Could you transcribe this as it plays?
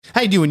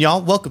How you doing,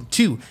 y'all? Welcome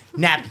to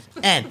Nappy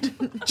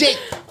and Jake.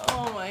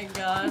 Oh my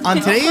god. On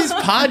today's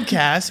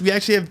podcast, we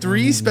actually have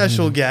 3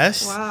 special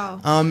guests. Wow.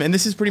 And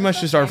this is pretty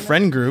much just our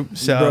friend group.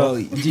 So, Bro,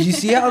 did you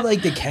see how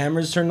like the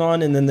cameras turned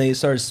on and then they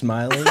started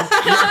smiling? Like,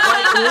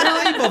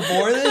 literally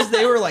before this,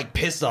 they were like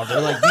pissed off.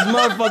 They're like, these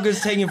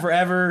motherfuckers taking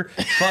forever.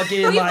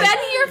 Fucking We've like.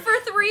 been here for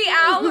 3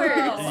 hours.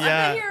 Yeah.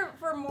 I've been here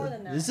for more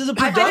than that. This is a I've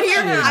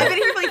production. been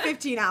here for like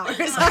 15 hours.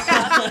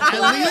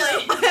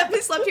 I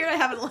haven't slept here and I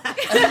haven't left.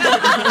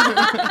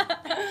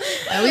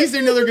 at least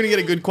they know they're going to get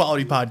a good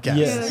quality podcast.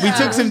 Yeah. We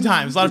took some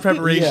time. It's a lot of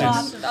preparation.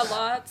 Yeah.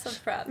 Lots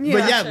of prep. Yeah.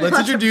 But yeah, let's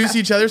introduce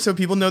each other so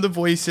people know the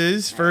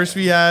voices. First,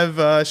 we have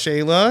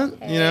Shayla.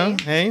 Hey. You know,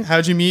 hey,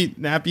 how'd you meet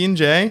Nappy and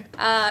Jay?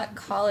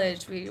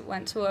 College, we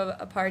went to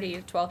a party,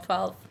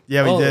 1212.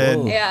 Yeah, we Oh, did.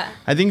 oh. Yeah.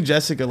 I think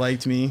Jessica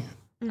liked me.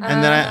 And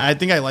then I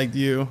think I liked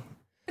you.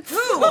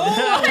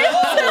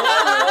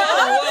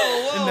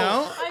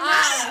 No?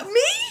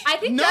 Me? I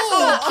think No.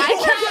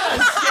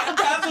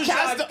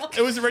 Jessica.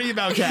 It was already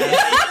about Cass.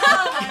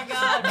 Oh my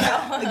god.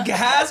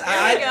 Cass,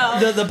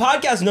 we the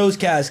podcast knows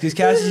Cass because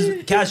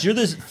Cass, you're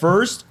the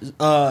first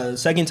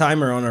second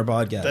timer on our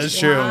podcast. That's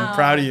true. Wow. I'm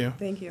proud of you.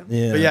 Thank you.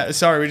 yeah. But yeah,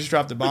 sorry, we just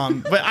dropped a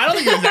bomb. But I don't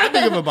think it was that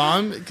big of a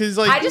bomb because,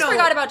 like, I just No.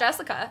 forgot about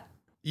Jessica.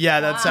 yeah,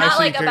 that's Not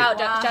actually like about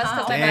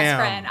Jessica's my Damn. best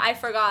friend. I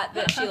forgot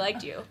that she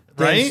liked you.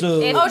 right. So,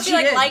 If- Oh, she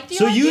like did. liked you?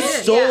 so like you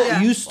this? stole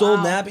Yeah. you stole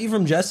Wow. Nappy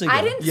from Jessica.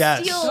 I didn't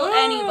Yes. steal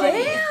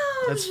anybody.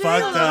 That's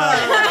fucked up.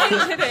 I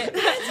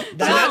didn't.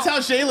 That's how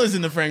Shayla's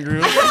in the friend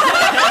group.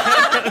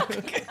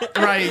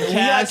 Right, We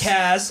got Cass.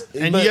 Cass,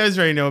 And but- you guys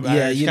already know about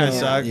yeah, her. She you kind know, of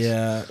sucks.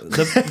 yeah,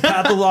 the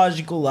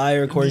pathological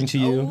liar according to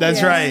you.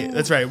 That's right.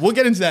 That's right. We'll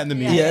get into that in the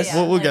meeting. Yes.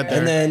 We'll get there.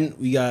 And then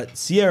we got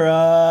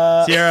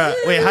Sierra. Sierra,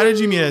 wait, how did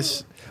you meet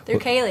us? Through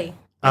Kaylee.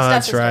 Oh, My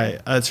that's stepsister.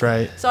 right. That's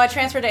right. So I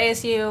transferred to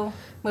ASU,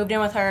 moved in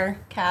with her,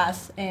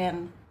 Cass,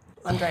 and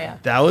Andrea.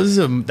 That was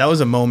a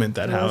moment.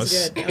 That That was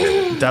house.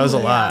 good. That was a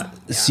lot.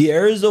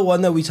 Sierra's the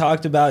one that we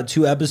talked about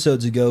 2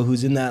 episodes ago,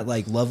 who's in that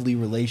like lovely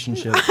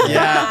relationship.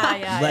 Yeah.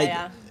 Yeah. Like-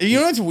 You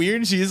know what's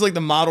weird? She is like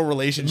the model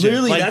relationship.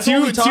 Literally, like that's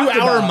what we talked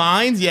 2-hour about.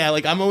 minds. Yeah,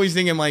 like I'm always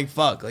thinking like,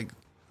 fuck, like,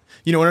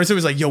 you know, when someone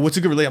was like, yo, what's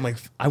a good relationship? I'm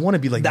like, I want to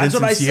be like That's Vince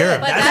what I and Sierra.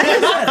 said. But That's what I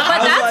said. but I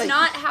was that's like-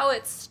 not how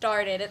it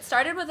started. It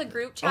started with a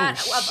group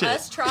chat Oh, of shit.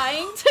 us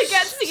trying to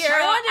get Sierra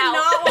Everyone did out.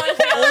 not want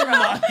to Oh my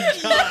god!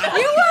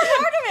 You were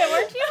part of it,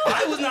 weren't you?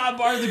 I was not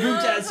part of the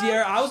group chat,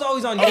 Sierra. I was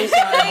always on your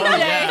side. bro.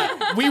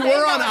 Yeah. We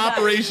were on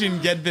Operation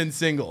Get Vince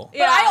Single.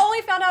 But I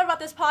only found out about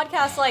this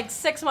podcast like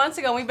 6 months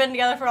ago. We've been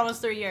together for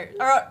almost 3 years,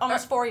 or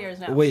almost 4 years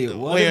now. Wait,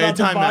 what Wait, about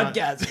the time out.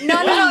 podcast?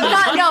 No,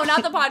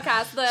 not the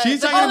podcast.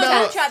 She's the talking The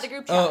about- group chat, the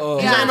group chat. Oh,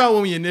 She's Yeah. talking about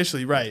when we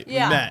initially, right, we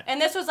Yeah, met. and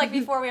this was like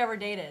before we ever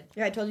dated.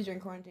 Yeah, I told you during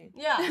quarantine.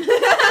 Yeah. See?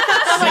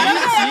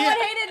 Everyone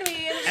hated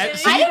me. And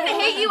See? I didn't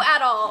hate you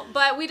at all,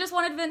 but we just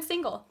wanted Vince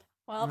single.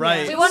 Well,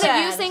 Right. We wanted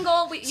Sad. you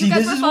single. You See, guys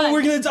this were is fun. what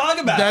we're gonna talk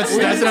about. That's We're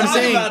what gonna I'm talk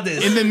saying. About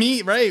this. In the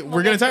meet, right?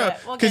 We're gonna get to talk it.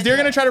 about We'll because get they're to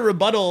gonna it. try to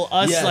rebuttal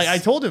us. Yes. Like I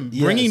told him,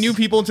 Yes. bringing new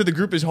people into the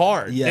group is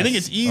hard. Yes. They think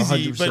it's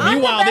easy, 100%. but I'm the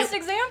meanwhile, best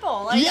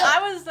example. Like Yeah.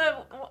 I was the.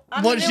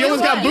 I'm Well, the she new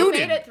almost got one. You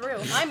booted. made it through.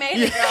 I made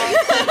it,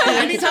 girl.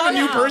 anytime a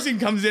new Somehow. person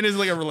comes in as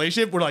like a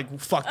relationship, we're like,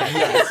 fuck that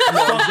guy.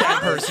 Fuck that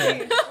person.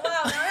 Wow,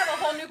 now I have a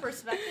whole new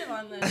perspective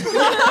on this. We'll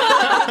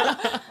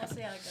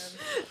see how it goes.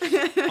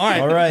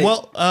 All right.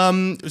 Well,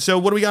 so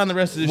what do we got on the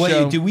rest of the Wait,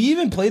 show? did we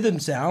even play them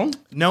sound?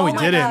 No, we Oh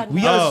my didn't. God, We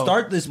gotta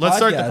start this Let's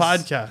start the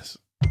podcast. podcast.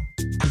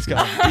 Let's go.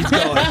 He's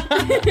going.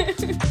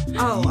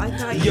 Oh, I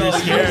thought you Yo, were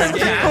scared. scared. Cass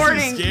is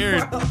recording.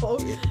 scared. Bro.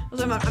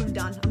 I'm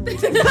done. I'm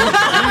leaving. Good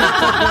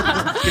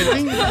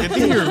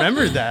thing you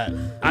remembered that.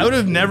 I would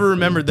have never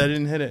remembered that I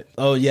didn't hit it.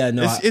 Oh yeah,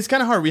 no. It's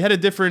kind of hard. We had a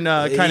different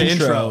kind of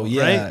intro,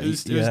 yeah, right? It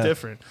was yeah.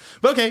 different.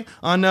 But okay,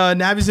 on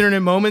Naby's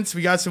Internet Moments,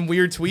 we got some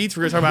weird tweets.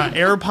 We're going to talk about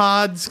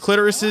AirPods,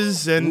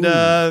 clitorises, and,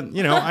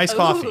 iced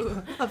coffee.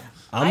 Ooh.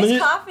 I'm Iced gonna,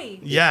 coffee.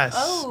 Yes.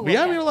 Oh, we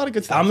have okay. a lot of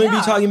good stuff. I'm gonna Yeah.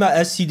 be talking about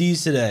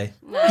STDs today.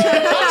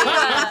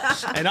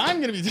 And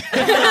I'm going to be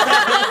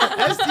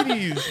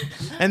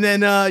STDs. And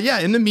then,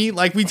 in the meet,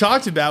 like we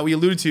talked about, we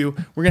alluded to,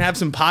 we're going to have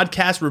some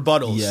podcast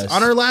rebuttals. Yes.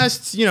 On our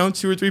last, 2 or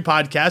 3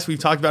 podcasts, we've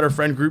talked about our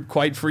friend group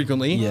quite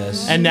frequently.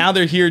 Yes. And now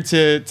they're here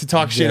to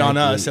talk shit on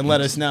Exactly. us and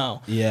let us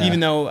know. Yeah. Even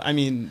though, I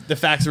mean, the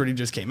facts already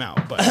just came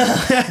out. But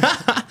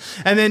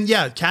and then,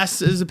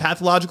 Cass is a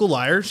pathological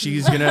liar.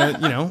 She's going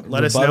to,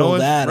 let us Rebuttal know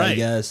that, I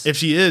guess. if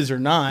she is or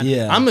not.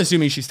 Yeah. I'm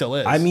assuming she still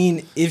is. I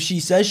mean, if she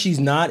says she's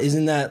not,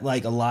 isn't that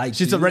like a lie?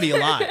 she's too? already a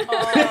lie.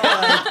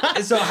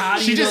 So how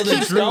do She you just know the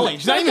keeps truth? going.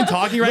 She's not even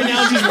talking right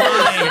now. She's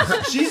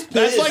lying. She's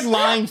That's pissed. like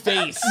lying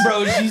face.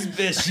 Bro, she's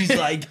pissed. She's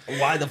like,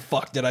 why the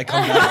fuck did I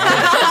come back?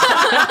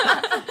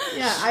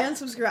 Yeah, I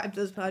unsubscribed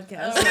to this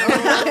podcast.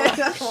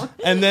 So.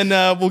 And then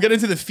we'll get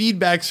into the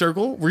feedback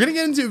circle. We're going to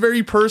get into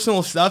very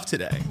personal stuff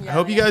today. I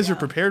hope you guys are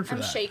prepared for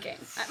I'm that. shaking.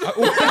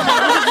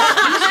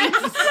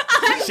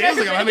 She was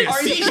like, I'm having a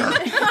seizure.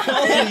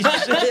 Holy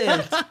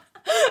shit.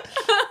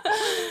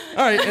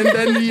 All right, and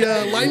then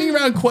the lightning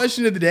round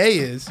question of the day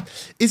is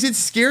it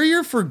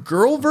scarier for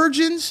girl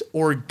virgins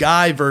or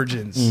guy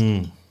virgins?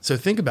 So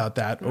think about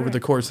that over the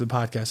course of the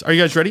podcast. Are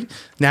you guys ready?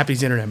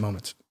 Nappy's Internet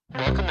Moments.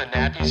 Welcome to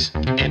Nappy's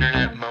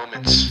Internet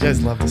Moments. You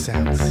guys love the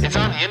sounds. It's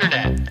on the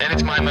internet, and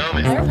it's my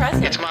moment. They're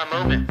impressive. It's my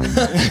moment.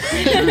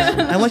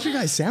 I like your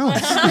guys' sounds.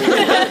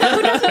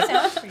 Who knows what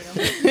sounds for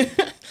you?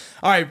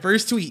 All right,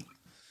 first tweet.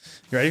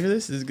 You ready for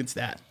this? This is a good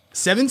stat.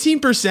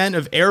 17%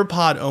 of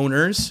AirPod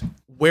owners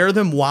wear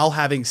them while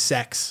having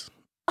sex.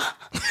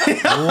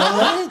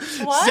 What?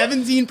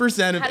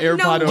 17% of How do you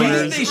AirPod know?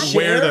 owners Do they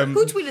wear share? them.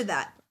 Who tweeted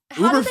that?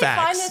 How Uber did they find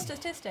facts. this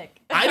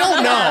statistic? I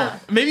don't know.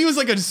 Maybe it was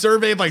like a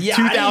survey of like Yeah,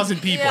 2,000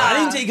 people. Yeah. I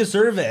didn't take a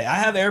survey. I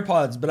have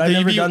AirPods, but I've Did you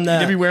never be- done that.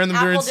 Did you be wearing them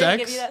during Apple didn't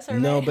give sex? you that survey?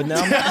 No, but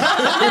now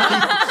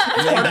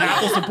Part of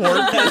Apple support.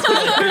 that's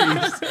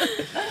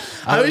hilarious.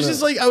 I was know.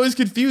 just like, I was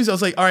confused. I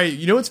was like, all right,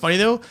 you know what's funny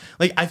though?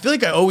 Like, I feel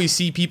like I always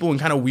see people in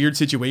kind of weird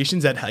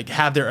situations that like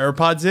have their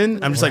AirPods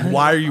in. I'm just like,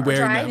 why are you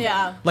wearing Try. them?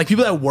 Yeah. Like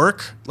people that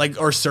work,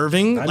 like, or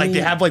serving, like they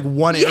mean- have like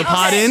one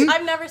AirPod in.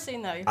 I've never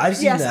seen that. I've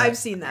seen Yes, that. I've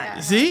seen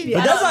that. See? Yeah.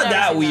 But that's I've not never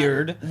that seen that.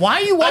 weird. Why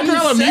are you walking I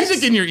mean, around with sex-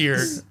 music in your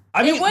ear?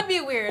 I mean, It would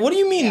be weird. what do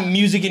you mean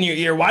music in your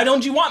ear? Why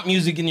don't you want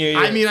music in your ear?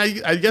 I mean,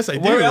 I guess I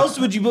do. where else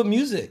would you put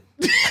music?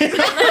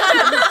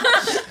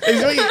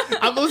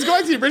 Let's go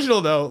back to the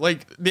original though.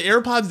 Like the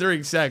AirPods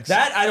during sex.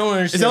 That I don't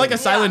understand. Is that like a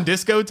silent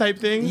disco type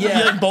thing? Yeah.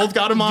 You like both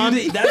got them on.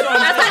 That's what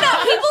I'm saying.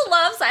 No, people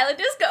love silent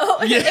disco.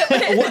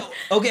 Yeah. What-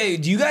 okay,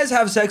 do you guys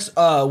have sex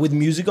with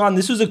music on?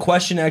 This was a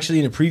question actually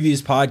in a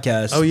previous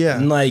podcast. Oh, yeah.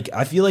 and like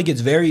I feel like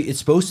it's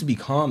supposed to be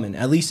common,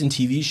 at least in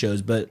TV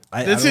shows. But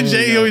I That's don't what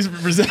really Jay know. always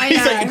presents. I He's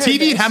know, like, I heard TV, it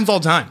this. happens all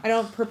the time. I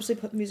don't purposely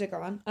put music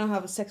on. I don't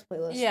have a sex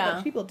playlist. Yeah.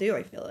 But people do,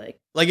 I feel like.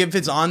 Like if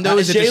it's on though,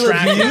 is it Shayla,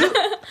 distracting? do you?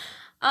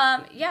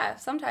 Yeah,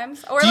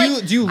 sometimes. Or Do like,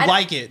 you do you I-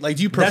 like it? Like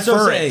do you That's what I'm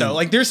prefer it saying. though?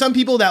 Like there's some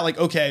people that like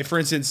okay, for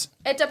instance,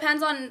 It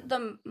depends on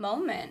the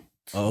moment.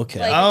 Okay.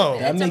 Like, Oh, it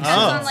that depends makes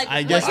on sense. like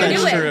I what guess you're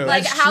that's doing. true.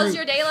 Like That's how's true.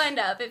 your day lined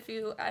up? If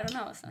you, I don't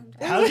know. Sometimes.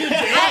 How's your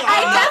day?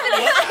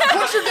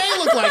 what's your day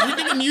look like? You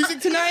thinking music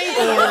tonight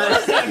or A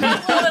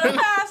little bit of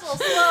fast, a little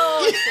slow.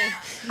 Let's see.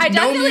 I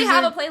definitely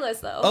have a music?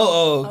 playlist though.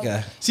 Oh,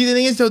 okay. See, the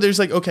thing is, though, there's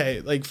like,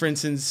 okay, like for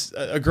instance,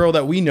 a girl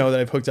that we know that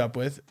I've hooked up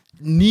with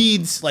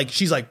needs, like,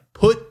 she's like,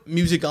 put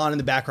music on in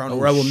the background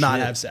or I will not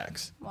shit. have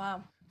sex.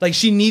 Wow. Like,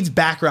 she needs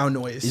background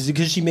noise. Is it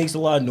because she makes a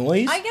lot of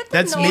noise? I get the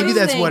That's- noise maybe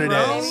that's thing, what it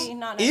bro. is. Maybe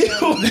not Ew,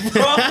 necessarily.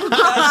 bro.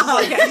 That's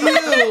like,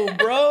 ew,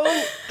 bro.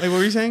 Like, what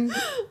were you saying?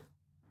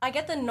 I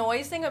get the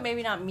noise thing, but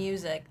maybe not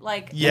music.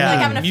 Like, Yeah, like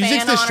having a music's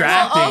fan on or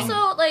distracting. something.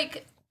 Also,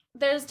 like,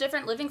 there's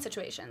different living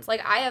situations.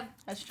 Like, I have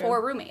That's true.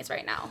 4 roommates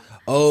right now.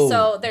 Oh.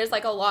 So there's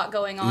like a lot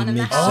going on in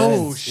the makes house.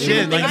 Oh, sense.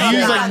 shit. Like, think you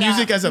use about like that.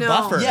 music as a No.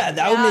 buffer. Yeah,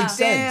 that would Yeah. make sense.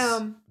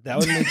 Damn. That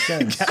would make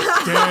sense.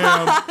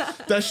 Damn.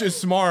 That's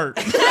just smart.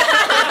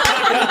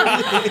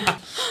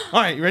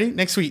 All right, you ready?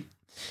 Next tweet.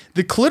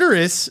 The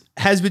clitoris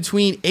has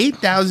between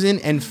 8,000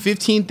 and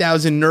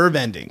 15,000 nerve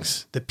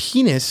endings. The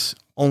penis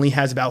only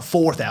has about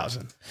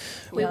 4,000.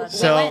 We, we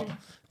So- win.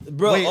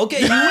 Bro, Wait.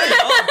 okay, you win.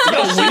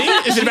 Oh, Winning?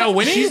 Is it about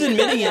winning? she's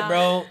admitting it,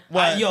 bro.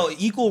 What? Yo,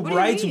 equal do you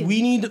rights. mean?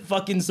 We need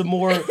fucking some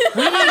more. we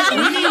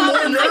need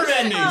more nerve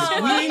endings.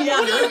 We need more.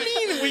 God. What do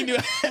you mean we do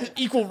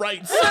equal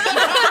rights?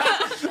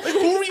 Like,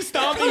 who are we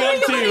stomping up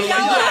to?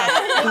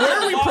 Like, where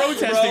are we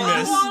protesting Bro,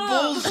 this?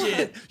 this is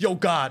bullshit. Yo,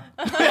 God.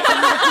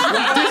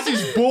 This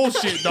is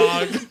bullshit,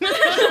 dog.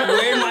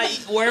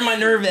 Where are my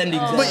nerve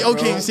endings? But at,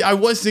 okay, bro? see, I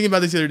was thinking about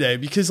this the other day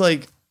because,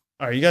 like,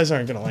 all right, you guys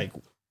aren't gonna like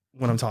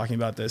when I'm talking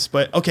about this,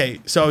 but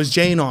okay, so I was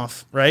jaying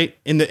off right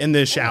in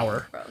the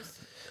shower. Gross.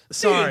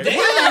 Sorry,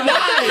 Damn,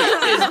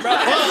 nice, bro.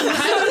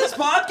 How about this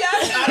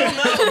podcast? I don't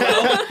know,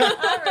 bro.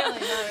 Not really,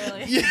 not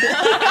really.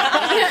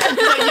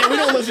 yeah, we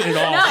don't listen at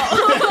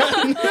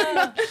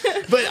all.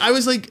 But I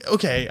was like,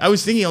 okay, I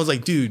was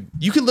like, dude,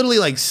 you could literally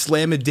like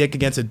slam a dick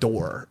against a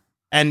door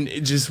and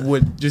it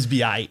would just be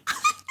aight.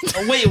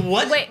 Oh, wait,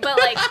 what? Wait, but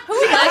like, who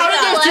does How did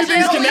that? those two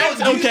things Pleasure?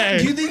 connect? Okay.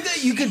 Do you think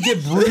that you could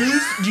get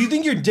bruised? Do you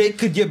think your dick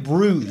could get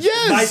bruised?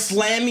 Yes. By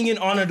slamming it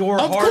on a door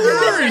Of harder?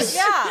 course.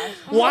 Yeah.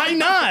 Why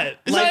not?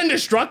 It's Like- not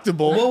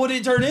indestructible. What would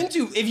it turn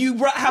into if you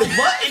have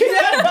blood? If you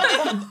have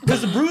blood, because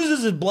the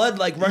bruises is blood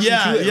like rushing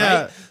Yeah, to it,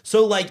 yeah. right?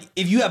 So like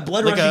if you have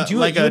blood Like rushing a- to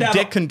like it, you a would have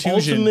dick an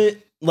contusion.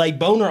 ultimate like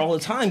boner all the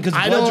time because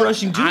blood's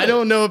rushing to it. I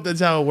don't know if that's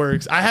how it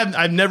works.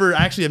 I've never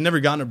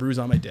gotten a bruise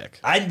on my dick.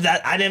 I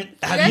didn't.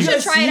 Have guys you should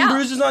guys try it seen out.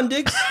 bruises on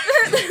dicks?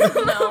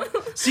 No.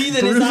 See,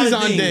 then Bruises it's not a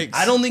on thing. dicks.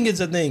 I don't think it's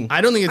a thing.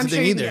 I don't think it's I'm a sure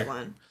thing you can either. get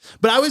one.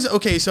 But I was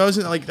okay, so I was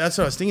like, that's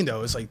what I was thinking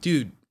though. It's like,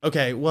 dude,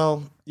 okay,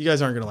 well, you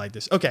guys aren't gonna like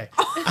this. Okay.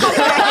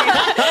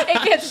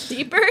 It gets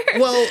deeper.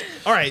 Well,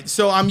 all right,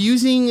 so I'm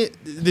using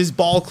this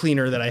ball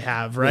cleaner that I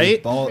have,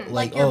 right? Ball,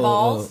 Like your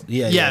balls?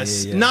 Yeah,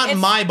 Yes, yeah, yeah. not It's-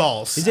 my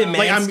balls. Is it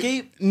Like, I'm-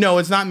 Manscaped? No,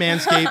 it's not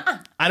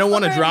Manscaped. I don't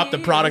want to Where drop do the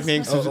you product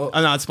use? name. So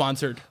I'm not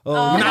sponsored. Oh,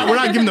 We're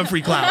not giving them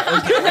free clout.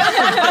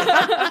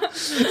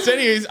 So,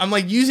 anyways, I'm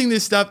like using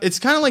this stuff. It's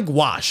kind of like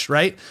wash,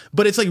 right?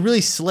 But it's like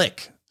really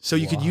slick, so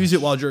you could use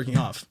it while jerking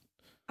off.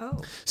 Oh.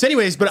 So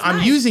anyways, but I'm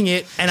nice. using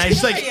it and I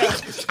just like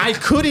I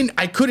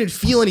couldn't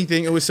feel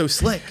anything. It was so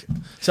slick.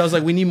 So I was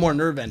like, we need more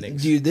nerve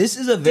endings. Dude, this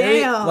is a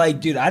very Damn.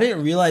 like, dude, I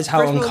didn't realize how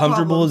First world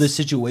uncomfortable problems. this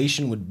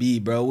situation would be,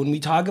 bro. When we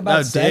talk about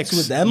Oh, sex dicks.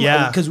 with them,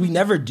 Yeah. because we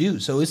never do.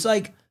 So it's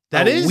like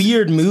That a is-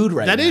 weird mood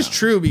right now. That is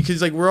true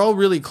because like we're all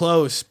really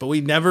close, but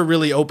we never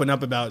really open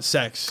up about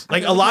sex.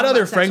 Like We a lot talk of other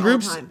about sex friend all the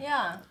groups. time.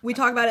 Yeah. We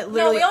talk about it No,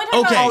 literally. we only talk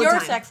Okay. about all the your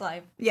time. sex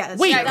life. Yeah. That's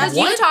Wait, yeah, Because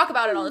What? you talk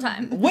about it all the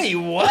time. Wait,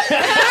 what?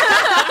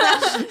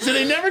 So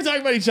they never talk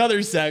about each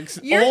other's sex,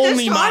 You're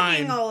only just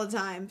talking mine. all the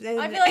time.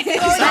 I feel like you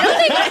always I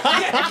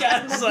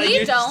don't think It's like,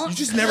 we don't. You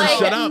just never Like,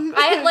 shut up.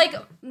 I like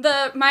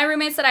my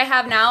roommates that I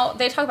have now.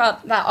 They talk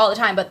about that all the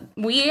time, but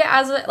we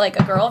as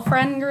a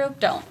girlfriend group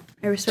don't.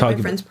 I respect Talk my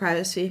about- friend's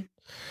privacy.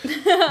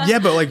 Yeah,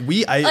 but like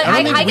I Like, don't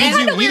I think we get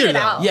kinda do weirded either though.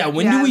 out. Yeah,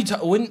 when Yeah. do we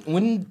talk?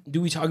 When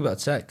do we talk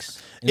about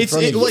sex? In It's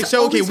front of you? like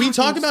so okay. always We talk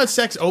talking- about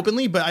sex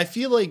openly, but I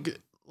feel like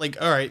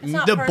all right,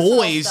 not the personal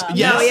boys. stuff.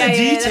 Yes, No, It's yeah, the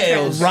yeah, that's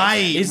details, fair.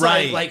 Right, It's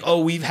right. like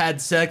oh, we've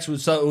had sex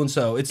with so and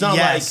so. It's not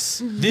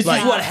Yes. like this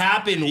Like- is what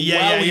happened. Yeah,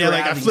 while yeah, we yeah. were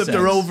Like I having flipped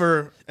her sex.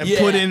 over and Yeah.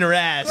 put in her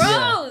ass.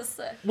 Gross.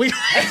 We,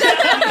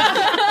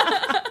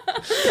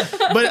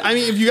 but I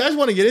mean, if you guys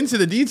want to get into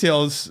the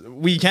details,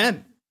 we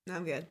can. No,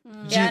 I'm good.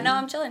 Yeah, no,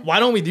 I'm chilling. Why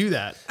don't we do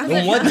that? And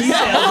what details of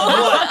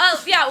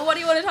what? Yeah, what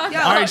do you want to talk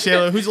about? All right,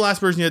 Shayla, who's the last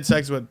person you had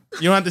sex with?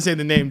 You don't have to say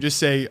the name. Just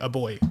say a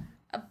boy.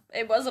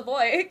 It was a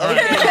boy.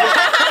 Okay.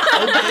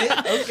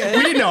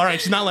 We didn't know. All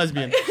right, she's not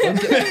lesbian.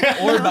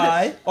 Or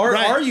bi. Or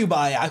Right. are you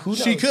bi? Who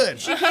knows? She could.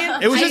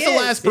 can't- It was she just the is.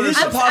 last It is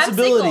person. a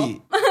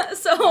possibility.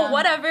 So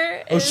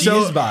whatever. Oh, is- she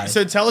is bi.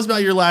 So tell us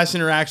about your last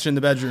interaction in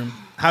the bedroom.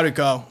 How'd it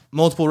go?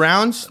 Multiple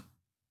rounds?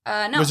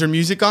 no. Was there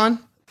music on?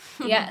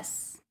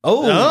 Yes.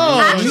 Oh,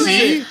 Actually-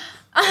 see?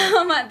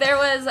 There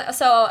was,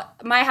 so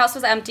my house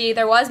was empty.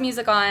 There was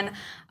music on,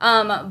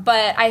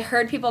 but I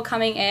heard people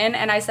coming in,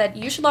 and I said,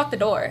 "You should lock the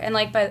door." And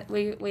like, but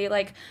we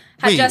like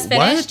had Wait, just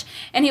what? finished,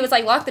 and he was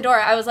like, "Lock the door."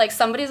 I was like,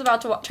 "Somebody's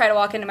about to try to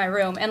walk into my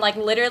room," and like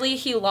literally,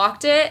 he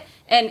locked it,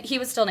 and he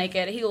was still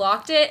naked. He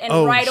locked it, and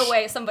Oh, right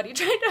away, somebody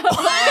tried to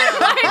open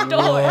my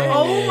door.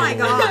 Oh my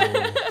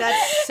god.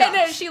 That's And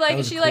then she like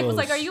was was close.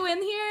 like, "Are you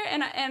in here?"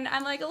 And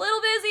I'm like, "A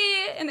little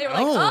busy," and they were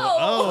like,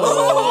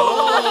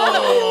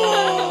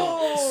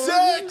 Oh.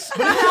 Sex.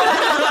 But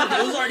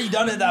It was already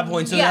done at that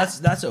point, so Yeah.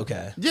 that's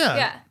okay. yeah.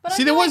 Yeah. But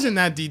See, that wasn't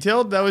that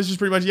detailed. That was just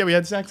pretty much, we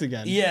had sex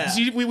again. Yeah.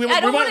 See, we I went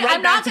don't right want.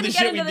 I'm back not to going the to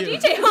get shit we into the do.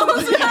 details.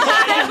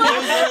 It was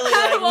literally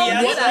like we What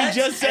had What sex,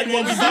 we just said and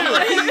what we then do.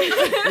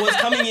 somebody was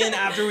coming in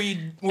after we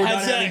were Had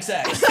done having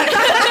sex. sex.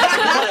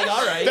 Like,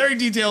 all right. Very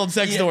detailed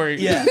sex story.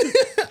 Yeah.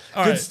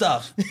 All Good right.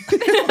 stuff.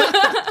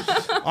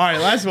 All right,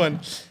 last one.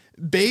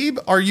 Babe,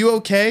 are you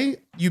okay?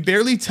 You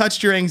barely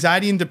touched your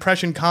anxiety and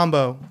depression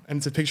combo, and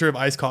it's a picture of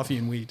iced coffee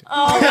and weed. shit.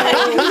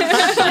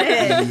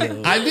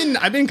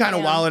 I've been kind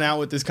of wilding out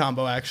with this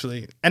combo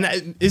actually, and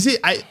I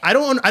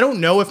don't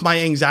know if my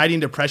anxiety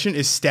and depression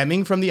is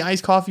stemming from the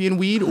iced coffee and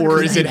weed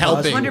or is it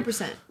helping?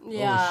 100%.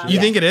 Yeah. You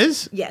think it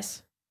is?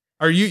 Yes.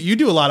 Or you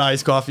do a lot of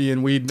iced coffee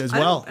and weed as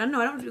well? I don't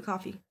know. I don't do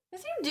coffee.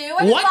 Yes, you do. I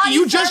just What? bought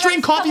You just Starbucks drank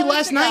a couple coffee weeks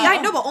last ago. night? Yeah,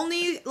 I know, but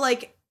only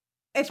like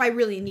if I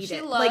really need She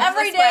it. loves Like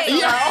Every day. espresso.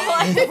 You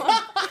know?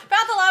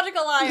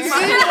 Pathological liar. no,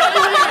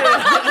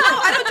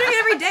 I don't drink it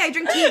every day. I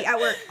drink tea at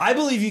work. I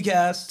believe you,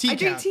 Cass. Tea I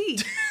drink count. tea.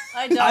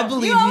 I don't. I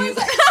believe always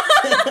you.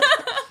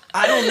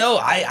 I don't know.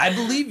 I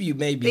believe you.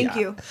 Maybe. Thank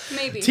you.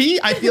 Maybe. Tea,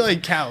 I feel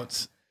like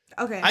counts.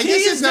 Okay. I Tea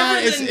guess is it's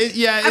not. different It's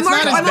than- yeah. It's I'm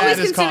not as always bad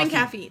as consuming coffee.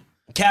 caffeine.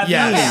 Caffeine.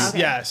 Yes, Okay.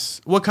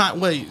 yes. What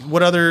kind? Wait,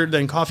 what other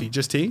than coffee?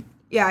 Just tea?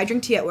 Yeah, I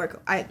drink tea at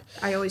work. I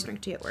always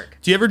drink tea at work.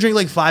 Do you ever drink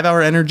like 5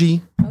 Hour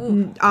Energy?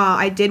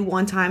 I did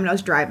one time when I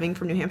was driving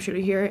from New Hampshire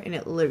to here, and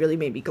it literally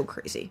made me go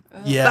crazy.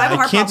 Yeah, But I have a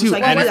heart can't problem, do so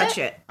I can't do ener- that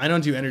shit. I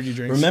don't do energy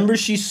drinks. Remember,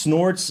 she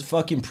snorts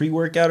fucking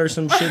pre-workout or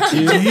some shit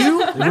too. Do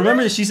you?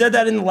 Remember, she said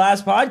that in the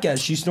last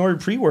podcast. She snorted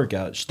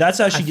pre-workout. That's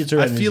how she gets her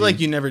I energy. feel like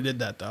you never did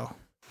that though.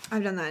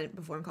 I've done that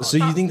before in college. So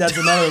you think that's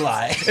another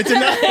lie? It's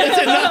enough.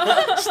 It's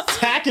enough. Just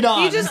tack it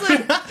on. he just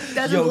like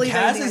doesn't Yo, believe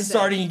Cass everything I is say.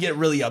 starting to get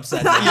really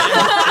upset.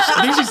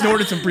 I think she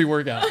snorted some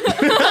pre-workout.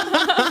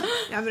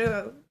 Yeah, I'm gonna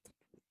go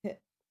hit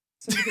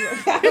some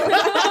pre-workout.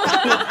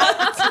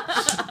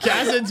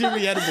 Cass had too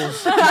many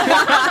edibles.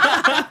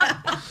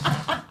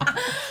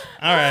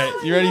 All right,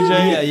 you ready,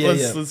 Jay?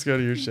 Yeah. Let's go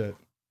to your shit.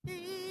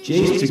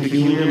 Jay's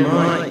peculiar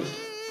mind.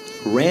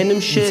 Random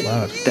shit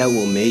loud. that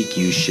will make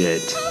you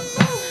shit.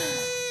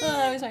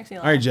 That always makes me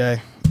laugh. All right,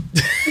 Jay.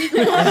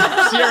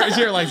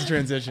 Sierra likes to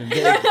transition. Bro,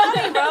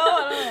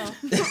 I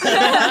don't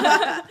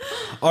know.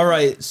 All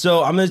right,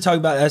 so I'm going to talk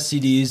about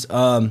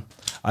STDs.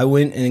 I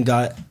went and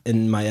got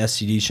in my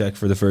STD check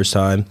for the first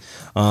time,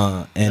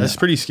 and That's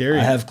pretty scary.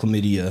 I have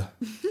chlamydia.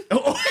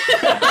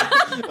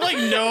 Like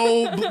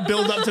no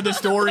build up to the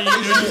story. You're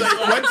just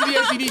like, went to the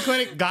STD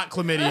clinic, got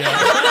chlamydia.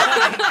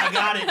 I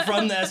got it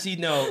from the STD.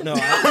 No.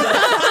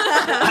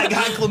 I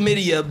got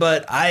chlamydia,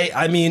 but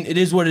I mean, it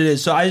is what it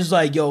is. So I was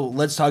like, yo,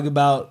 let's talk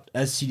about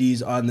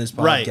STDs on this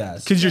Right.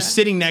 podcast. Because you're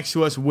sitting next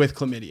to us with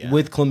chlamydia.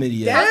 With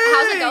chlamydia.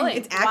 How's it going?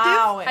 It's active.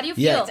 Wow. How do you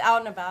Yeah. feel? It's out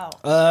and about.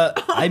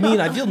 I mean,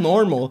 I feel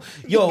normal.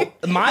 Yo,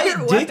 my Your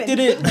dick weapon.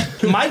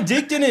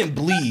 didn't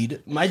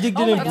bleed. My dick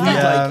didn't my bleed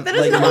God.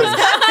 like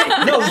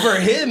mine. No, for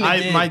him,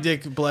 it did. My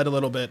dick bled a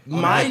little bit.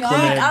 My God,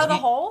 dick- out of the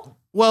hole?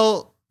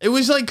 Well, it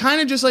was like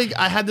kind of just like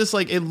I had this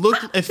like it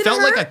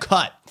felt like a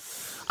cut.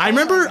 I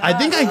remember. I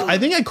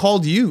think I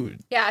called you.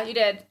 Yeah, you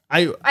did.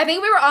 I I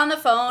think we were on the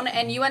phone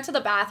and you went to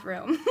the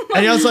bathroom.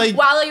 And I was like-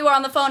 while you were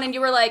on the phone and you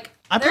were like,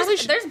 I probably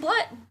there's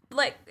blood.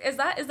 Like, is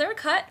there a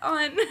cut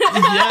on?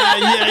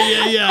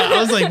 yeah. I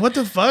was like, what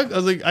the fuck? I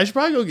was like, I should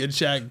probably go get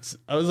checked.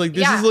 I was like,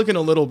 this Yeah. is looking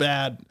a little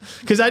bad.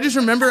 Because I just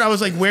remember I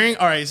was like wearing,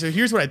 all right, so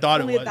here's what I thought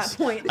Only it at was. that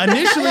point.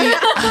 Initially,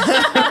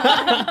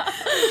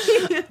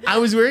 I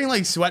was wearing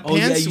like sweatpants Oh,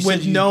 yeah, you said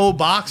with you no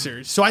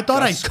boxers. So I thought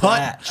got I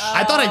scratched.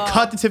 thought I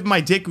cut the tip of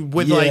my dick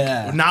with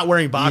Yeah. like not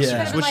wearing boxers. Yeah.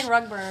 Could have Which been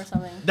like rug burn or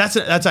something. that's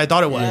what I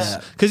thought it was.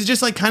 Yeah. Because it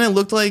just like kind of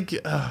looked like,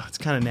 it's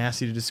kind of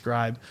nasty to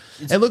describe.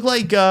 It looked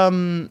like,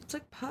 It's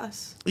like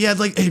pus. yeah, it's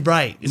like, hey,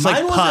 right. It's Mine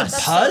like wasn't pus.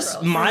 That's so pus.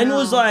 gross. Mine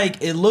was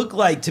like, it looked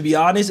like, to be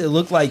honest, it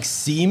looked like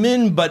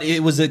semen, but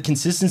it was a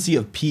consistency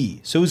of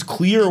pee. So it was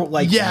clear,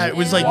 like Yeah, it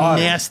was like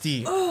water.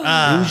 nasty. It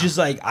was just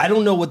like, I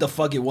don't know what the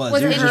fuck it was.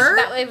 Was it it, was in just, your,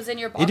 that it was in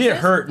your it boxers? didn't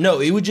hurt. No,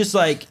 it would just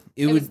like,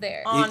 it was would,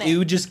 there. On it it.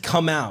 would just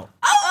come out.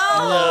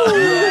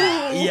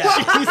 Oh! Yeah.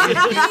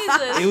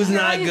 Jesus. It was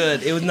not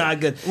good. It was not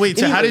good. Wait,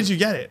 so how Anyway. did you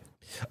get it?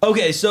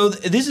 Okay, so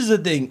this is the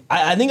thing.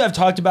 I think I've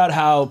talked about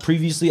how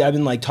previously I've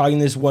been like talking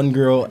to this one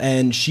girl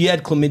and she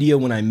had chlamydia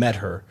when I met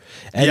her.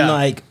 And Yeah.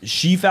 like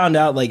she found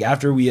out like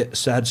after we had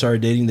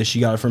started dating that she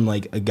got it from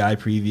like a guy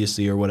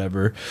previously or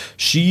whatever.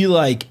 She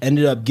like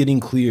ended up getting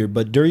clear,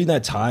 but during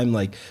that time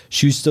like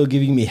she was still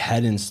giving me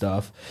head and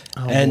stuff.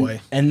 boy.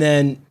 And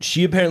then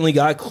she apparently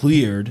got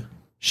cleared.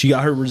 She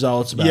got her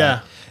results back. Yeah.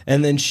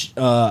 And then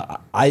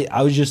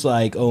I was just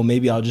like, oh,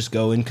 maybe I'll just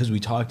go in because we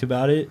talked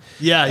about it.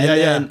 Yeah, and yeah,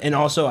 then, yeah. And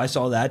also, I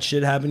saw that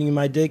shit happening in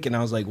my dick, and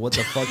I was like, what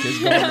the fuck is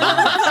going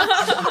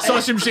on? Saw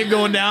some shit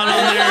going down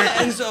on there.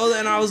 And so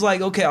then I was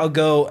like, okay, I'll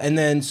go. And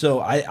then so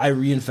I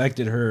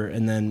reinfected her,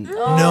 and then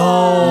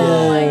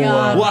Oh my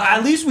God. well,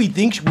 at least we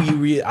think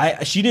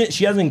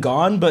she hasn't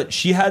gone, but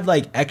she had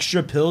like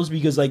extra pills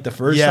because like the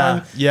first Yeah,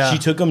 time yeah. she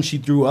took them, she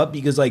threw up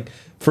because like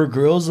for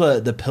girls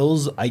the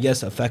pills I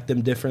guess affect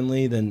them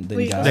differently than guys. Then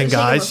Take them with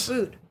guys.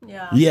 Food.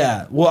 Yeah.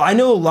 Yeah, well, I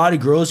know a lot of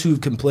girls who've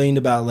complained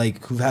about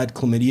like who've had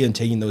chlamydia and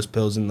taking those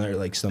pills in their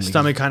like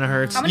Stomach kind of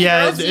hurts. How many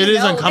Yeah, girls it do you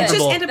is know that- It's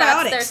just uncomfortable. That's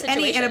antibiotics. their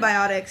Any situation.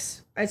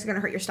 antibiotics, it's gonna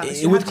hurt your stomach.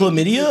 So you With have to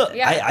eat chlamydia, food.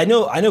 Yeah. I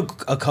know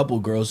a couple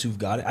girls who've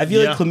got it. I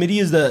feel Yeah. like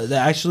chlamydia is the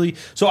actually.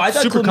 So I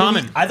thought Super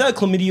common. I thought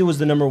chlamydia was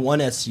the number one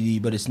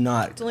STD, but it's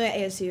not. It's only at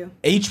ASU.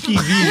 HPV.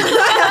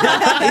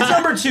 It's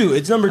number two.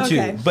 It's number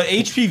Okay. two. But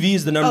HPV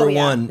is the number Oh,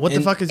 yeah. one. What the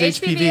And- fuck is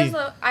HPV HPV? is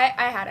I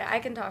had it. I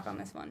can talk on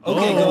this one.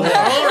 Okay, go ahead.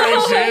 All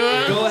right,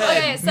 Shayla. Go ahead.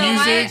 Okay, so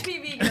Music.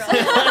 HPV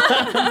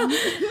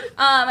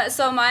girl.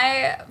 so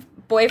my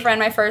boyfriend,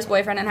 my first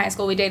boyfriend in high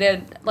school, we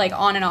dated like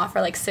on and off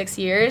for like 6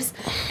 years,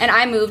 and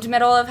I moved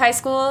middle of high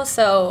school,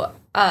 so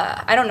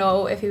I don't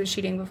know if he was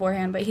cheating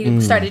beforehand, but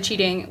he started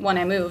cheating when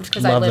I moved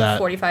because I Love lived that.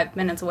 45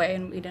 minutes away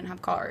and we didn't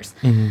have cars.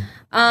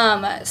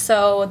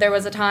 So there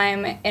was a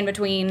time in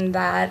between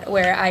that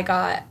where I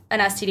got an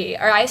STD,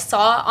 or I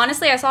saw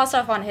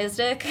stuff on his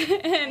dick.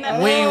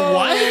 And Wait,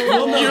 what?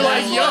 no, You're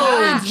like, that's yo,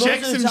 what check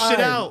happens most some of the shit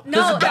time. out.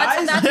 no, 'Cause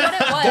that's what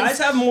it was. Guys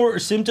have more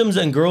symptoms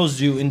than girls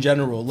do in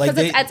general. Like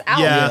Because it's out.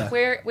 Yeah.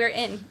 We're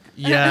in.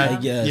 Yeah, I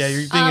guess. yeah,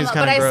 your thing is But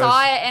kind of I gross.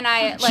 saw it and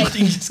I like.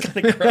 Cheating is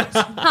kind of gross.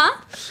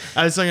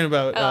 I was talking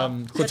about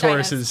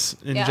clitorises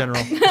in Yeah.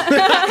 general.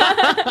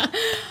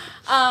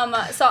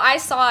 So I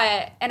saw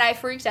it and I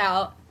freaked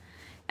out,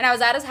 and I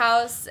was at his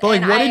house. But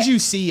like, and what did you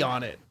see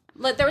on it?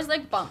 There was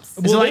like bumps.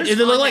 Is it like, there's- did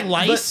it look like but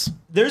lice?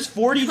 There's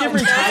 40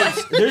 different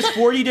types. There's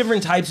 40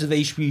 different types of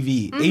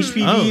HPV.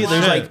 HPV, Oh, there's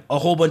shit. like a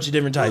whole bunch of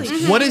different types.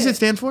 What does it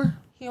stand for?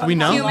 Do we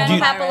know? Human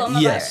Dude,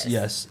 papillomavirus.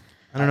 Yes.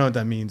 I don't know what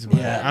that means. But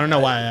Yeah. I don't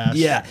know why I asked.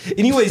 Yeah.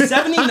 Anyway,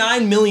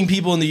 79 million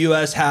people in the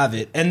U.S. have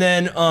it, and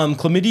then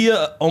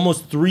chlamydia,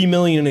 almost 3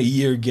 million a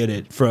year get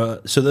it. So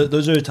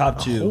those are the top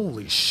two.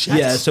 Holy shit.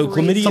 Yeah. So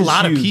crazy. chlamydia It's a is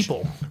lot of huge.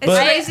 people. It's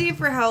But- crazy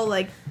for how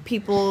like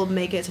people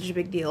make it such a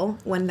big deal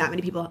when that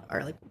many people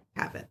are like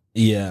have it.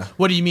 Yeah.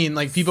 What do you mean?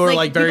 Like people are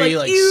like people very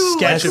like ew,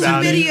 sketch like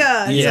about it.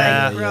 chlamydia. It's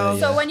Yeah. like, bro.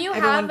 So when you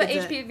Everyone have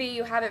gets it. HPV,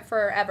 you have it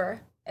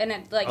forever, and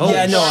it like. Oh,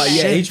 yeah. No. dormant.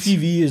 Yeah. shit.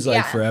 HPV is like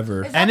Yeah.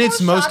 forever. Is that And those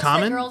it's most shots that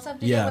common? girls have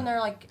to Yeah. get when they're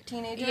like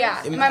teenagers?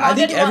 Yeah. My mom I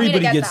think didn't want me to everybody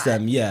get gets that.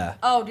 them. Yeah.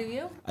 Oh, do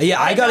you? Yeah.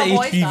 I got an didn't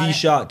know boys got HPV it.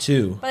 shot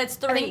too. But it's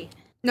 3.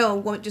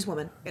 No, just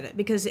women get it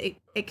because it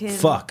can.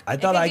 Fuck. I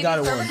thought can I give got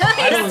you it one.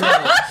 cervical I don't know.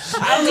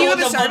 I don't Do know you what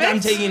have the a fuck I'm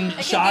cervix? taking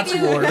shots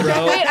give you- for,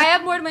 bro. Wait, I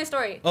have more to my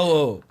story.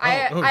 Oh.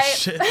 I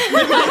shit.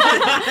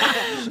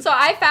 So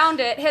I found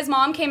it. His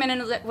mom came in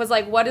and was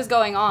like, "What is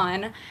going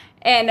on?"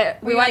 And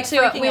we you, went like, to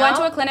freaking a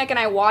out? clinic, and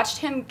I watched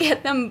him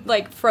get them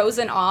like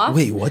frozen off.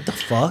 Wait, what the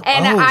fuck?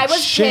 And Oh, I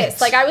was shit.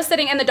 pissed. Like I was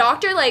sitting, and the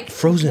doctor like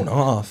Frozen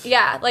off.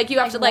 yeah, like you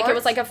have to like it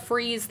was warts? like a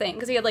freeze thing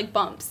because he had like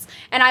bumps,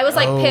 and I was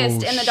like Oh, pissed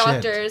in the shit.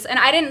 doctors, and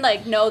I didn't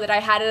like know that I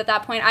had it at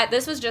that point.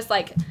 This was just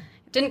like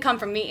didn't come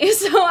from me,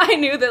 so I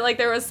knew that like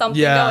there was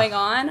something Yeah. going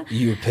on.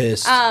 You were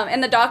pissed.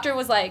 And the doctor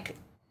was like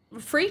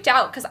freaked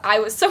out because I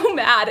was so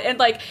mad, and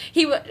like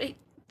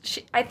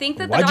I think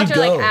that the Why'd you doctor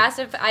like go? asked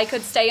if I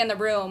could stay in the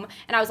room,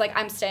 and I was like,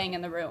 I'm staying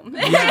in the room.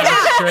 Yeah,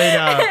 straight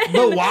up.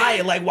 But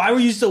why? Like, why were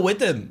you still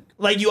with him?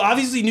 Like, you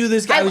obviously knew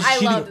this guy was I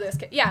cheating. loved this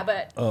kid. Yeah,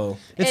 but Oh,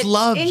 It's It-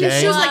 love, And Jay.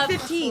 she was like Love,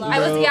 15. I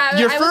was yeah.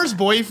 Your I was, first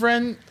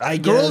boyfriend, I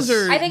girls guess.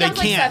 are I think they I was,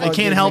 like, can't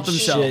 17 help Fucking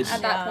themselves. shit.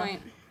 at that Yeah.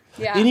 point.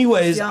 Yeah.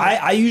 Anyways, Young.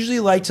 I usually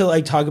like to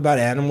like talk about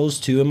animals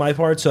too in my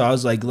part, so I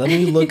was like, let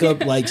me look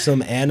up like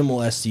some animal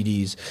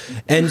STDs.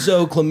 And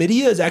so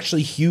chlamydia is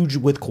actually huge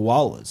with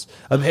koalas.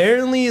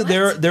 Apparently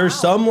there's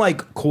some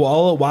like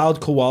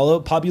wild koala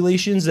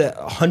populations that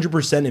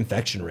 100%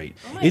 infection rate.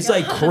 It's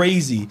like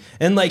crazy.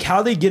 And like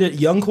how they get it,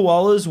 young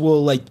koalas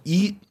will like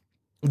eat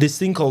this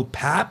thing called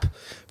pap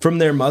from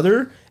their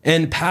mother,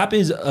 and pap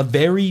is a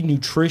very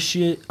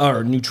nutritious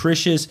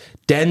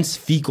dense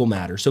fecal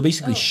matter, so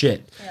basically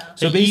shit.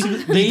 So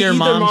basically they eat their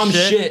mom's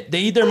shit. They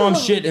eat their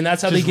mom's shit, and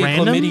that's how Just they get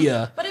random?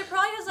 chlamydia. But it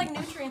probably has like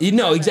nutrients. You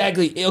know,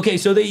 exactly. Okay,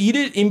 so they eat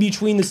it in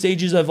between the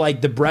stages of like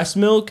the breast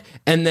milk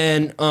and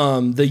then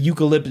the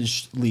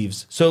eucalyptus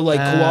leaves. So like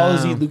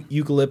koalas eat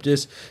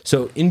eucalyptus,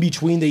 so in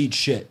between they eat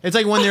shit. It's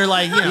like when they're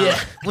like, you know,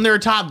 when they're a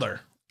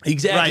toddler.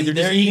 Exactly. Right, they're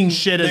just eating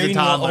shit as they're a eating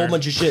toddler. whole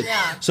bunch of shit.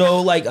 Yeah.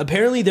 So like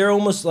apparently they're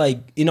almost like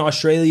in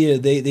Australia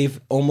they've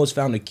almost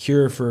found a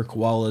cure for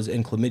koalas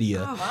and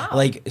chlamydia.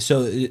 Like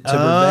so to prevent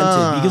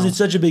it because it's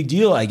such a big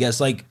deal. I guess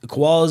like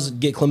koalas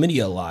get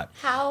chlamydia a lot.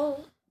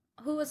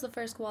 Who was the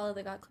first koala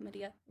that got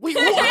chlamydia?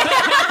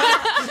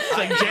 It's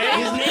like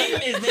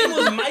Jay. His name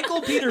was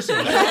Michael Peterson.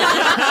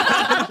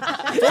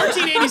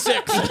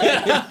 1486.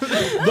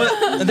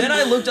 But then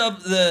I looked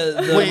up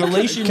the Wait,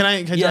 relation. can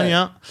I tell you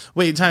out?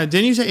 Wait, time.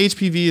 Didn't you say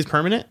HPV is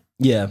permanent?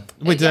 Yeah.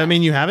 Wait, does Yeah. that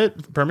mean you have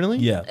it permanently?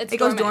 Yeah. It's It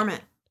goes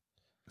dormant.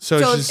 So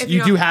So it's just if you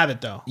you're do not- have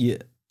it though. Yeah.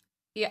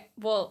 Yeah.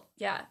 Well,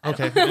 yeah. I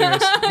Okay. don't-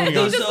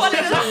 Anyways, moving on. So-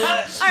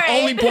 All right.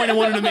 Only point I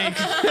wanted to make.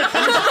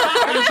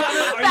 Are you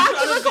trying to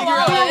figure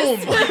out if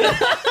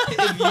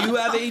you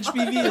have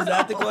HPV? Is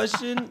that the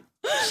question?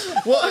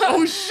 Well,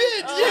 oh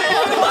shit!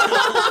 Yeah.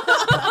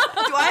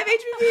 Do I have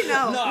HPV?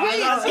 No. No, I'm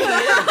not saying it.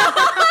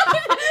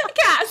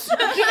 Cass.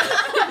 Back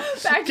to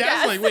Cass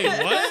Cass. like, wait,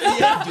 what?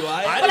 Yeah, do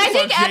I? But I Fuck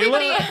think Jayla.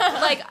 everybody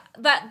like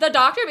that. The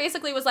doctor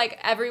basically was like,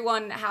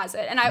 everyone has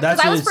it, and That's because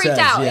I what was it freaked says,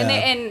 out, yeah.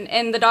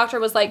 and the doctor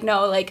was like,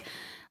 no, like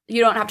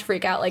you don't have to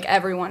freak out, like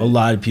everyone. A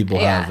lot of people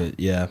Yeah. have it.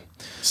 Yeah.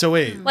 So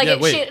wait, Like yeah,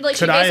 it, wait. she, like she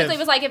Could I basically have-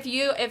 was like, if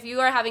you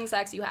are having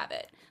sex, you have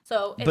it.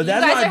 So if But you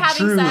that's guys are not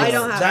having true. sex, I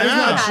don't have That is it.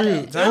 not Have true.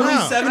 it. It's only I don't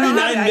have it. 79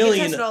 I get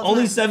million. tested all the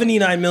Only time.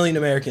 79 million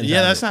Americans. Yeah,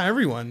 have that's it. not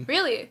everyone.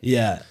 really.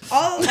 Yeah.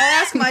 I'll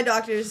ask my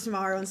doctors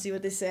tomorrow and see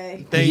what they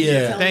say. Thank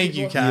Yeah. you, thank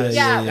you, Cass.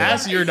 Yeah, yeah.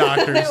 Ask your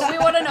doctors. We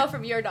want to know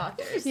from your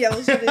doctors. Yeah,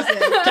 we'll see what they say.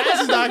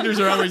 Cass's doctors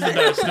are always the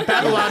best. The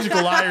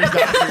pathological liars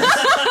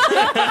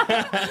doctors.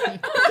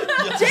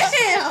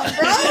 Damn,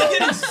 bro. She's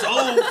getting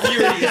so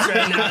furious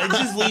right now. It's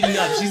just leading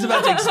up. She's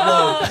about to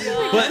explode.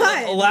 But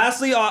God.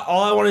 lastly,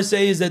 all I want to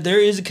say is that there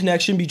is a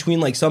connection between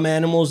like some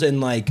animals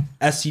and like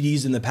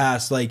STDs in the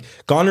past. Like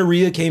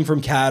gonorrhea came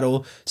from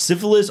cattle.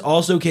 Syphilis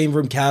also came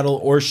from cattle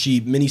or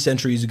sheep many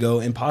centuries ago,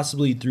 and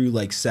possibly through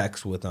like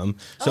sex with them.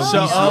 So,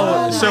 So,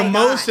 Oh so my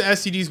most God.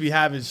 STDs we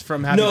have is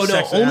from having no,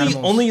 sex with animals.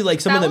 only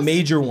like some of the Cows?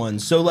 major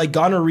ones. So like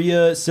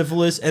gonorrhea,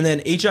 syphilis, and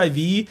then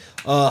HIV.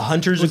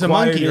 Hunters Was a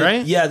acquired monkey, it.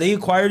 right? Yeah, they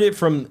acquired it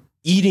from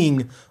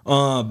eating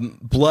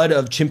blood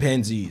of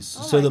chimpanzees.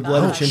 So my the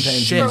blood of God.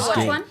 chimpanzees. Shit. For which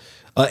gained- one?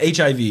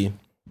 HIV.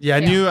 Yeah, I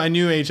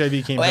knew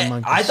HIV came from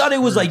monkeys. I thought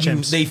it was or like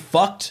chimps. they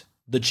fucked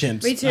the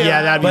chimps. Me too.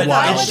 Yeah, that'd be But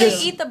Why wild. would It's they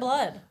just- eat the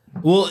blood?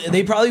 Well,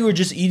 they probably were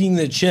just eating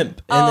the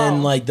chimp, and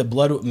then like the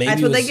blood. Maybe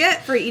That's what was, they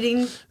get for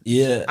eating.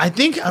 Yeah, I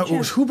think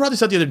who brought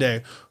this up the other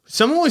day?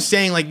 Someone was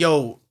saying like,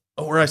 "Yo,"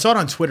 or I saw it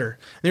on Twitter.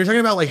 They were talking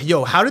about like,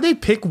 "Yo, how do they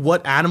pick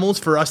what animals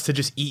for us to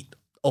just eat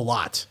a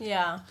lot?"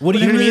 Yeah. what do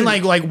You know you what I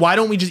mean? mean? Like, why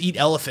don't we just eat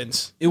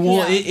elephants?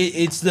 Yeah.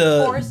 It's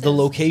the Horses.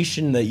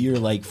 location that you're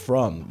like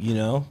from. You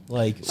know,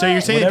 like So you're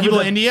saying whatever people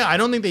the- in India? I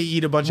don't think they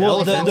eat a bunch Well,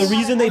 of the elephants.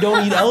 reason they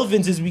don't eat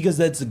elephants is because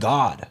that's a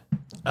god.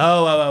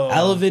 Oh.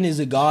 Elephant is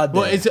a god.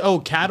 Well, there. it's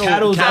cattle.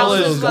 Cattle Cattle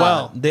also as is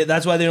well. God.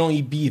 That's why they don't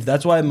eat beef.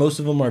 That's why most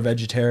of them are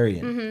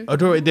vegetarian. Mm-hmm.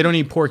 Oh, they don't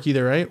eat pork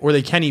either, right? Or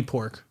they can eat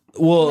pork.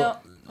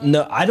 Well,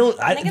 no, I don't.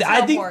 think it's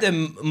I no think pork. that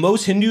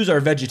most Hindus are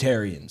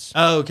vegetarians.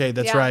 Oh, okay,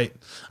 that's Yeah. right.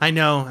 I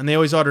know, and they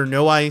always order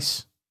no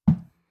ice.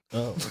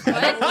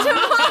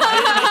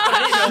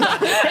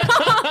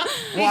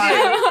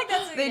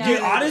 Dude,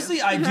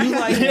 honestly, I do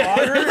like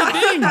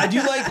water. I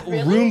do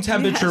like room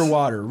temperature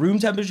water. Room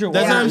temperature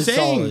That's water what I'm is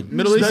saying. solid.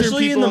 Middle Eastern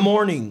Especially in the people-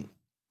 morning.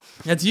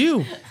 That's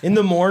you. In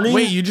the morning.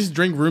 Wait, you just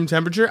drink room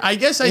temperature? I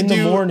guess I in do.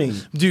 the morning.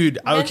 Dude,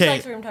 Men's okay.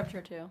 likes room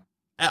temperature too.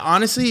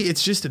 Honestly,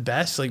 it's just the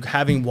best, like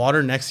having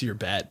water next to your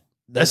bed.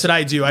 That's what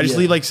I do. I just Yeah.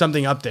 leave like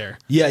something up there.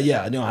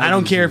 Yeah. No, I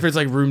don't do care too. if it's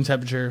like room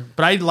temperature,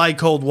 but I like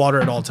cold water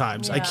at all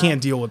times. I Yeah.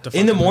 can't deal with the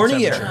in the fucking room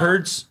morning it temperature.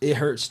 hurts. It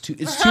hurts too.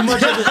 It's too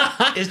much of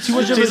a. It's too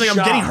much of a She's like, shock.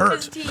 I'm getting hurt.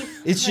 His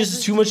teeth. It's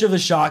just too much of a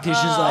shock. It's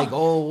just like,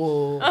 oh,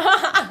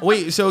 whoa.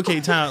 Wait, so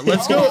okay, Tyler,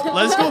 let's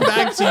go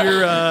back to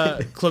your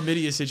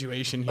chlamydia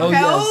situation here. Oh,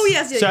 Oh,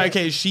 yes. yes. So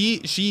okay,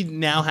 she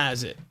now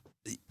has it.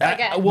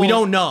 Again. We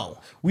don't know.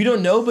 We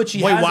don't know, but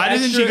she. Wait, has why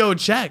doesn't she extra- go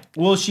check?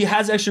 Well, she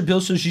has extra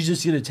pills, so she's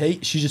just gonna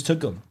take. She just took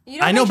them. You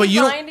don't I know, think but she's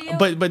you lying to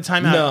don't. But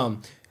time out. No.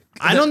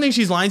 I don't think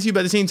she's lying to you,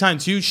 but at the same time,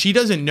 too, she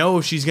doesn't know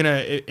if she's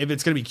gonna if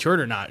it's gonna be cured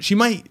or not. She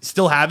might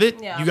still have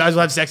it. Yeah. You guys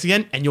will have sex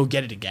again, and you'll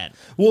get it again.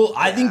 Well,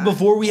 I think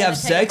before we have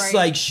take a sex, break.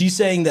 like she's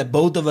saying that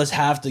both of us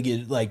have to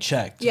get like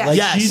checked. Yes. Like,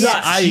 Yes, she's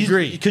not. I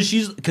agree. Because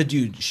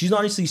dude, she's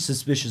honestly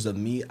suspicious of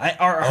me. Her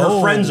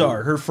Oh. friends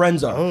are. Her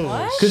friends are.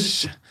 What?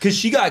 Because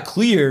she got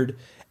cleared,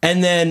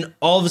 and then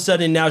all of a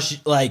sudden now she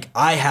like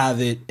I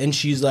have it, and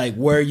she's like,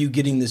 "Where are you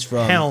getting this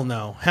from?" Hell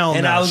no. Hell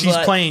And no. I was She's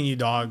like- playing you,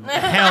 dog.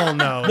 Hell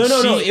no.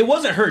 No. She- It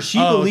wasn't her. She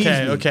Oh, believes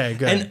okay, me. okay,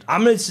 good. And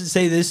I'm gonna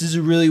say this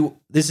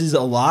is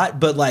a lot,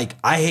 but like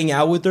I hang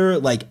out with her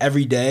like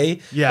every day.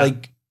 Yeah.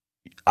 Like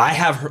I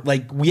have her.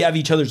 Like we have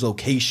each other's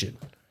location.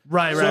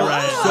 Right. So-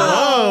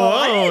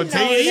 Oh,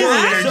 take it easy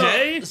there,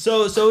 Jay.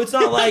 So it's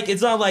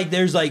not like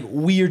there's like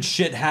weird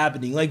shit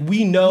happening. Like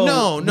we know,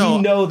 No.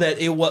 we know that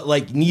it was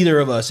like neither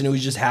of us, and it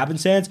was just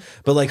happenstance.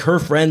 But like her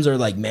friends are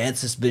like mad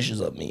suspicious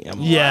of me. I'm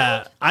like,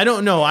 Yeah, I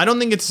don't know. I don't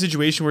think it's a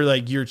situation where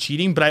like you're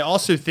cheating, but I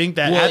also think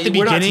that well, at the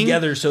we're not beginning,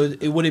 together, so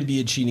it wouldn't be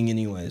a cheating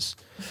anyways.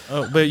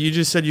 oh, but you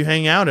just said you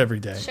hang out every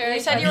day. Sure, You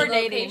said you were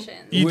dating.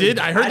 You did?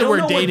 I heard the word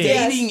don't know dating.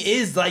 What dating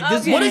is like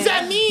this. Okay. What does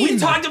that mean? We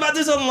talked about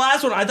this on the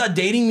last one. I thought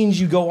dating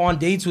means you go on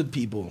dates with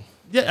people.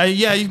 Yeah,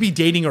 yeah, you could be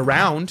dating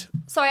around.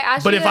 So I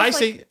asked But you if this, I like-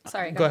 say-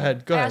 sorry, Go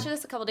ahead, go I ahead. asked you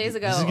this a couple days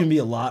ago. This is gonna be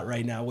a lot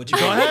right now. What you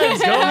Go ahead, go This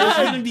is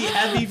ahead. gonna be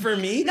heavy for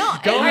me. No,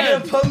 Go and-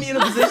 ahead. Put me in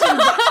a position.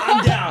 But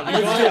I'm down.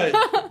 Let's do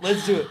it.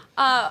 Let's do it.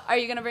 Are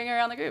you gonna bring her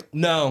around the group?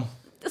 No.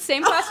 The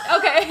same question.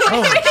 Okay.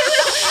 Oh,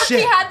 He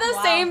shit. had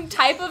the same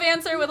type of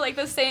answer with like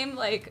the same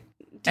like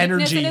deepness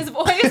Energy. in his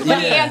voice when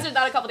he Yeah. answered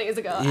that a couple days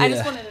ago. I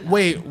just Yeah. wanted to know.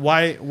 Wait,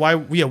 why, why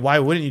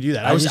wouldn't you do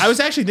that? I was just-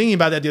 actually thinking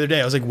about that the other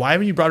day. I was like, why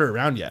haven't you brought her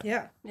around yet?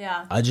 Yeah.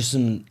 Yeah.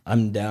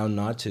 I'm down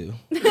not to.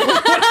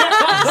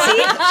 See,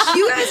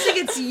 you guys think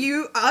it's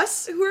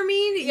us who are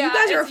mean? Yeah, you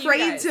guys are it's you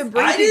afraid guys. to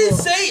bring I didn't people.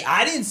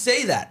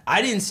 say that.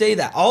 I didn't say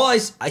that.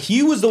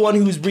 He was the one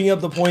who was bringing up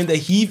the point that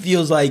he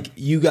feels like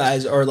you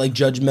guys are like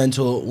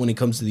judgmental when it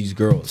comes to these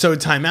girls. So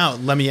time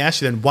out. Let me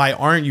ask you then, why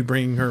aren't you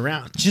bringing her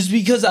around? Just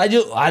because I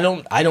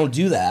don't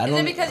do that. I Is don't.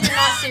 it because you're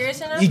not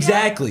serious enough?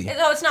 Exactly. Yet?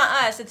 No, it's not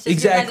us. It's just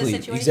Exactly, your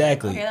guys' situation.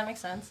 exactly. Okay, that makes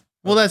sense.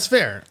 Well, that's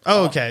fair.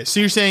 Oh, okay. So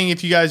you're saying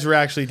if you guys were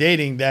actually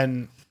dating,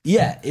 then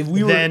Yeah, if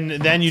we were.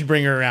 then you'd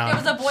bring her around. It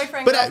was a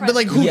boyfriend. But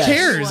like, who Yes.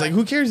 cares? Like,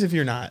 who cares if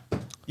you're not?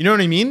 You know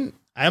what I mean?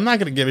 I'm not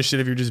gonna give a shit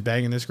if you're just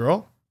banging this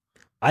girl.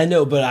 I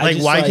know, but I Like,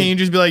 just, why can't you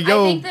just be like, I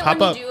yo, think that pop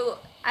when up? you do,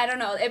 I don't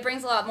know. It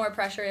brings a lot more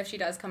pressure if she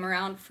does come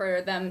around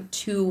for them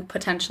to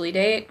potentially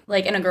date,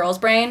 like in a girl's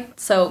brain.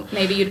 So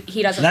maybe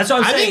he doesn't. That's what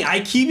I'm I saying.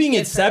 think- Keeping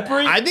it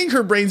separate. I think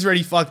her brain's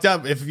already fucked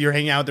up if you're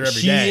hanging out there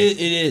every day. It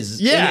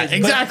is. Yeah, It is. But-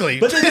 exactly.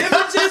 But the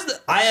difference is,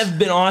 I have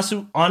been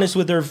honest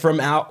with her from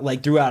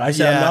throughout. I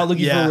said I'm Yeah, not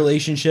looking for yeah. a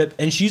relationship,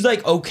 and she's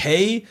like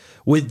okay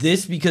with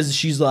this because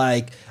she's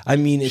like, I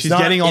mean, it's She's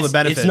not, getting all the it's-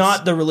 benefits. It's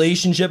not the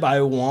relationship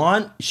I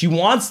want. She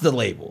wants the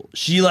label.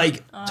 She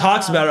like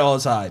talks about it all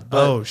the time. But,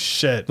 Oh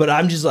shit. but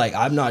I'm just like,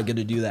 I'm not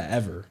gonna do that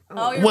ever.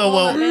 Oh, you're Well,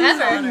 pulling a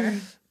Vince Ever. on her.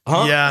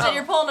 Huh? Yeah. So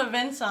you're pulling a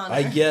Vince on her.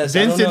 I guess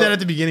Vince I did don't that know. at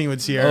the beginning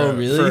with Sierra Oh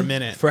really? for a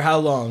minute. For how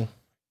long?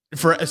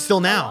 For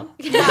still now.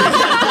 he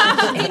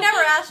never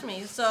asked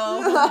me,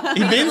 so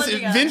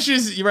Vince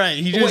just you're right.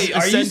 He just Wait,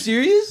 are you sent-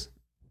 serious?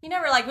 he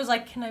never was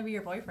like, "Can I be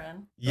your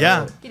boyfriend?"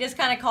 Yeah. He just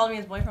kind of called me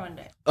his boyfriend one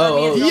day.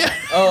 Oh, Yeah.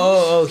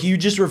 Oh, he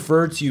just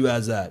referred to you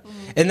as that.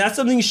 And that's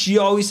something she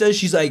always says.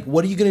 She's like,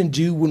 what are you going to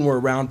do when we're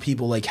around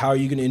people? Like, how are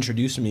you going to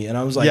introduce me? And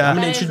I was like, Yeah. I'm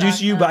going to That is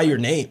introduce you by your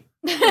name.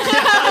 What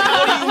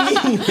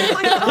do you mean? Oh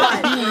my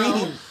god, What do you bro.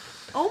 mean?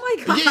 Oh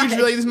my god. Yeah, you'd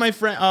be like, this is my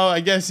friend. Oh, I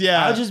guess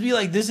yeah. I'll just be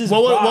like, this is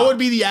what Bob. would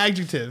be the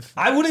adjective?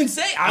 I wouldn't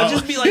say. I'll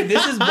just be like,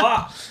 this is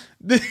Bob.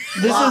 This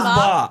is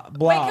Bob?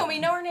 Bob. Wait, can we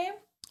know her name?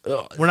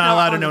 We're not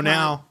allowed to know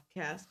now.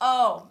 Cast.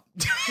 Oh,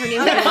 Her name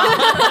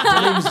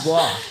Her name is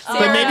Bob.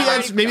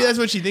 But maybe that's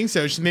what she thinks.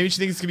 So maybe she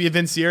thinks it's gonna be a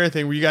Vince Sierra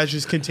thing where you guys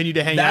just continue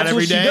to hang out That's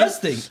every what she day. does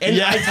think. And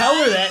Yeah. I tell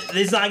her that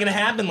it's not going to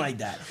happen like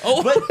that.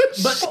 Oh, But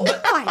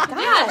Oh my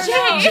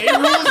god. Jay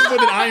rules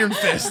with an iron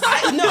fist.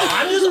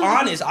 I'm just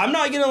honest. I'm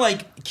not gonna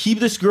like keep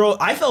this girl.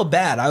 I felt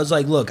bad. I was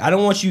like, look, I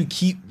don't want you to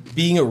keep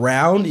being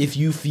around if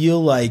you feel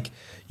like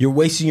you're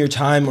wasting your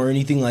time or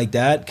anything like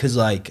that. Cause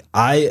like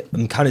I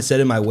am kind of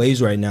set in my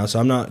ways right now, so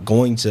I'm not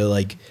going to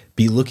like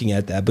be looking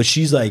at that. But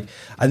she's like,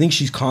 I think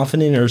she's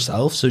confident in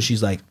herself, so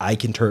she's like, I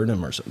can turn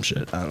him or some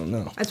shit. I don't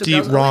know. That's what Deep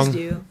girls wrong.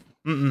 always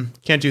do.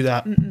 Can't do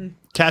that.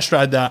 Cash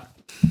tried that.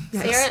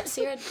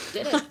 Sierra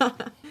did it.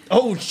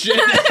 Oh shit.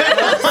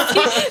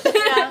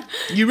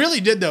 You really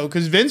did though,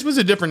 because Vince was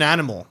a different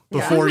animal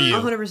before you.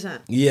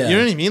 100%. Yeah. You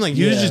know what I mean? Like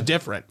he was Yeah. just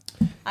different.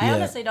 I Yeah.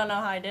 honestly don't know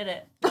how I did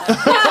it.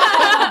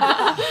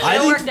 I It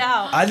think, worked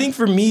out. I think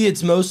for me,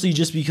 it's mostly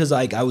just because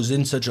like I was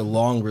in such a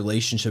long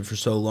relationship for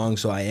so long,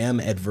 so I am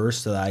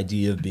adverse to the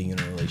idea of being in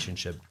a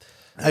relationship.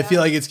 I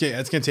feel like it's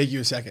gonna take you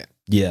a second.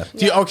 Yeah.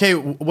 Okay,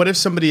 what if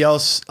somebody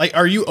else like?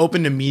 Are you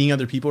open to meeting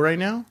other people right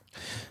now?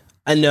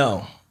 I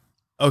know.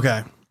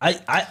 Okay, I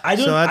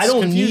don't So that's I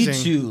don't confusing.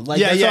 need to. Like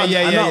Yeah, that's yeah, not- yeah,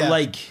 I'm yeah, not yeah.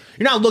 like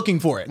you're not looking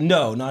for it.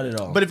 no, not at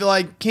all. But if it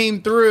like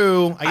came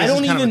through, I guess don't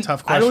it's kind even of a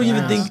tough I question. don't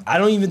even to think ask. I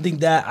don't even think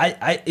that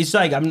I it's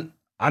like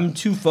I'm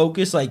too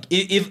focused. Like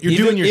if You're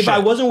doing your if I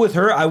shit. wasn't with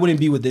her, I wouldn't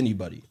be with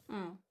anybody.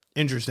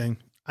 Interesting.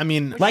 I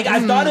mean, Like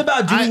I thought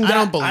about doing I that.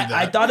 don't believe I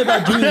that. thought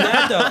about doing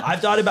that though. I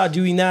thought about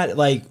doing that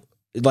like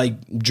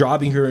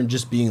dropping her and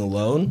just being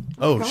alone.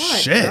 oh God,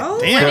 shit, bro.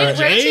 damn. Where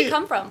did she Jay.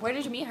 come from? Where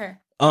did you meet her?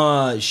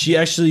 She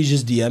actually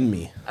just DM'd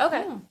me.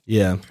 Okay.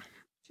 Yeah.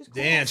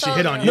 Damn, she So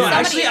hit on you. No,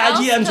 Somebody actually I else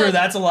DM'd her. could-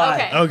 That's a lie.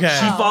 Okay. Okay.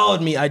 She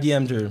followed me. I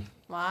DM'd her.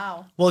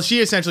 Wow. Well, she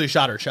essentially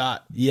shot her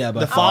shot. Yeah,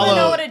 but The I want to Follow-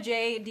 know what a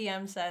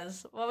JDM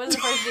says. What was the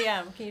first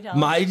DM? Can you tell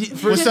me? my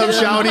What's up,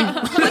 Shouty?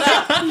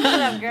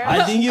 What up, girl?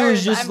 I think it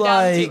was just I'm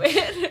down to like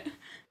it.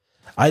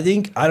 I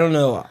don't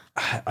know.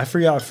 I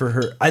forgot for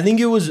her. I think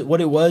it was what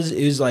it was.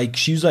 It was like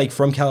she was like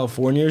from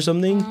California or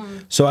something.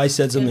 So I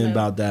said something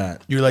about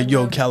that. You're like,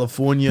 yo,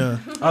 California.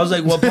 I was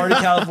like, "What part of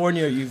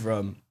California are you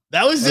from?"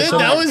 That was it.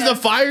 That was the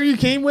fire you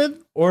came with.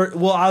 Or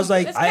well, I was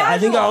like, It's I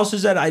think I casual. also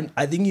said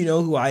I think you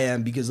know who I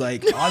am because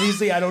like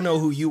obviously I don't know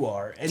who you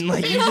are, and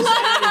like you just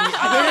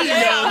added me. There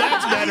you go.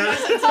 That's better.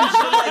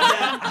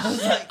 I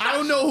was like, I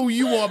don't know who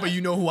you are, but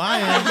you know who I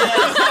am.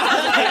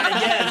 I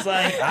guess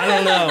like I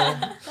don't know.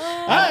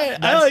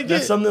 I like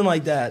That's it. something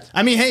like that.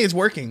 I mean, hey, it's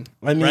working.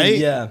 I mean, right?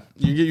 yeah.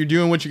 You're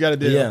doing what you got to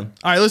do. Yeah. All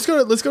right, let's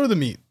go to the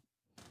meat.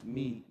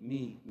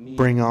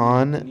 Bring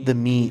on the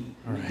meat.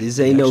 This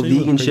ain't no Actually,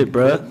 vegan for- shit,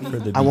 bruh. for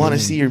the I want to beginning.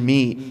 see your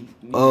meat.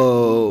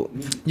 Oh,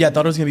 Yeah, I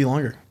thought it was gonna be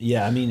longer.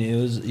 Yeah, I mean,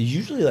 it's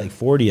usually like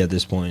 40 at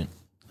this point.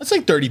 That's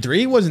like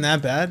 33. It wasn't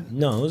that bad.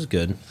 No, it was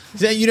good.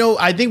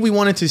 I think we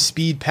wanted to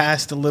speed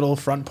past the little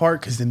front part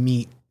because the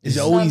meat is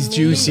always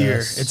juicier.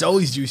 Yes. It's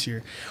always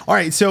juicier. All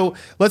right, so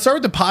let's start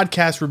with the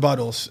podcast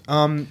rebuttals.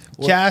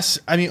 Cass,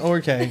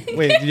 okay.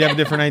 Wait, did you have a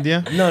different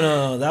idea?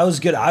 No, that was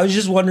good. I was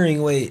just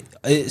wondering, wait,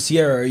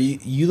 Sierra, are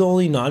you the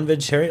only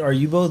non-vegetarian? Are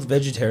you both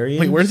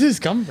vegetarian? Wait, where does this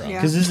come from? Yeah.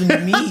 Because this is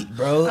meat,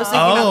 bro. Thinking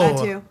about that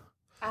Oh. too.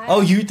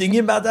 Oh, you thinking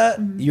about that?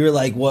 You were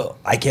like, what?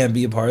 I can't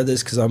be a part of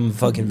this because I'm a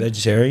fucking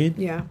vegetarian?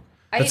 Yeah.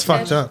 I That's eat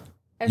fucked fish. up.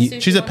 I have You-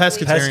 sushi she's a once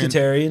week. pescatarian.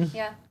 Pescatarian?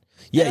 Yeah.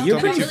 Yeah, don't you're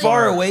know. pretty Really?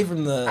 far away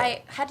from the...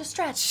 I had to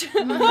stretch.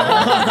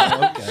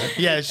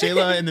 Yeah,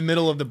 Shayla in the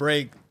middle of the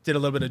break did a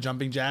little bit of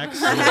jumping jacks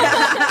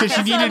because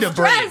she needed a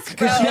break. Stressed,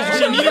 bro.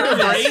 She needed a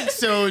break,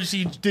 so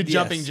she did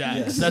jumping Yes, jacks.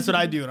 yes. That's what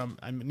I do, and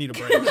I need a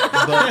break.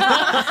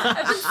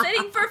 I've been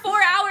sitting for 4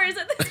 hours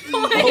at this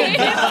point.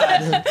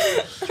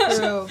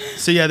 True.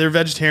 So yeah, they're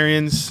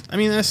vegetarians. I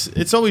mean,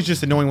 it's always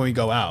just annoying when we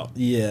go out.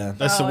 Yeah.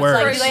 That's the It's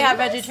worst. like they have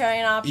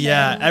vegetarian options.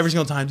 Yeah, every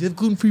single time. Do you have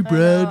gluten-free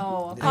bread?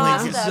 Oh, like,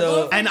 pasta. so-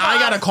 Gluten-free And I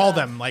gotta call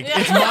them. Like,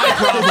 it's my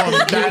problem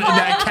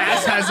that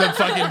Cass has a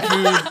fucking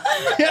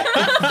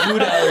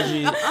Food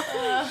allergy.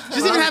 She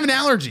doesn't even have an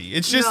allergy.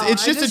 It's just No,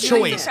 it's I just a just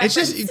choice. like It's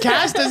just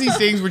Cass does these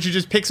things where she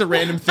just picks a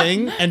random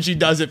thing and she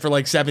does it for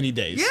like 70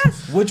 days.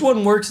 Yes. Which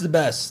one works the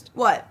best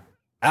What?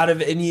 out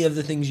of any of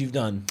the things you've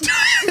done?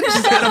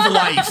 She's out of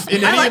life.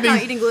 In I any like of not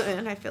these. eating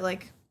gluten. I feel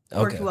like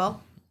worked Okay.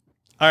 well.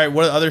 All right,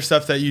 what other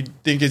stuff that you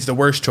think is the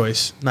worst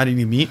choice? Not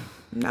eating meat?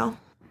 No,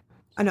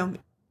 I don't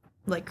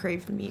like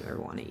crave meat or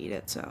want to eat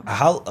it. So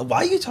Why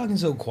are you talking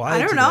so quiet? I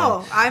don't today?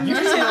 know. I'm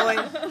just annoyed.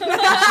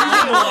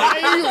 Why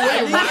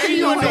are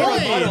you annoyed?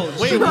 rebuttals.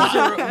 Wait,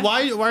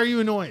 why are you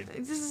annoyed?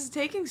 This is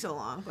taking so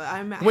long, but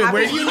I'm. Wait, happy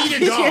where do you need to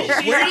go?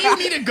 here. Where do you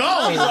need to He's go?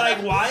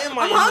 like, why am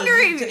I I'm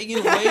hungry.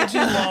 taking way too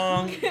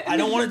long? I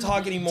don't want to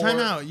talk anymore. Time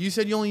out. You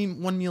said you only eat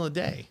one meal a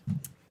day.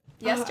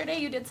 Yesterday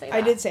you did say that.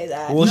 I did say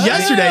that. Well,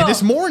 Yesterday,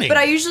 this morning. But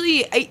I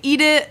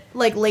eat it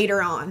like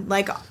later on.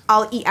 Like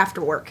I'll eat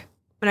after work,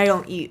 and I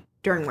don't eat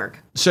during work.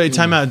 So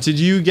time out. Did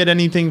you get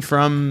anything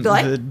from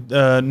What?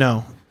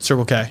 no,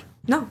 Circle K?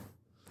 No,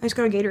 I just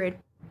go to Gatorade.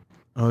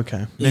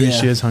 Okay. Maybe Yeah.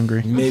 she is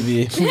hungry.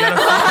 Maybe. We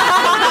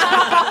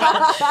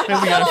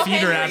gotta feed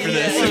her after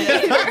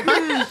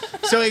this.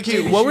 So,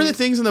 okay, what were the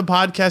things in the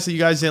podcast that you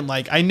guys didn't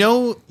like? I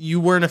know you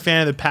weren't a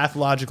fan of the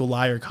pathological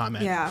liar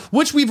comment, Yeah.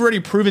 which we've already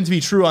proven to be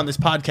true on this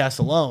podcast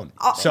alone.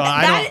 So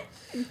I that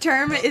don't.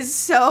 term is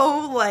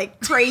so like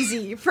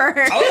crazy for.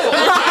 Oh,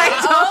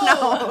 I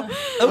don't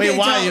know. Wait,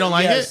 why? You don't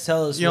like Yes, it?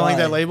 Tell us You don't like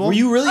why. that label? Were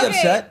you really Okay,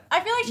 upset?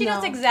 I feel like she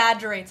just No.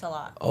 exaggerates a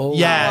lot. Oh,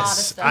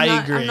 Yes, stuff. I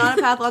I'm agree. not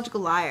a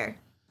pathological liar.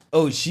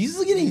 Oh, she's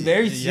getting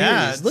very serious.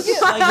 Yeah, Look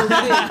at like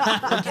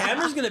the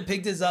camera's gonna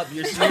pick this up.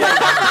 You're serious.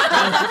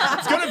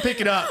 It's gonna pick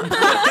it up.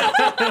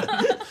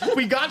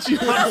 We got you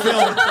on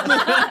film.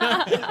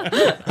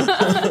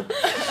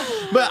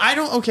 But I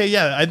don't. Okay,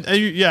 yeah,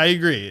 I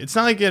agree. It's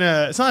not like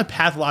it's not a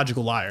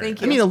pathological liar. Thank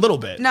I you. mean, a little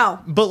bit. No.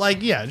 but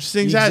like, yeah, just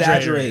You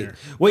exaggerate.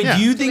 Wait, Yeah.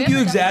 do you think we you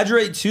have a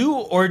exaggerate too,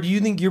 or do you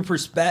think your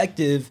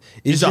perspective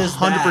is It's just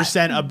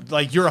 100% of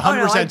like you're Oh 100%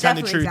 no, I telling the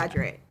definitely truth.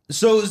 exaggerate.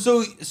 So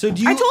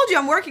do you? I told you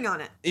I'm working on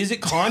it. Is it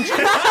conscious?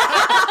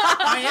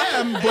 I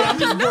am, but I'm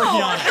just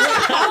working on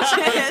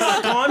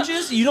it.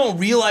 Conscious? You don't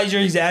realize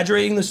you're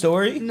exaggerating the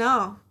story?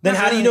 No. Then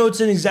not how do you really. know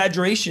it's an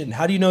exaggeration?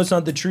 How do you know it's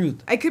not the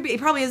truth? It could be. It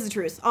probably is the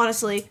truth.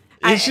 Honestly.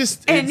 It's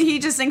and he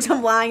just thinks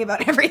I'm lying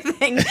about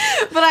everything, but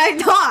I'm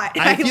not.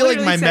 I feel like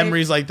literally my say-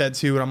 memory's like that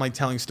too when I'm like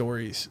telling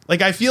stories.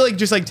 Like I feel like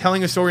just like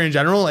telling a story in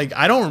general, like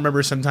I don't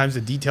remember sometimes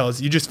the details.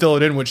 You just fill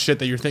it in with shit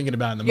that you're thinking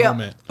about in the Yeah.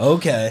 moment.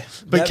 Okay.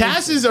 But That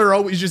Cass's are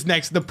always just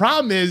next. The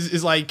problem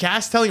is like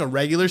Cass telling a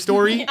regular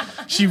story.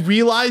 She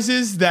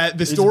realizes that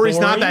the story's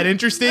not boring? that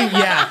interesting.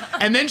 Yeah.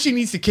 And then she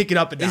needs to kick it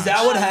up a notch. Is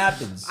that what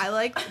happens? I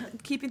like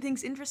keeping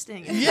things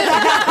interesting. Okay. You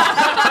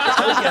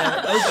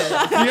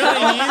know what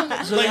I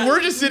mean? Like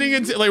we're just sitting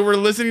in, like we're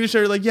listening to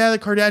show like, yeah, the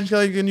Kardashians got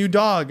like a new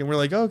dog, and we're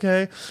like,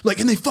 okay, like,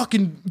 and they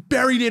fucking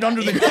buried it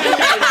under the ground.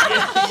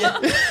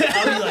 I'll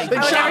be like, They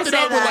I would chopped never it say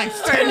up with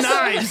that. like 10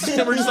 knives.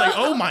 And we're just like,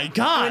 oh my I would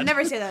god.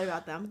 never say that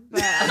about them.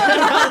 But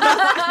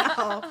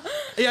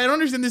Yeah, I don't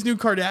understand this new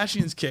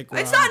Kardashians kick.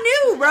 it's not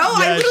new, bro.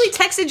 I Yeah, literally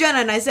texted Jenna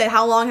and I said,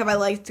 "How long have I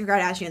liked the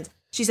Kardashians?"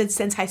 She said,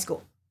 "Since high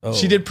school." oh.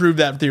 She did prove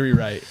that theory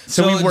right.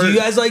 So we were. do you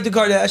guys like the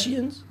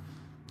Kardashians?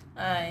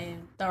 I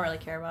don't really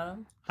care about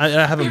them. I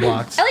haven't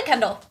blocked. I like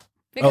Kendall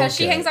because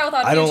she Okay. hangs out with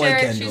Odd I don't Future.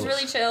 like She's Kendall.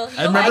 really chill.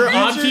 I remember like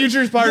Odd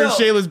Future's part of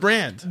Yo. Shayla's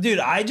brand. Dude,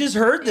 I just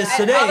heard this I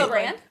today. have a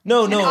brand.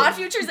 No, And no. Odd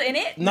Future's in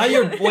it. Not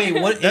your wait,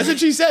 what That's what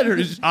she said. Her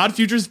Odd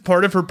Future's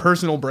part of her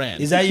personal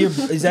brand. is that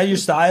your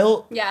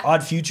style? Yeah.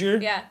 Odd Future?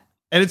 Yeah.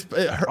 And it's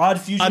her, Odd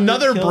Future.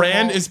 another Kill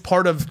brand All? is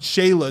part of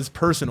Shayla's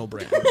personal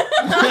brand.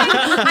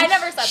 I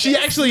never said She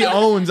this. actually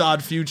owns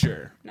Odd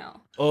Future. No.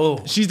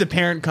 Oh, She's the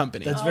parent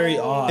company. that's very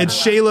odd. It's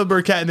Shayla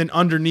Burkett, and then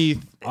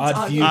underneath, Odd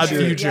Odd Future. Odd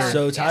Future. Yeah.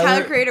 So Tyler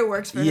Tyler, Creator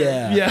works for her.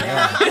 yeah.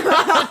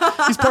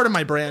 yeah, he's part of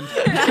my brand.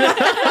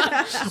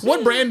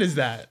 What brand is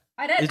that?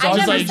 I did. It's I all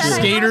Just never like said I had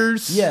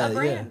skaters. Yeah, a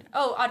brand. yeah.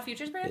 Oh, Odd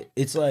Future's brand.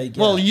 It's like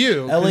Well,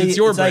 you, 'cause LA. it's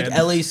your it's like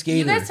brand. LA skater.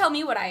 You guys tell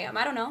me what I am.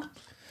 I don't know.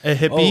 A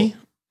hippie,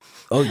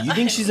 Oh, you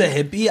think she's a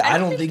hippie? I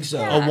don't think so.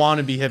 yeah. a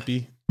wannabe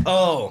hippie.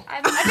 Oh,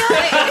 I feel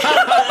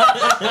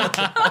like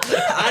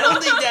I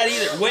don't think that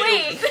either. Wait,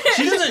 Wait.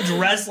 she doesn't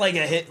dress like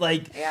a hit.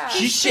 Like Yeah.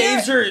 she She's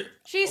shaves her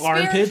she's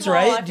armpits, spiritual,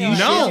 right? I Do feel you like.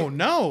 No,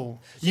 no.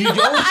 You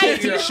don't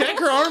shave your. Check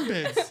her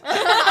armpits. All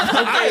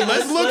right,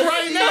 let's look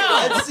right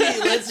now. Let's see.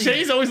 Let's see.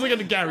 Shay's always looking at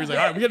the camera. He's like,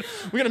 all right,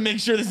 we gotta make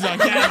sure this is on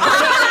camera.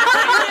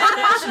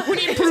 We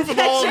need proof of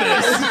all of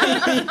this.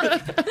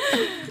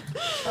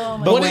 Oh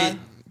my But What wait, is-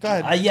 Go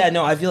ahead. yeah,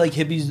 no, I feel like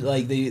hippies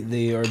like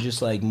they are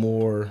just like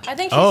more I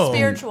think she's Oh.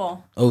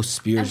 spiritual. I'm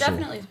spiritual.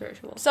 definitely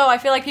spiritual. So I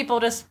feel like people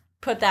just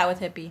put that with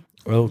hippie.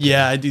 Okay.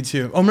 Yeah, I do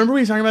too. Oh, remember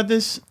we were talking about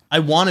this? I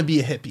want to be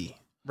a hippie,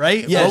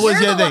 right? Yes. What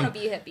was You're the the other one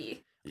thing? to be hippie.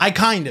 I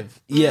kind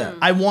of. Yeah.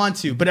 I want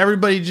to, but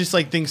everybody just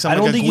like thinks I'm I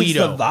don't like a think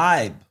Guido. it's the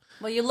vibe.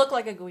 Well, you look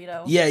like a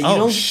Guido. Yeah, you Oh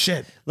don't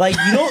shit! like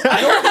you don't.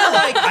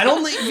 I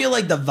don't feel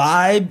like the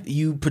vibe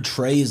you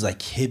portray is like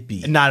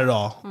hippie. Not at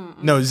all.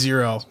 No,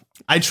 zero.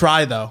 I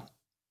try though.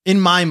 In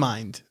my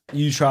mind.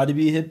 You try to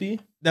be a hippie.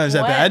 No, is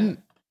that What? bad?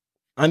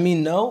 I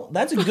mean, no,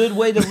 that's a good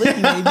way to live.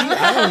 Maybe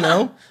I don't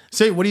know.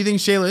 Say, what do you think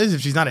Shayla is if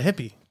she's not a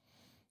hippie?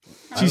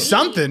 She's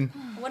something.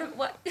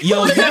 What?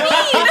 Yo, you know,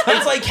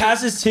 it's like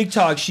Cass's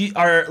TikTok. She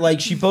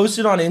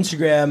posted on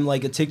Instagram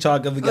like a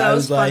TikTok of a guy that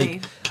who's was funny.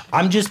 like,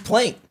 "I'm just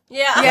plain.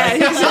 Yeah. Yeah,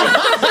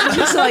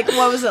 just like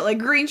what was it? Like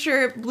green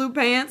shirt, blue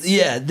pants.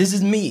 Yeah, this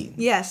is me.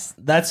 Yes.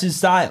 That's his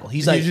style.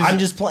 He's like, just- I'm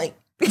just plain.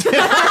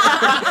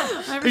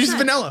 He's just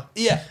vanilla.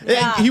 Yeah,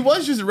 Yeah. He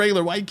was just a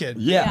regular white kid.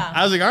 yeah.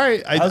 I was like, all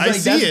right, I, I was I like,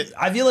 see that's- it.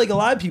 I feel like a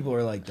lot of people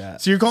are like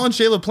that. So you're calling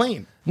Shayla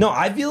plain? No,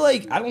 I feel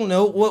like I don't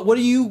know what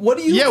do you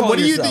Yeah. call What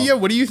do you? yourself? Yeah.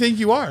 What do you think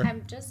you are?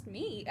 I'm just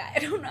me. I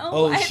don't know.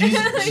 Oh, she's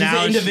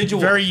Now an she's individual.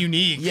 very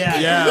unique. Yeah.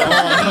 Yeah.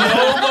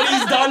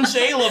 Nobody's done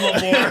Shayla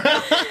before.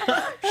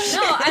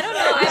 No, I don't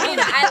know. I mean,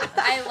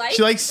 I like.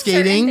 She likes certain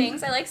skating.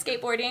 Things. I like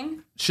skateboarding.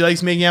 She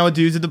likes making out with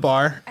dudes at the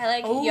bar, I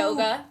like Ooh.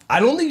 yoga. I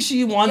don't think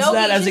she wants Yogi,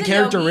 that as a she's a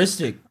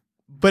characteristic.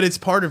 but it's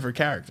part of her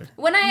character.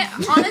 When I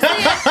honestly,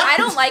 I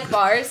don't like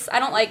bars. I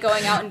don't like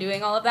going out and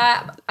doing all of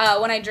that.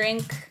 When I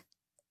drink,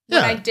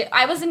 Yeah.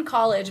 I was in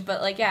college,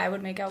 but like, yeah, I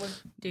would make out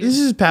with dudes. This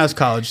is past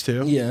college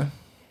too. Yeah.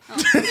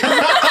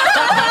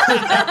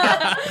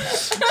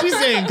 She's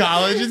saying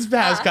college. It's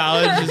past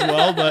college as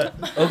well, but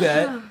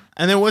Okay.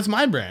 and then what's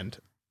my brand?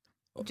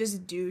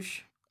 Just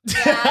douche.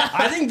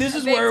 I think this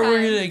is Big where we're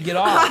time. gonna get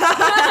off.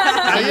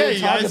 Yeah, you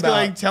talk guys about-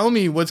 like tell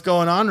me what's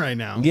going on right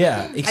now.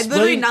 Yeah, Literally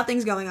explain.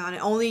 nothing's going on.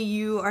 Only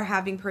you are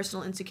having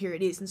personal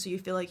insecurities, and so you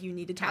feel like you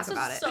need to talk Cass was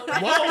about it. so Whoa,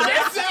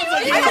 that sounds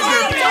like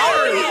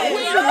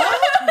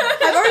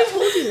I've already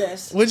told you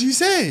this. What'd you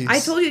say? I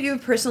told you you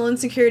have personal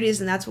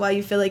insecurities, and that's why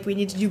you feel like we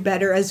need to do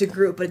better as a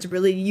group. But it's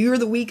really you're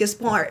the weakest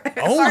part.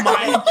 Oh my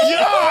god!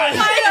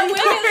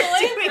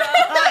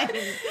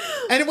 You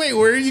And wait,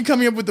 where are you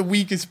coming up with the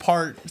weakest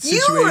part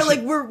situation? are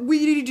like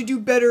we need to do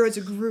better as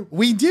a group.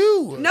 we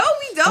do. No,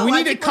 we don't. We I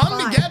need to think we're come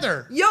fine.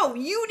 together. Yo,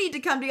 you need to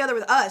come together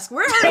with us.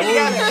 We're already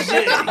together.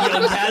 Shit, yo,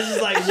 Kaz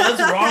is like,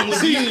 what's wrong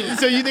with you?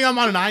 So you think I'm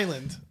on an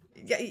island?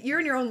 Yeah, you're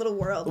in your own little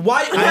world.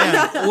 Why?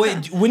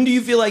 Wait, when do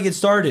you feel like it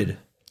started?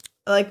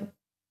 Like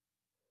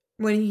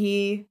when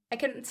he I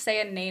couldn't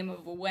say a name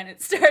of when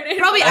it started.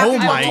 probably but after Oh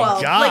my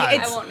 12. God. Like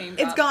I won't name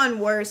it's drop. gone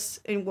worse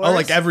and worse. Oh,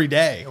 like every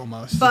day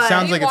almost. But- it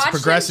sounds We like it's watched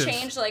progressive. him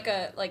change like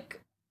a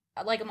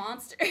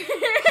monster.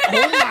 Oh my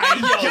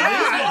Yo,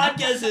 god!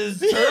 this podcast is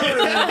turning,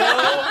 bro. I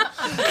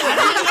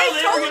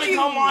didn't know they were gonna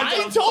come on.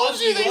 I told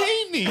you they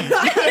hate me.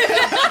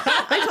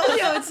 I told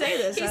you I would say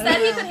this. He I said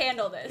don't he know. could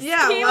handle this.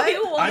 Yeah, He what?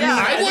 will- I mean,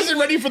 yeah. I wasn't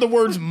ready for the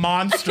words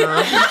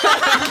monster.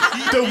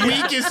 The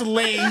weakest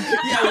link.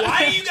 Yeah,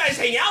 why do you guys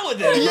hang out with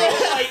him? Yeah.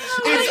 Bro? Like,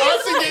 It's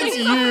us against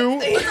you.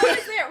 He's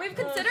always there. We've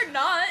considered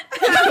not.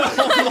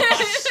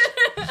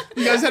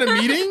 You guys had a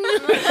meeting?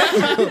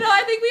 No,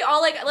 I think we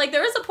all like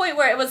there was a point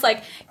where it was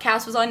like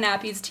Cass was on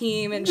Nappy's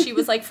team and she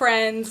was like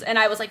friends and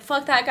I was like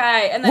fuck that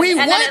guy and then Wait,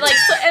 and what?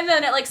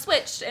 then it like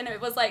switched and it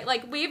was like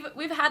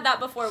we've had that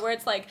before where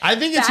it's like I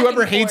think it's back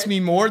whoever and hates forth. me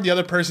more, the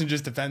other person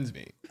just defends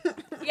me.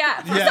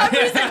 Yeah, for Yeah.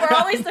 some reason we're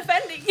always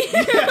defending you.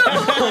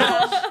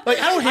 Like,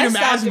 I don't hate I him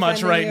stopped as much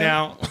defending right you.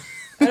 now.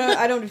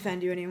 I don't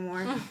defend you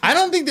anymore. I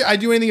don't think that I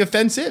do anything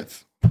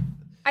offensive.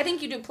 I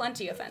think you do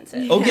plenty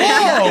offensive. okay,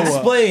 Whoa.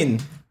 explain.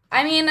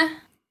 I mean,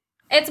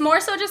 it's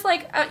more so just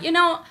like I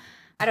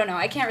don't know.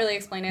 I can't really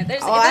explain it.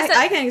 There's, Oh,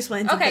 I can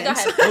explain some Okay, go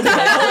things. ahead.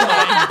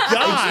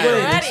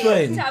 God.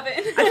 Explain. Tap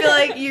in. I feel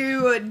like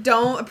you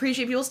don't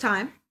appreciate people's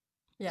time.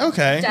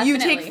 Okay. You Definitely.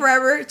 take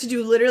forever to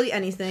do literally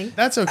anything.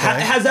 That's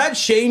okay. Has that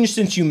changed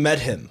since you met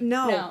him?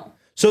 No.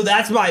 So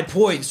that's my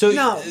point. So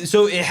No.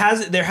 so there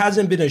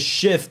hasn't been a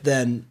shift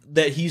then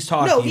that he's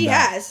talking No, he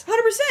about. has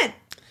 100%.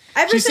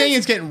 Ever She's saying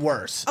since- it's getting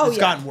worse. Oh, It's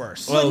yeah. gotten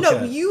worse. Well, No,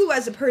 okay. you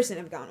as a person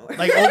have gone worse.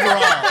 Like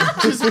overall,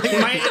 just like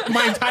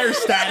my entire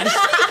status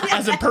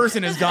as a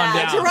person has gone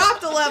down.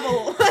 Dropped a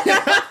level.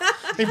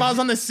 If I was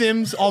on The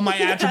Sims, all my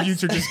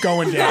attributes are just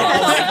going down. Wait,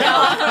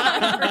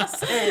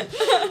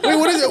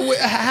 what is it?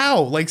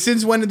 How? Like,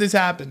 since when did this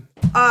happen?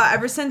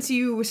 Ever since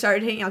you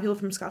started hanging out with people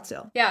from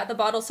Scottsdale. Yeah, the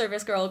bottle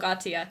service girl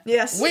got to you.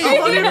 Yes. Wait,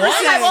 100%.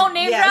 I won't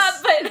name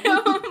Yes.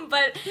 drop,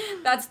 but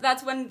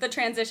that's when the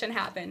transition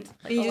happened.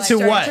 Like, You the just To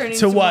light- what? started turning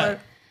To into what? more-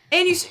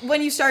 And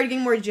when you started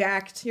getting more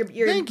jacked, you're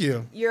Thank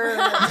you. You're. It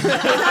got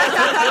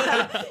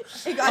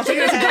I'll to take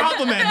your it as a head.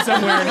 compliment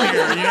somewhere in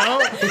here, you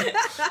know?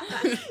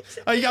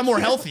 Oh, you got more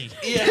healthy.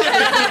 Yeah.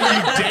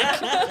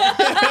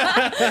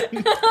 You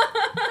dick.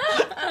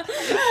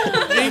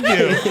 Thank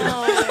you.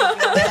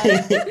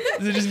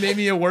 Does it just make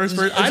me a worse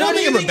person? I don't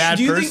think I'm a bad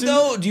do you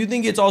person. Do you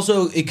think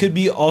it could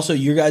be also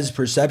your guys'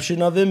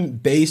 perception of him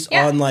based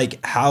Yeah. on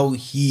like how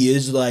he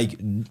is like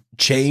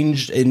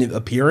changed in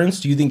appearance?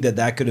 Do you think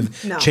that could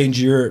have No. changed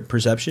your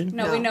perception?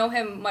 No, No. we know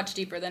him much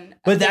deeper than.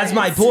 But that's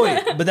my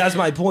appearance. point. But that's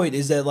my point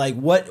is that like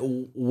what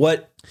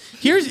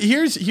Here's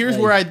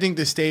where I think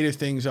the state of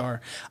things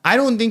are. I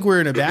don't think we're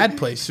in a bad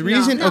place. The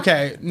reason,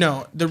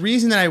 the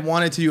reason that I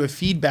wanted to do a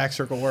feedback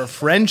circle or a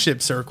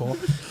friendship circle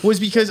was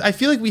because I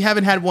feel like we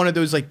haven't had one of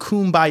those like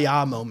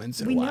kumbaya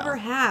moments in We a while. never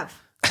have.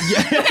 Yeah.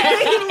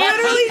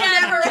 Literally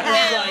Never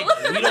have. will.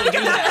 like we don't do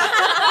that.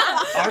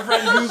 Our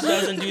friend group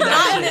doesn't do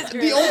that.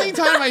 shit. The only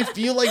time I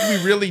feel like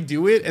we really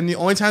do it, and the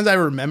only times I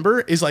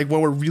remember, is like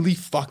when we're really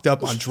fucked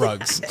up on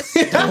drugs.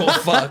 Oh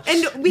fuck.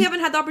 And we haven't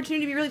had the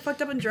opportunity to be really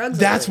fucked up on drugs.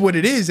 That's lately. what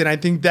it is, and I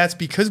think that's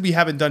because we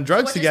haven't done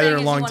drugs What you're together in saying a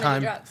is you long wanna do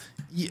time. drugs.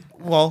 Yeah,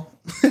 well,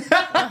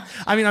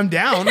 I mean, I'm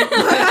down.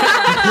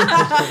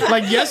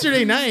 Like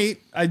yesterday night,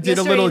 I did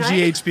a little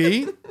Yesterday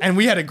night? GHB, and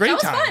we had a great That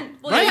was time. fun.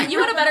 Well, Right? you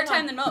had a better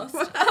time than most.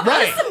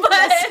 Right.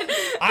 But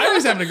I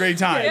was having a great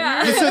time.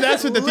 Yeah. And so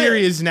that's what the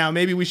theory is now.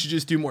 Maybe we should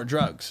just do more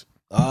drugs.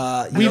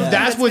 That's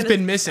That's what's gonna-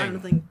 been I missing.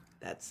 don't think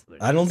that's. What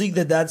it I don't think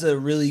that's a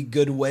really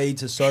good way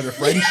to start a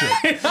friendship.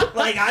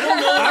 Like I don't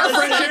know Our if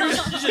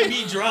friendship- should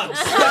be drugs.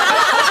 Just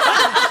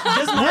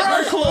my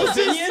our personal closest.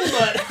 opinion,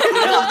 but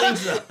I don't think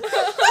so.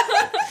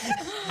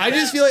 I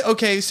just feel like,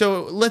 okay,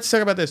 so let's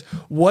talk about this.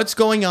 What's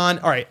going on?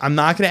 All right, I'm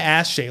not going to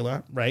ask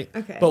Shayla, right?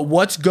 Okay. But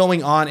what's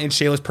going on in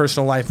Shayla's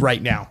personal life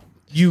right now?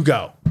 You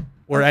go.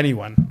 Or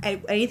anyone.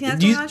 Anything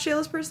that's Do you- going on in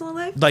Shayla's personal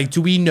life? Like,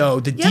 do we know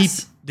the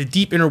Yes.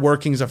 deep inner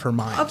workings of her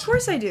mind? Of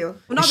course I do.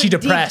 Well, not Is she the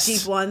depressed?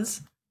 deep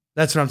ones.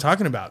 That's what I'm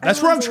talking about.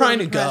 That's where I'm Everyone's a trying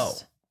to little go.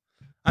 depressed.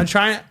 I'm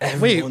trying. Wait,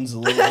 Everyone's a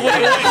little. that's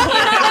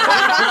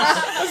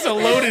a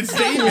loaded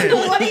statement.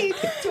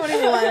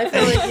 2021. I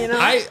feel like, you know.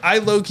 I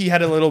low key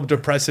had a little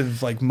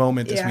depressive like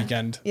moment this Yeah.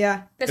 weekend.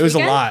 Yeah. This It was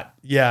weekend? a lot.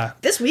 Yeah,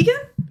 This weekend?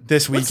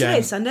 this What's today?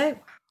 weekend. Sunday?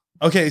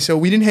 Okay, so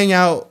we didn't hang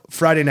out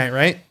Friday night,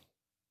 right?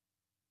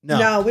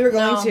 No, we were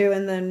going No. to,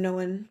 and then no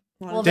one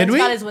wanted Well, to. Did Vince we?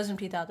 got his wisdom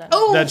teeth out then.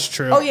 Oh, That's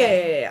true. Oh,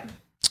 yeah.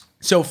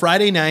 So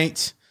Friday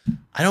night,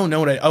 I don't know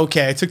what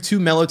I took 2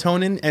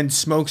 melatonin and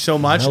smoked so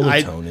much.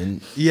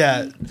 Melatonin.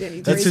 Yeah,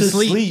 Danny, that's to to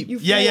sleep. sleep. You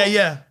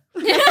Yeah.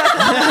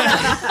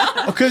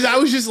 Because I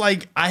was just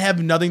like, I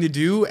have nothing to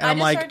do, and I I'm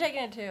just like, started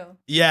taking it too.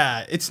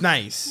 yeah, it's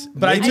nice.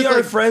 But I Maybe took our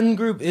like, friend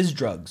group is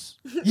drugs.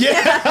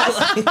 yeah.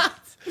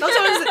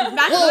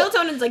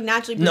 Melatonin's like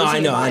naturally No,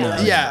 producing I know. in your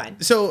body. Yeah.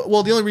 Fine. So,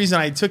 well, the only reason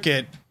I took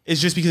it is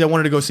just because I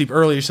wanted to go sleep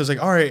earlier. So I was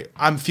like, all right,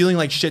 I'm feeling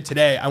like shit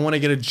today. I want to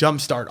get a jump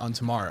start on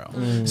tomorrow.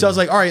 So I was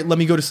like, all right, let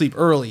me go to sleep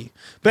early.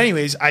 But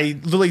anyways, I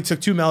literally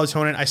took 2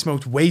 melatonin. I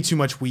smoked way too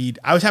much weed.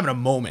 I was having a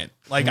moment.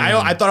 Like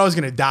I thought I was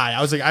gonna die.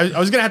 I was like, I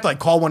was gonna have to like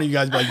call one of you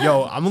guys and be like,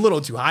 yo, I'm a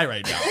little too high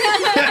right now.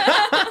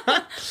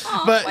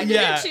 But Why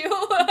yeah, didn't you?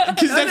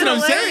 because that's what I'm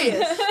saying.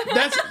 hilarious.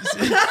 That's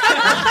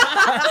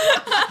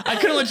I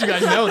couldn't let you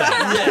guys know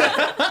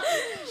that.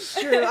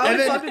 True. I And would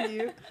then- fuck with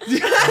you.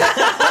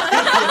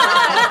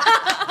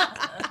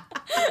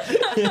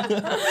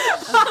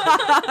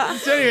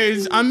 So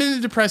anyways, I'm in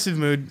a depressive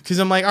mood because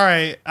I'm like, all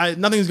right,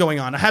 nothing's going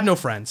on. I have no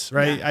friends,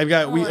 right? I've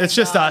got my it's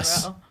just God,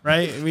 us, bro.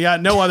 right? We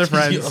got no other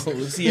friends. Yo,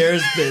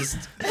 Sierra's pissed.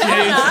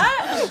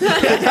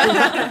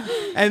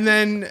 And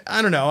then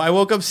I don't know. I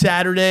woke up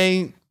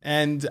Saturday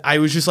and I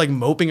was just like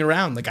moping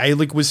around. Like I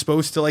like was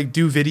supposed to like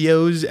do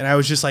videos, and I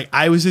was just like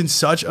I was in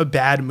such a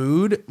bad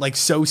mood, like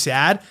so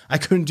sad. I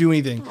couldn't do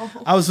anything.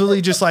 I was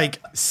literally just like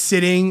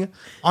sitting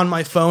on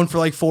my phone for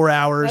like 4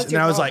 hours, That's and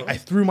your I was problem. like, I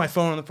threw my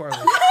phone on the floor.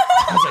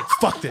 I was like,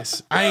 fuck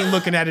this. I ain't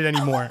looking at it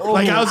anymore.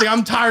 Like I was like,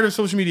 I'm tired of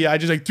social media. I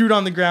just like threw it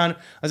on the ground. I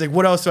was like,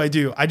 what else do I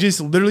do? I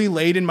just literally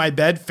laid in my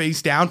bed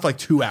face down for like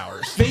 2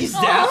 hours. Face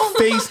down.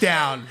 Face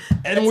down.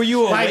 And were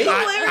you Like awake?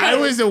 I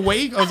was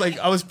awake.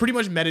 I was pretty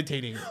much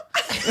meditating.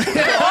 Good,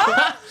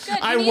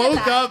 I you needed woke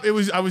that. up.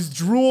 I was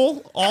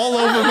drool all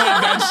over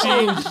my bed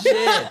sheet.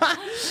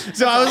 Shit.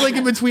 So I was like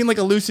in between like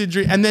a lucid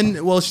dream, and then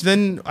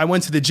then I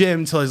went to the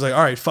gym until I was like,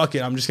 all right, fuck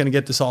it, I'm just gonna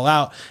get this all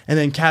out. And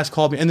then Cass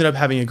called me. Ended up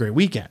having a great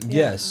weekend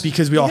Yes.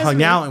 because we all Because hung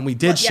we- out and we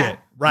did yeah. shit.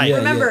 Right. Yeah.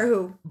 Remember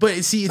who?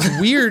 But see, it's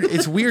weird.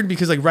 It's weird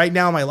because like right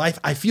now in my life,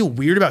 I feel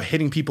weird about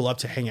hitting people up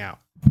to hang out.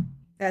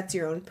 That's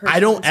your own personal I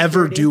don't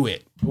ever insecurity. do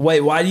it.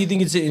 Wait, why do you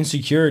think it's an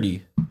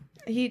insecurity?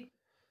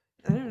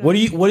 I don't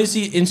know. What is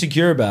he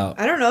insecure about?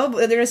 I don't know,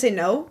 but they're gonna say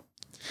no.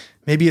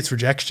 Maybe it's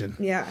rejection.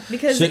 Yeah,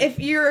 because So- if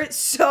you're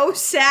so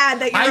sad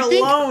that you're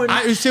think alone.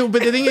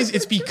 but the thing is,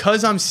 it's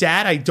because I'm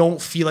sad. I don't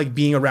feel like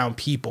being around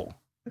people.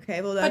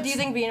 Okay, well that's. But do you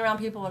think being around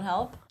people would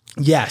help?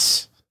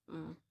 Yes.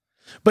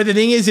 But the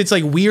thing is, it's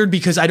like weird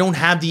because I don't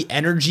have the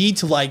energy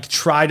to like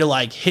try to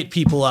like hit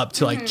people up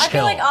to like chill. I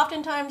feel like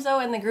oftentimes though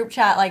in the group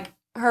chat, like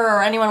her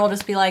or anyone will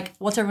just be like,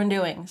 "What's everyone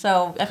doing?"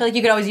 So I feel like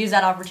you could always use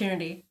that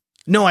opportunity.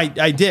 No, I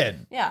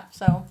did. Yeah.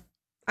 So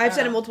I've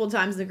said it multiple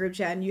times in the group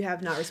chat, and you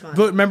have not responded.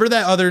 But remember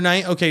that other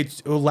night? Okay,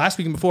 last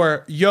week and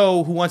before,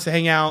 yo, who wants to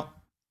hang out?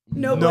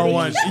 Nobody. No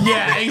one.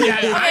 Yeah,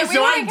 exactly. we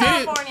were in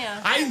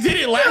California. I did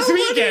it last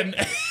weekend.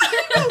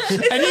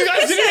 And you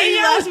guys didn't Saying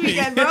hang out last with me.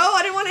 weekend, bro. I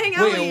didn't want to hang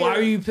out with Wait, you. why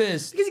are you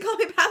pissed? Because you called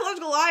me a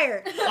pathological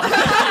liar.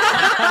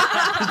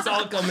 It's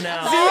all coming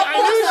out.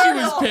 I knew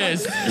she was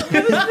pissed. I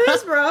was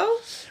pissed, bro.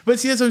 But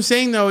see, that's what I'm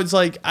saying though. It's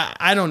like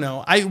I don't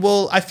know.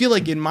 I feel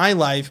like in my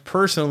life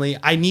personally,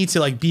 I need to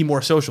like be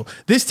more social.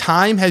 This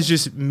time has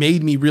just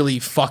made me really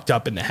fucked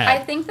up in the head. I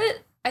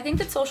think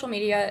that social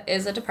media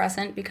is a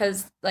depressant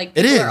because like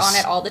It people are is. on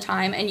it all the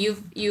time, and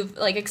you've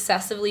like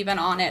excessively been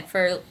on it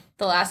for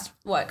the last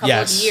couple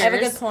Yes. of I years. have a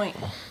good point.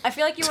 I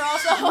feel like you were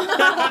also.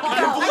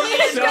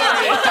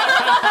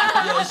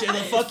 Yo,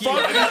 Shayla, fuck you.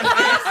 I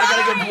got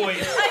a good point.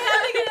 I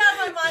had to get it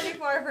out of my mind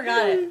before I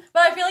forgot it.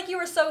 But I feel like you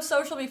were so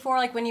social before,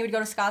 like when you would go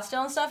to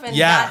Scottsdale and stuff, and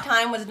Yeah. that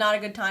time was not a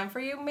good time for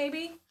you,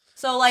 maybe.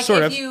 So like,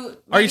 Sort if of. you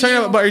Are you talking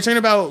maybe about? Are you talking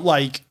about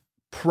like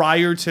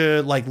prior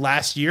to like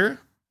last year?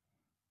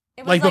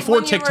 it was like, before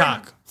when you were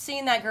TikTok?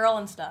 seeing that girl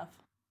and stuff.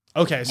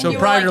 Okay, so And you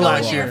prior were, to like,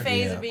 last going year. through your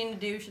phase Yeah. of being a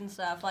douche and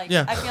stuff. Like,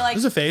 Yeah, I feel like. it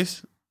was a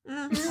phase.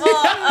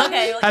 Well,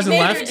 okay, like, Hasn't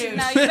maybe left. you're a douche.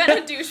 Now you've been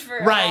a douche for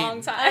Right. a long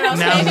I time. don't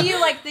know. Now- So maybe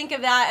you like think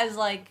of that as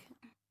like,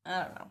 I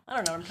don't know. I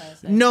don't know what I'm trying to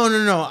say.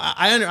 No.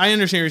 I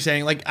understand what you're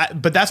saying. Like,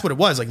 but that's what it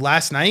was. Like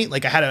last night,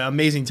 like I had an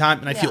amazing time,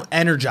 and I feel Yeah.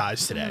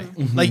 energized today.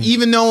 Like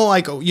even though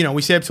like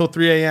we stayed up till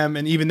 3 a.m.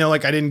 and even though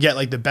like I didn't get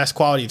like the best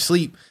quality of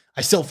sleep,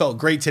 I still felt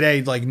great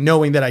today. Like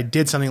knowing that I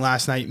did something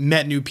last night,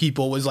 met new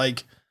people, was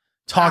like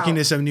talking Wow.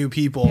 to some new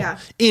people Yeah.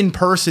 in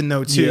person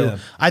though too. Yeah.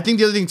 I think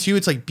the other thing too,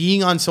 it's like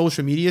being on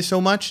social media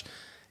so much.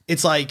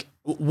 It's like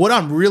what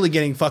I'm really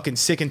getting fucking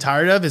sick and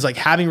tired of is like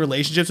having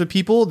relationships with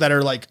people that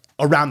are like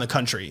around the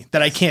country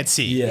that I can't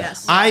see. Yeah.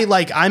 Yes.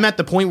 I'm at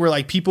the point where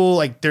like people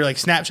like they're like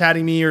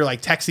Snapchatting me or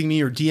like texting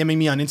me or DMing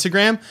me on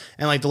Instagram,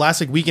 and like the last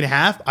like week and a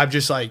half I've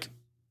just like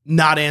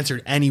not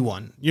answered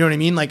anyone. You know what I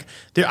mean? Like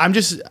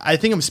I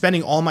think I'm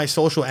spending all my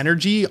social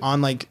energy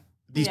on like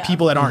these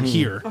people that aren't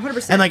here.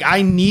 100%. And like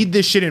I need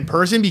this shit in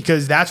person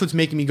because that's what's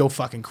making me go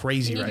fucking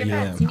crazy right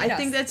now. I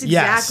think that's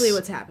exactly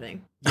what's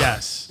happening.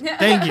 Yes.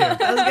 Thank you. That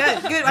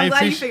was good. Good. I'm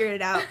glad you figured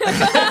it out.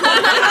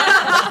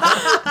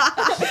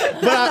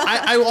 But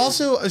I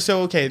also,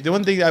 so okay, the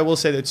one thing I will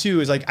say that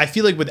too is like I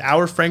feel like with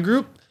our friend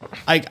group,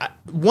 like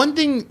one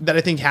thing that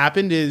I think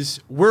happened is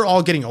we're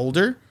all getting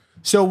older.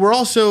 So we're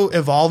also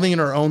evolving in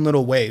our own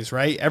little ways,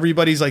 right?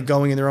 Everybody's like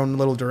going in their own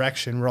little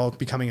direction. We're all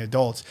becoming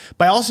adults.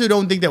 But I also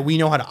don't think that we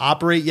know how to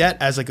operate yet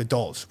as like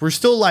adults. We're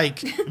still like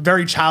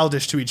very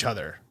childish to each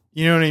other.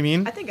 You know what I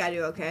mean? I think I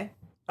do okay.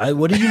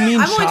 What do you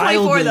mean I'm only 24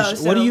 childish?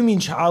 though, What do so- you mean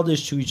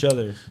childish to each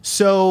other?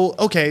 So,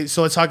 okay,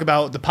 so let's talk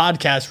about the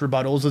podcast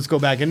rebuttals. Let's go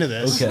back into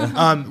this.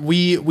 Okay.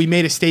 We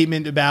made a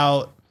statement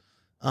about,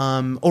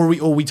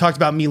 we talked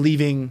about me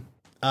leaving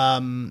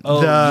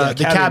the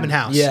cabin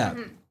house. Yeah.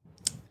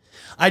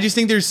 I just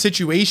think there's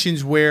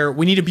situations where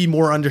we need to be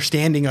more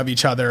understanding of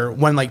each other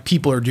when like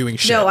people are doing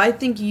shit. No, I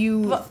think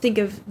you think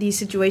of these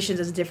situations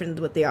as different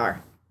than what they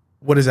are.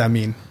 What does that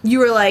mean? You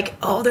were like,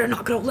 oh, they're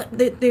not gonna let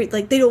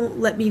they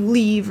don't let me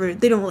leave, or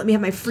they don't let me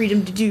have my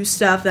freedom to do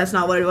stuff. That's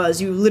not what it was.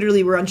 You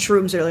literally were on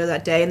shrooms earlier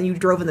that day, and then you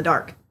drove in the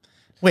dark.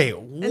 Wait,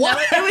 And what?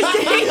 it was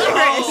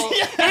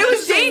dangerous. And it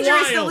was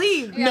dangerous to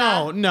leave.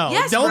 No,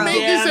 Yes, don't bro.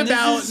 make Yeah, this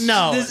about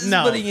this is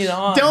no. putting it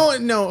on.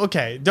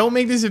 Don't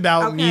make this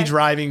about me Okay.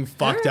 driving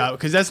fucked up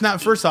because that's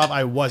not. First off,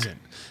 I wasn't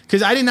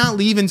because I did not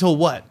leave until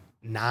what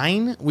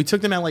 9. We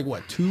took them at like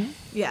what 2.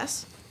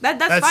 Yes. That's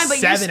That's fine, but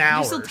 7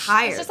 you're still hours.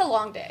 tired. It's just a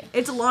long day.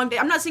 It's a long day.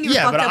 I'm not saying you're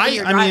Yeah, fucked but up when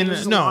you're driving. It's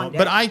just a long day.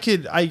 but I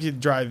could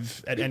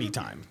drive at any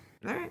time.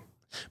 All right.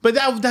 But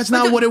that's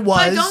not what it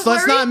was. don't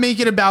Let's worry. not make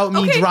it about me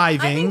Okay, I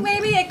driving. I think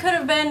maybe it could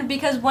have been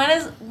because when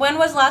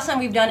was the last time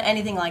we've done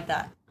anything like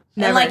that?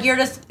 Never. And like you're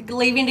just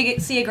leaving to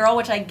see a girl,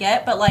 which I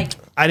get, but like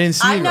I didn't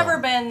see. I've a girl. never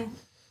been.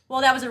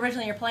 Well, that was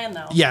originally your plan,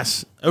 though.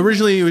 Yes,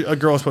 originally a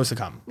girl was supposed to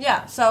come.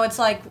 Yeah, so it's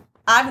like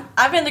I've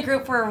been in the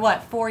group for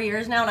what 4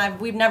 years now, and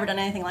we've never done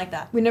anything like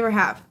that. We never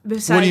have.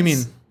 Besides What do you mean?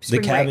 The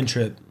spring cabin break.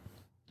 trip.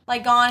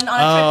 Like gone on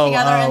a trip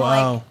together and like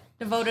oh.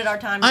 devoted our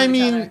time to I each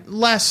mean, other.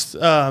 last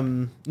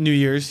New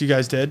Year's you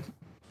guys did,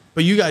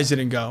 but you guys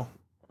didn't go.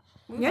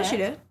 Yeah, she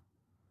did.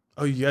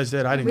 Oh, you guys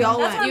did. I didn't. We go. all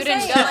That's went. what You I'm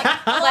didn't saying.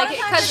 go, like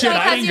because Shit,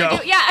 I didn't you're go.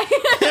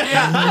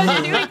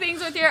 because you're doing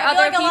things with your I feel other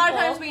like a people. lot of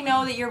times we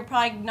know that you're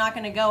probably not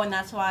going to go, and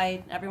that's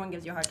why everyone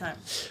gives you a hard time.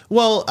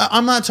 Well,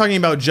 I'm not talking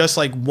about just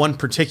like one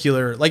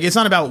particular. Like, it's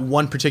not about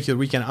one particular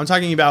weekend. I'm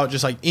talking about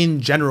just like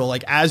in general.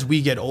 Like as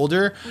we get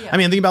older. Yeah. I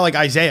mean, think about like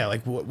Isaiah.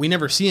 Like we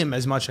never see him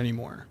as much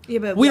anymore. Yeah,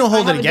 but we don't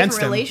hold I it have against a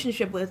different him.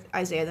 relationship with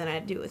Isaiah than I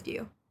do with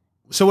you.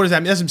 So what does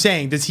that mean? That's what I'm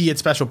saying. Does he get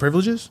special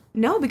privileges?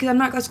 No, because I'm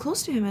not as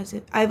close to him as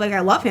it. I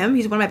love him.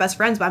 He's one of my best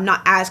friends, but I'm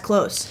not as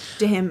close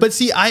to him. But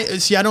I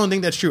don't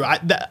think that's true.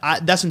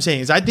 That's what I'm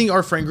saying. Is I think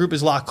our friend group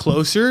is a lot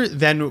closer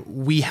than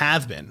we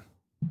have been,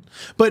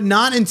 but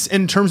not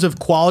in terms of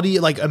quality,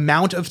 like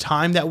amount of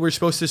time that we're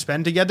supposed to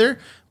spend together.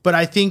 But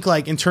I think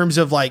like in terms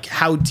of like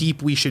how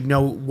deep we should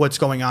know what's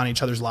going on in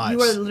each other's lives. you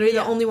are literally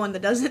the only one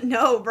that doesn't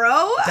know,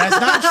 bro. That's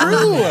not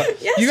true.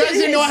 Yes, You guys it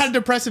didn't know I is. had a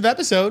depressive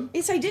episode.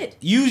 Yes, I did.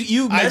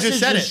 You I just messaged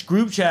said this it.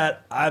 group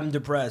chat. I'm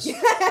depressed.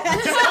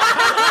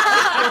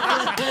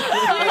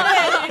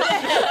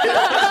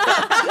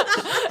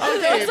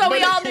 Okay, So we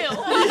but- all knew.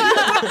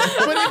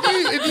 But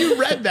if you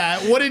read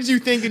that, what did you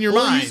think in your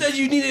Well, mind? you said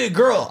you needed a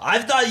girl. I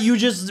thought you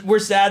just were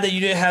sad that you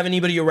didn't have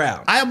anybody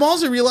around. I am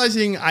also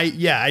realizing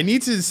I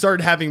need to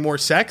start having more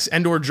sex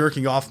and or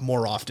jerking off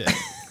more often.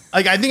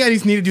 Like I think I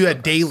just need to do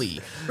that daily.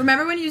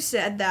 Remember when you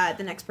said that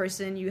the next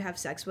person you have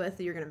sex with,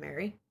 you're gonna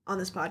marry on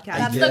this podcast?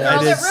 That's Yeah, the I girl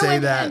did that say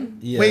ruined that. him.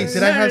 Yeah. Wait,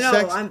 did I have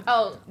sex?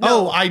 Oh,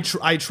 Oh, I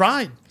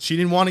tried. She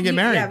didn't want to get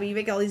married. Yeah, but you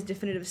make all these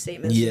definitive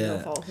statements Yeah. and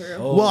don't follow through.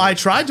 Oh. Well, I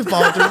tried to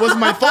follow through. It wasn't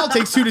my fault. It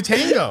takes 2 to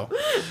tango.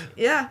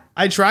 Yeah.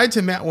 I tried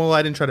to well,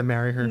 I didn't try to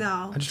marry her.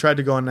 No. I just tried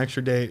to go on an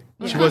extra date.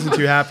 She wasn't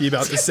too happy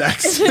about the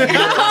sex.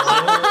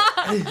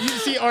 You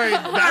see, all right,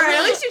 All right,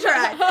 at least you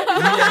tried.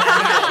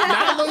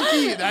 that low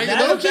key.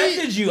 That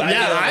affected you, I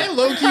Yeah, feel. I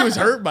low key was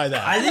hurt by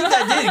that. I think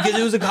that did because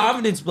it was a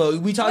confidence blow.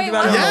 We talked Wait,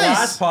 about it on what? the Yes.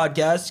 last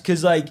podcast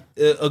because like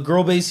a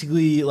girl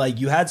basically like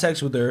you had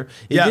sex with her.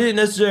 It Yeah. didn't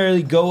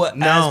necessarily go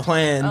as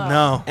planned.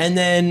 No. And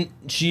then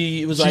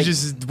she was She like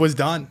just was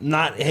done.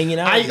 not hanging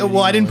out. with you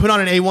I didn't anymore. put on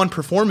an A1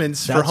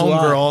 performance for That's why.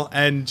 Homegirl,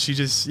 and she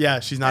just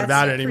she's not That's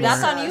about it pretty anymore.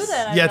 That's on you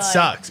then. I Yeah, it feel like.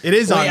 sucks. It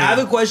is on Wait, me. I have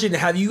a question.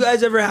 Have you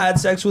guys ever had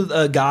sex with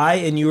a guy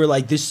and you were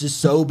like, "This is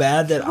so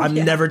bad that I'm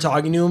Yeah. never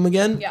talking to him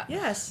again"? Yeah.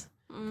 Yes.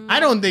 I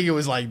don't think it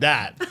was like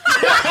that. Not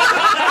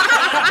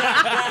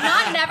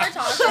never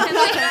talk to him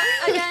like that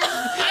again.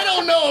 I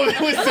don't know if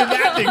it was to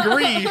that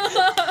degree.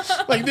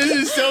 Like, this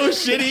is so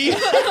shitty.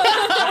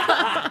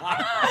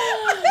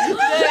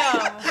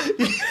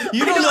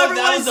 You don't know if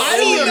that was the I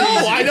don't only know.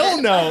 reason. I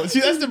don't know. See,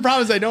 that's the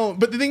problem is I don't.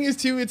 But the thing is,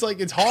 too, it's like,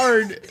 it's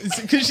hard.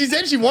 Because she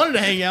said she wanted to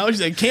hang out.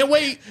 She's like, can't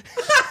wait.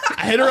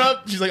 I hit her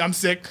up. She's like, I'm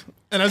sick.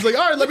 And I was like,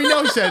 all right, let me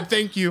know. She said,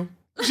 thank you.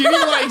 She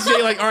didn't like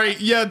say like, all right,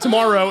 yeah,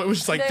 tomorrow. It was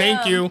just like,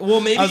 thank you. Well,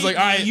 maybe I was like,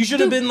 all right. you should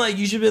have been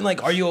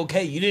like, are you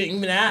okay? You didn't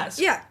even ask.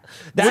 Yeah.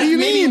 That's do you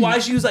maybe mean? why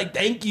she was like,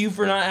 thank you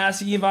for not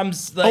asking if I'm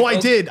like, Oh, I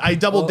did. I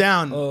doubled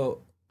down. Oh,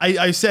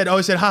 I said,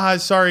 haha,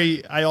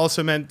 sorry. I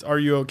also meant, are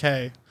you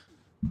okay?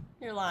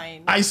 You're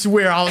lying. I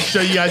swear I'll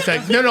show you guys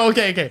text. No,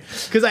 okay.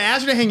 Because I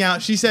asked her to hang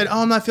out. She said,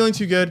 oh, I'm not feeling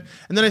too good.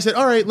 And then I said,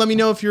 all right, let me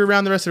know if you're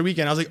around the rest of the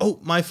weekend. I was like, oh,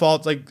 my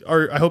fault. Like,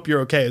 or I hope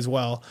you're okay as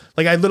well.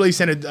 Like, I literally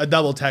sent a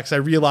double text. I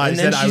realized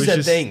and then that I she was said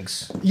just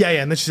thanks. Yeah,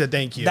 and then she said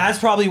thank you. That's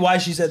probably why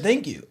she said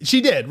thank you. She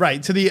did,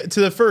 right, to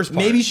the first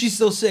part. Maybe she's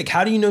still sick.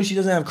 How do you know she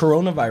doesn't have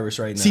coronavirus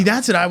right now? See,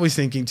 that's what I was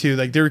thinking too.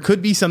 Like there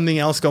could be something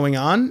else going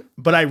on,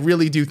 but I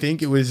really do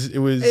think it was It's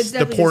the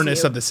definitely poorness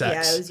just you. of the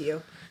sex. Yeah, it was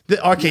you.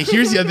 Okay,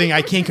 here's the other thing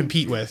I can't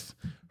compete with.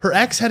 Her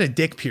ex had a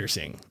dick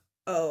piercing.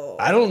 Oh.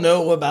 I don't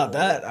know about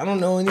that. I don't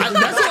know anything about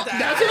that.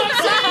 That's what I'm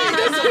saying.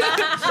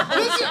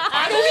 Listen,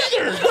 I don't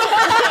either.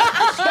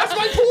 That's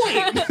my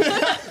point.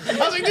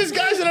 I was like, this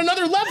guy's at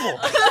another level.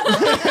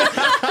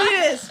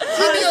 It is.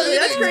 Honestly,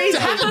 that's crazy. To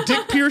have a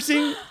dick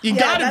piercing, you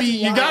that's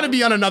wild. gotta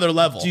be on another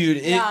level.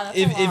 Dude, that's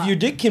a if lot. your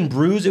dick can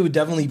bruise, it would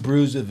definitely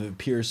bruise with a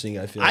piercing,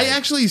 I feel I like.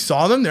 actually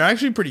saw them. They're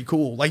actually pretty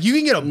cool. Like you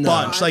can get a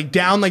bunch, like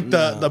down like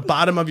the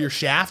bottom of your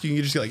shaft. You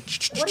can just get like.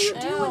 What do you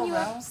do when you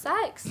have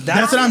sex?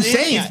 That's what I'm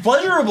saying. It's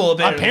pleasurable,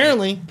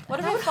 Apparently, What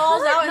if it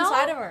falls out No.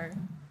 inside of her?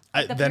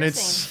 then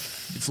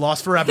it's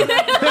lost forever.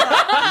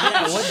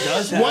 Yeah, what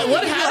does happen?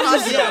 What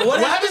happens? Yeah, what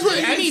happens with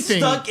when you get anything?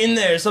 stuck in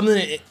there? Something.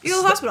 You go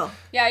to the hospital.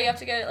 Yeah, you have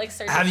to get it like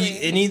surgically. Have you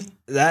any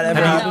that ever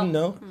No. happened?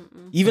 No.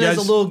 Even as a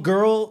Yes. little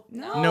girl.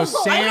 No I'm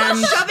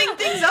sand, not shoving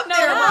things up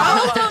there, bro.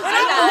 don't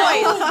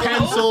say that.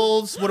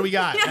 pencils. What do we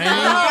got? It could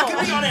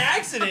be on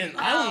accident.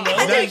 I don't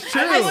know. That's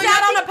true. I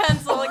sat on a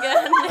pencil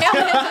again.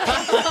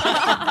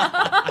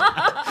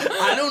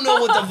 I don't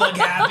know what the fuck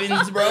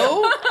happens,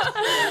 bro.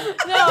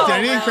 Did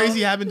anything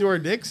crazy happen to our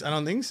dicks? I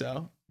don't think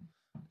so.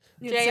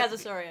 Jay has a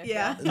story.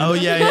 Yeah. Oh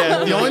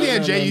yeah. The only thing that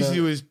No, Jay no, used no.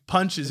 to do is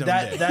punch his own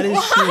dick. That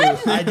is true.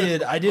 I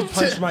did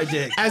punch my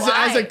dick. as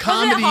Why? a Was it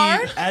comedy,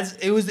 hard? As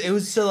it was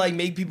to like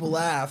make people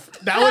laugh.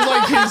 that was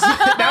like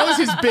that was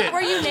his bit. Were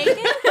you naked?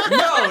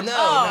 No.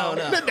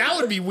 That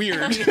would be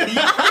weird.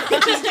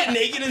 Just get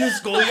naked in the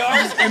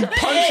schoolyard and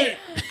punch it.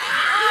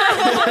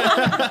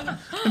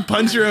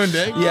 Punch your own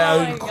dick. Yeah, I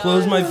my would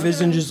close my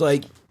fist and just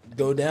like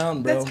go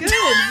down, bro. That's good.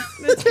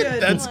 That's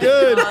good. That's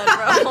good.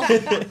 God,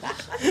 bro.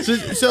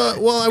 So,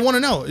 well, I want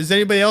to know: is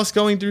anybody else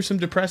going through some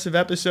depressive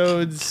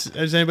episodes?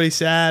 Is anybody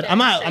sad? I'm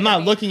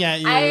not looking at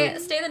you. I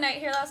stayed the night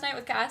here last night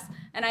with Cass,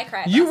 and I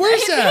cried. You last were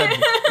night. sad.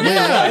 Why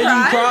Yeah, did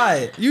you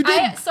cry? you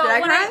did. So Did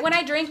I cry? when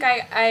I drink,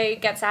 I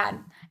get sad,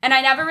 and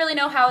I never really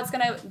know how it's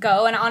gonna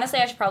go. And honestly,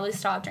 I should probably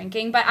stop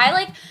drinking. But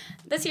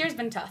this year's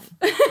been tough.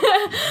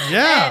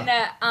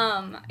 Yeah.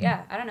 And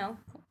yeah, I don't know.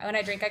 When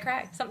I drink, I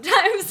cry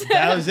sometimes.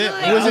 That was it.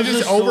 That Was it was just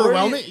the story?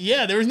 overwhelming?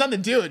 Yeah, there was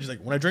nothing to it. Just like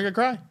when I drink, I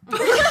cry.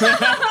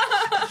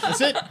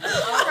 That's it.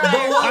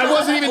 I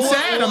wasn't even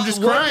sad. I'm just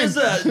What crying.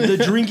 does the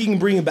drinking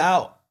bring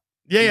about?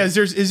 Yeah. Is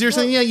there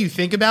something that you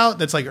think about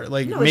that's like No, it's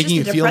making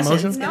you just a feel depressant.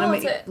 emotional? It's gonna No,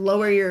 make it's it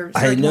lower your.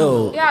 I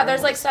know. Yeah,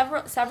 there's like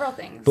several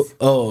things.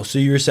 Oh, so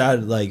you were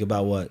sad like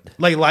about what?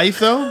 Like life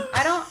though.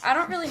 I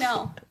don't really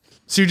know.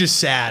 So you're just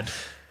sad.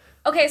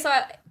 Okay, so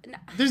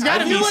There's got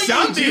to be feel like you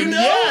something. do know,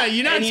 Yeah,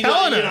 you're not and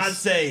telling you're us. not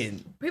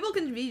saying. People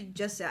can be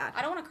just sad.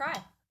 I don't want to cry.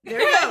 There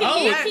you go.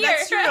 Oh, Yeah, here.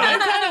 that's true. I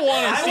kind of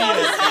want to see it.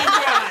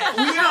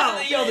 We got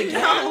the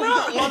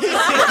camera wants to see.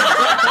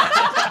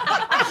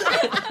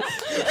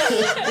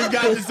 We've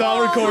got this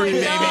all recorded,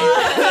 baby.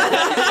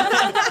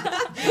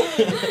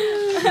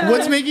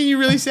 What's making you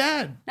really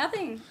sad?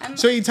 Nothing.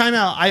 So you time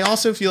out. I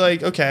also feel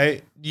like,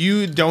 okay,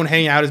 you don't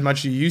hang out as much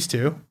as you used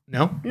to.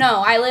 No?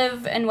 No, I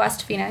live in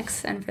West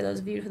Phoenix, and for those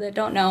of you that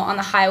don't know, on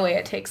the highway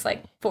it takes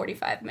like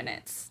 45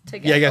 minutes to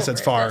get. Yeah, I guess over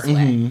that's far. this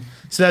way.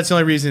 So that's the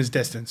only reason is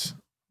distance.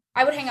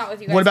 I would hang out with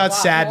you guys. What a about lot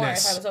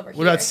sadness? More if I was over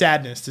What about here.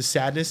 sadness? Does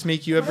sadness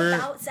make you What ever?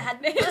 about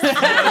sadness? Tell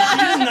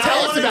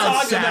us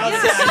about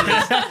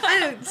sadness. I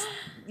don't.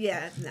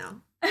 Yeah,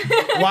 no.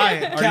 Why?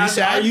 Are you Cass,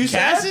 sad? are you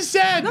Cass sad? is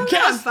sad. No,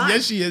 Cass, I'm fine.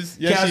 yes, she is.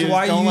 Yes, Cass, she is.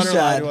 why are Don't you let her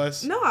lie sad? to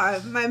us. No,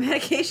 my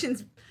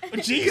medication's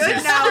Jesus.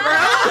 good now, bro.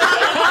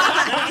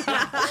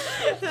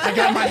 I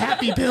got my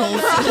happy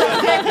pills.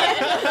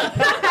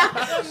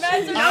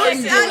 No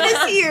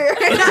sadness here.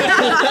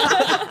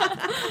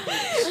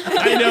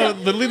 I know.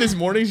 Literally this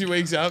morning she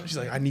wakes up. She's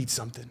like, I need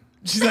something.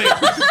 She's like,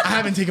 I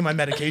haven't taken my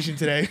medication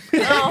today.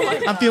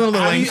 I'm feeling a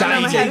little Have you my head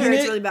anxiety. hurts taken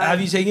really it? bad.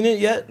 Have you taken it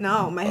yet?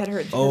 No, my head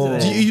hurts. Oh.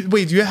 Because of it.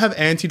 Wait, do you have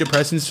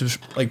antidepressants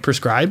like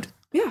prescribed?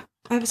 Yeah,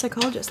 I have a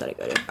psychologist that I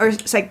go to, or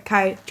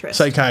psychiatrist.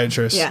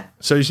 Psychiatrist. Yeah.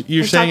 So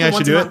you're I saying talk I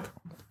to should once do a it month.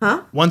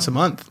 Huh? once a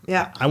month?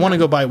 Yeah. I want to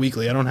go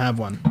bi-weekly. I don't have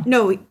one.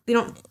 No, they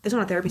don't. It's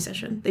not a therapy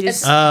session. They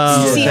just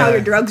Oh, see okay. how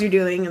your drugs are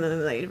doing, and then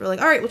we're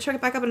like, all right, we'll check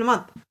it back up in a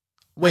month.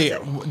 Wait,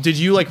 That's did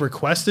you like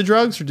request the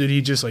drugs or did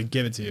he just like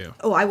give it to you?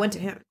 Oh, I went to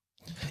him.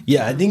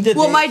 Yeah, I think that.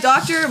 Well, my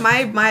doctor,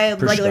 my regular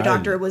Prescribed.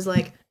 doctor was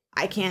like,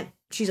 I can't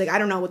she's like, I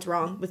don't know what's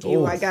wrong with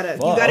you. Oh, You gotta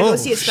fuck. go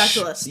see a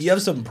specialist. You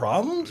have some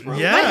problems, bro?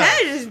 Yeah. My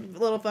head is a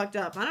little fucked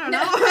up. I don't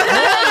know.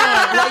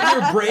 Like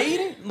your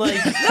brain? Like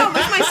No,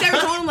 it's my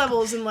serotonin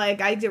levels, and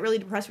like I get really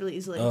depressed really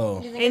easily. oh.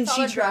 Do you think And it's all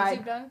she the drugs tried.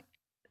 you've done?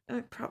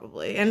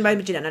 Probably, and by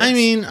genetics. I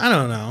mean, I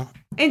don't know.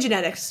 and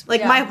genetics.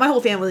 Like Yeah. my whole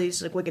family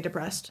is like wicked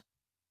depressed.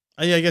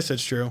 Yeah, I guess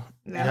that's true.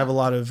 Yeah. I have a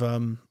lot of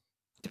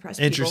Depressed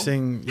people.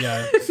 interesting,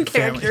 yeah,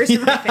 characters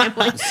in my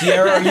family.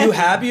 Sierra, are you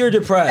happy or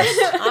depressed?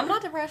 I'm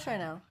not depressed right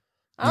now.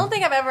 I don't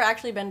think I've ever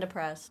actually been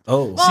depressed.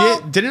 Oh. See,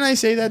 didn't I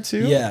say that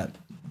too? Yeah.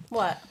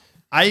 What?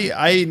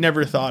 I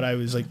never thought I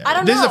was like. I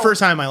don't this is know. the first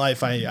time in my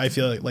life I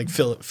feel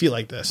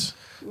like this.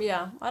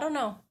 Yeah, I don't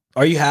know.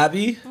 Are you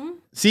happy?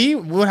 See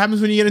what happens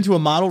when you get into a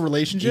model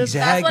relationship?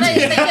 Exactly. That's what I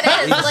think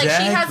it is. Like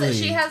Exactly.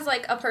 she has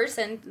like a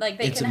person, like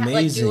they It's can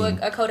like do amazing.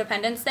 a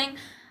codependence thing.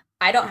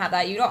 I don't have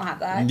that. You don't have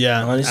that.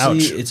 Yeah, Honestly,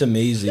 ouch. it's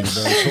amazing,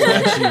 bro.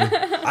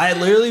 Actually, I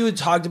literally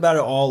talked about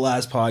it all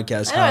last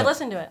podcast. I know. I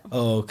listened to it.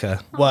 Oh, okay.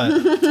 What?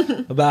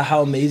 About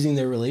how amazing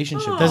their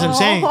relationship That's is. what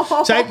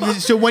I'm saying.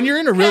 So when you're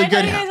in a really Can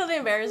I good, tell you guys something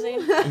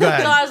embarrassing? go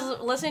ahead. So I was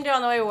listening to it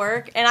on the way to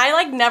work, and I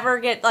like never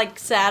get like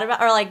sad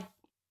about or like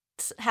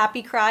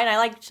happy cry, and I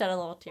like shed a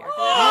little tear.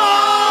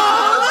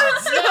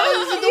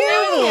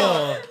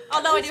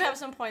 Although I do have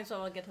some points,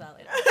 so we'll get to that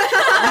later.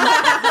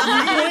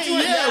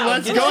 Yeah,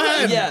 let's go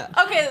ahead. Yeah.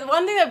 Okay, the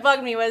one thing that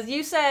bugged me was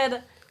you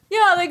said,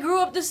 yeah, they grew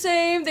up the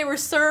same, they were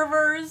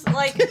servers.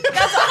 Like, that's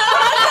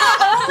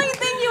the only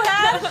thing you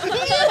had. And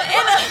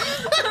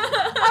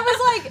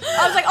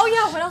I was like, oh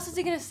yeah, what else is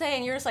he gonna say?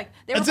 And you're just like,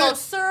 they were That's both it.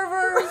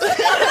 servers. No,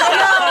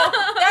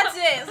 that's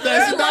it. So That's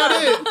they're about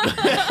alone.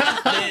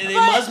 it. They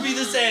must be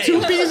the same.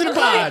 Two peas in a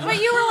pod.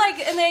 But you were like,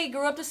 and they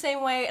grew up the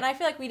same way, and I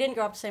feel like we didn't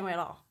grow up the same way at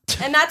all.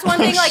 And that's one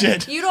thing, like,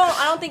 shit.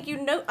 I don't think you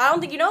know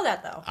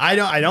that though. I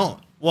don't.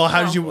 Well,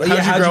 how did you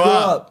How'd grow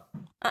up?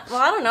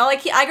 Well, I don't know.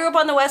 Like, I grew up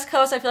on the West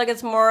Coast. I feel like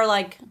it's more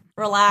like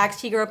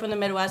relaxed. He grew up in the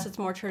Midwest. It's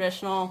more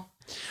traditional.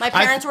 My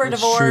parents were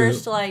That's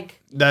divorced. true. Like,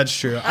 That's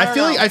true. I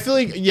don't I feel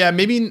like yeah,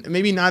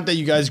 maybe not that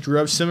you guys grew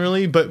up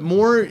similarly, but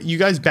more you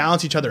guys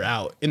balance each other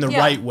out in the Yeah.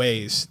 right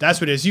ways. That's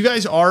what it is. You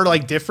guys are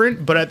like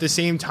different, but at the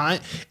same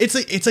time, it's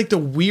like the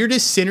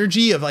weirdest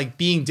synergy of like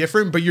being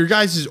different, but your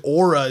guys'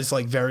 aura is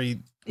like very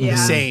Yeah. the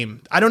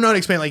same. I don't know how to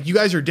explain. Like you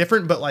guys are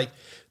different, but like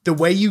the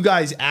way you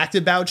guys act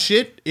about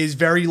shit is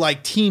very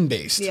like team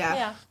based. Yeah.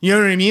 yeah. You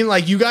know what I mean?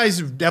 Like you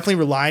guys definitely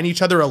rely on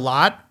each other a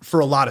lot for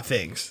a lot of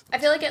things. I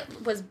feel like it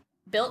was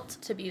built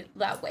to be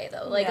that way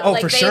though. Like, Yeah. Oh,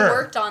 like for they sure.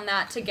 worked on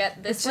that to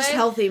get this It's just way.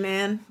 healthy,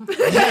 man. Sounds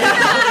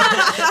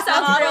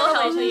real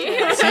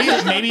healthy.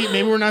 See,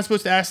 maybe we're not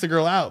supposed to ask the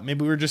girl out.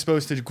 Maybe we're just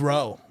supposed to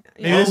grow.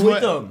 Maybe Grow this is with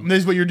what them. this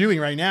is what you're doing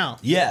right now.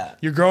 Yeah.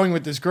 You're growing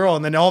with this girl,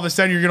 and then all of a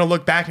sudden you're gonna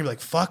look back and be like,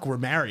 "Fuck, we're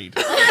married."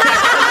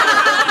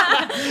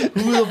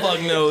 Who the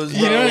fuck knows,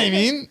 bro? You know what I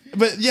mean?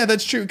 But yeah,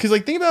 that's true. Because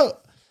like, think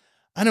about,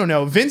 I don't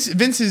know, Vince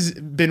has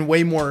been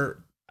way more.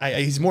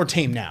 He's more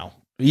tame now.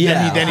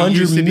 Yeah, than he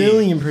used to be.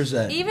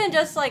 100,000,000%. Even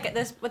just like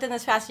within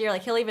this past year,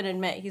 like he'll even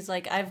admit he's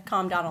like, I've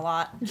calmed down a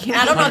lot. And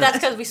I don't know if that's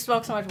because we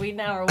smoke so much weed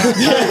now or what.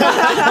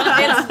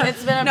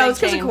 it's been a No, big it's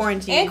 'cause of change.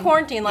 quarantine. And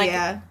quarantine, like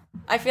Yeah.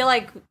 I feel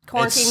like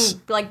quarantine It's-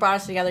 like brought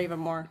us together even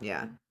more.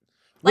 Yeah.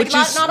 Like Which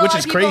not is- a lot which of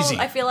is people, crazy.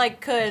 I feel like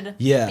could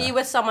Yeah. be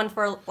with someone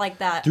for like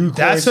that. Through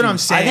That's what quarantine. I'm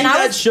saying. I think And I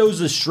that was- shows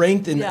the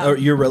strength in Yeah.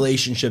 your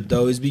relationship,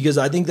 though, is because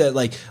I think that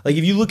like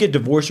if you look at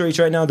divorce rates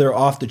right now, they're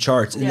off the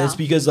charts, and Yeah. it's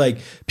because like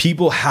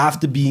people have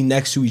to be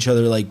next to each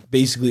other like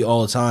basically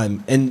all the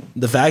time, and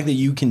the fact that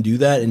you can do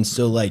that and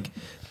still like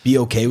be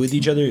okay with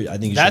each other, I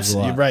think it That's shows a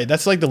lot. you're right.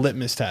 That's like the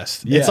litmus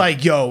test. Yeah. It's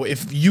like, yo,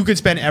 if you could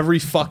spend every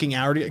fucking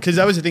hour, because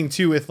that was the thing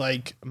too with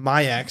like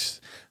my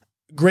ex.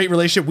 Great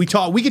relationship. We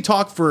could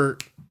talk for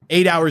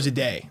 8 hours a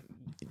day,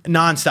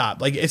 nonstop.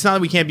 Like it's not that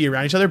we can't be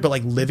around each other, but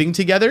like living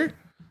together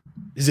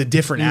is a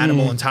different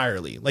animal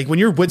entirely. Like when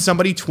you're with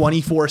somebody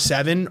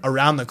 24/7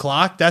 around the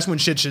clock, that's when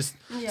shit just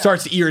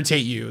starts to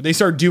irritate you. They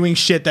start doing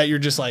shit that you're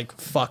just like,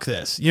 fuck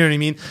this. You know what I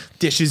mean?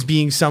 Dishes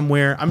being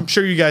somewhere. I'm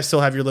sure you guys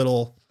still have your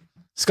little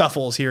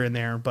scuffles here and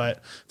there,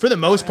 but for the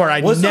most part,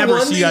 I What's never the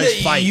one see thing you guys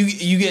that fight.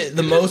 you get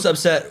the most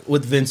upset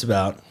with Vince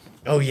about?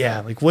 Oh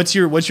yeah, like what's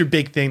your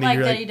big thing that Like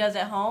you're that like he does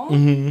at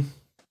home.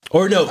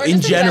 Or no, Or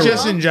in just in general.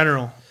 just in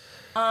general?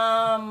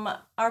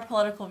 Our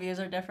political views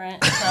are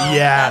different. So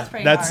Yeah, that's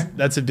pretty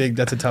hard.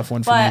 that's a tough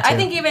one for me But too. I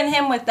think even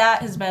him with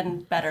that has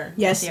been better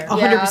Yes. this year.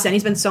 100%.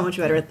 He's been so much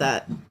better at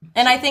that.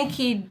 And I think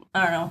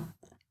I don't know.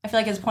 I feel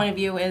like his point of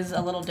view is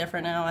a little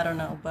different now. I don't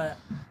know, but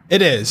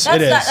it is. that's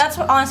It is. that's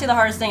honestly the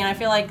hardest thing, and I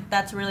feel like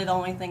that's really the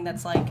only thing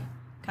that's like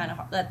kind of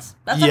hard. That's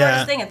the Yeah.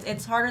 hardest thing.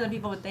 It's harder than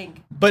people would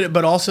think.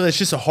 But also it's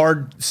just a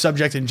hard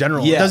subject in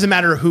general. It Yeah. doesn't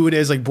matter who it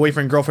is, like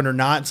boyfriend, girlfriend or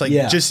not. It's like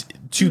Yeah. just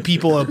two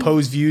people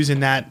oppose views in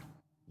that,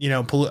 you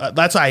know,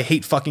 that's why I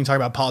hate fucking talking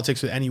about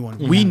politics with anyone.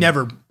 We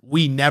never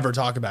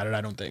talk about it,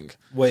 I don't think.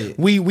 Wait.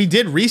 We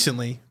did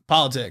recently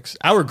politics.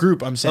 Our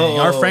group, I'm saying,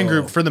 our friend Oh.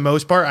 group for the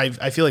most part,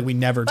 I feel like we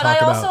never But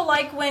talk I also about.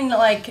 like when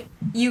like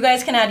you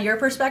guys can add your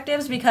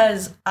perspectives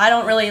because I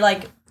don't really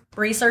like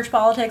research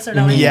politics or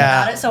know anything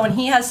Yeah. about it. So when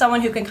he has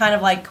someone who can kind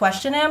of like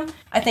question him,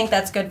 I think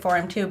that's good for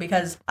him too,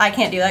 because I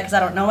can't do that because I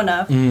don't know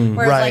enough. Whereas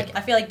Right. like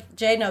I feel like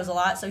Jay knows a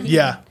lot, so he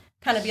Yeah. can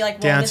kind of be like,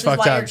 well, Dan's this is fucked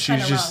why up. you're She's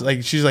kind of just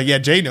wrong. she's like, yeah,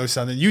 Jay knows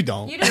something. You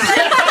don't. You just said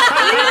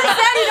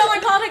you don't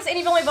like politics and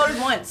you've only voted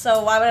once,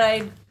 so why would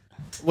I?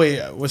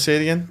 Wait, what's say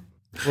it again?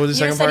 What was the You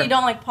second just said part? you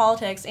don't like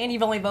politics and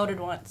you've only voted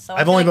once. So I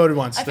I've feel only like- voted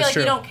once. I feel That's like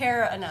true. you don't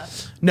care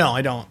enough. No,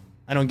 I don't.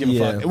 I don't give a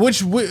Yeah. fuck.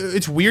 Which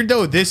it's weird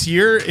though. This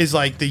year is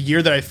like the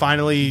year that I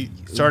finally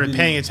started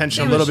paying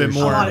attention a little bit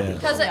more.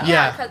 Because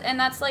and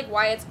that's like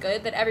why it's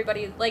good that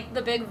everybody like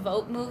the big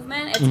vote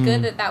movement. It's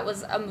good that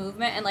was a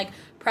movement and like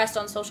pressed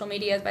on social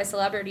media by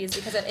celebrities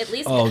because at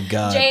least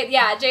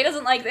Jay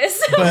doesn't like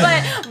this,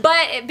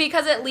 but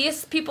because at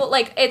least people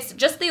like it's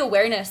just the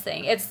awareness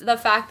thing. It's the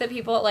fact that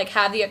people like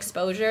have the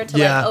exposure to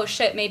like, oh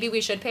shit, maybe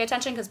we should pay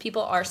attention because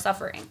people are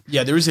suffering.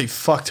 Yeah, there was a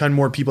fuck ton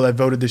more people that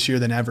voted this year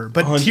than ever.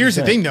 But 100%. here's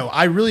the thing though,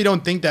 I really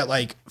don't think that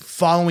like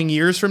following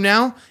years from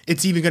now,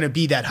 it's even going to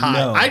be that high.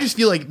 No. I just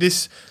feel like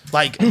this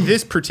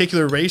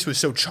particular race was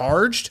so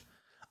charged.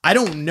 I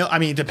don't know. I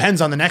mean, it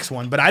depends on the next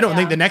one, but I don't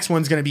think the next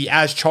one's going to be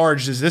as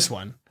charged as this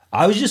one.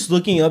 I was just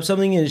looking up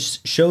something and it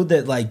showed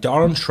that like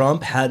Donald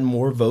Trump had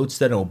more votes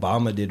than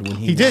Obama did when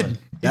he won. did. He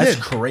That's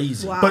did.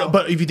 crazy. Wow.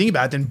 But if you think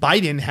about it, then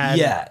Biden had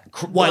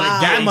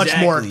Wow. that much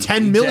more, Exactly.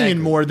 10 million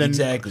Exactly. more than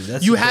Exactly.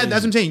 That's you crazy. had.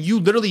 That's what I'm saying. You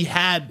literally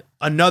had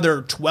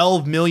another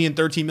 12 million,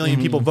 13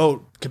 million people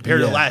vote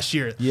compared to Yeah. last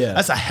year. Yeah.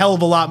 That's a hell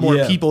of a lot more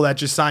Yeah. people that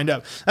just signed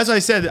up. That's why I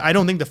said I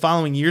don't think the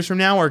following years from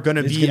now are going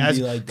to It's be gonna as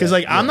be like because that.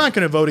 like I'm Yeah. not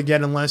going to vote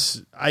again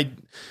unless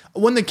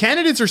when the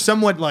candidates are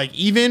somewhat like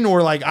even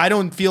or like I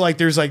don't feel like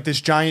there's like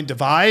this giant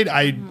divide.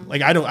 I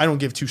don't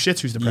give two shits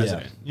who's the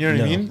president. You know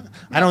what I No. mean?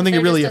 I don't think it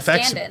They're really just a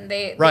affects. stand-in.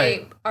 They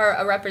Right. are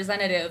a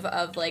representative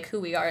of like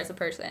who we are as a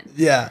person.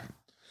 Yeah.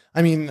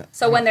 I mean,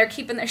 So when they're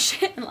keeping their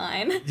shit in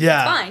line,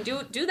 Yeah. fine,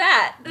 do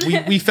that.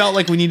 we felt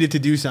like we needed to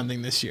do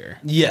something this year.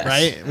 Yes.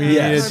 Right? We needed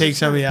Yes. to take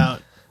somebody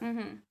out.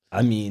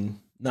 I mean,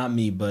 not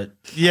me, but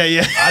Yeah,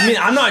 yeah. I mean,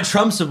 I'm not a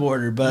Trump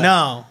supporter, but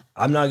No.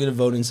 I'm not gonna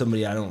vote in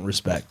somebody I don't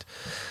respect.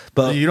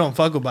 But You don't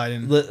fuck with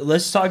Biden.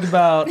 let's talk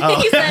about.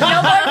 He said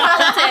no more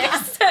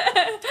politics.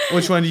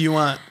 Which one do you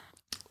want?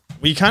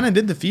 We kind of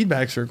did the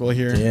feedback circle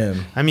here.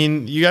 Damn. I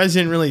mean, you guys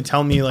didn't really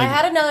tell me I like.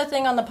 had another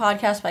thing on the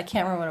podcast, but I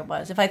can't remember what it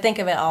was. If I think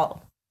of it,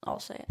 I'll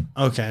say it.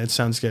 Okay, it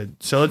sounds good.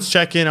 So let's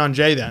check in on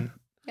Jay then.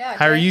 Yeah,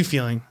 How are Jay. you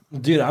feeling?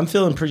 Dude, I'm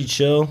feeling pretty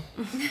chill.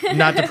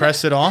 Not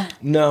depressed at all?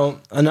 No,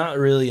 not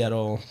really at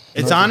all.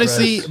 It's Not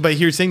honestly, depressed. but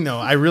here's the thing though.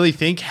 I really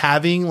think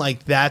having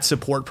like that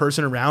support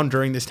person around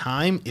during this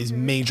time is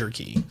major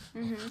key.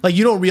 Like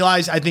you don't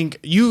realize. I think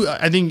you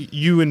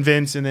and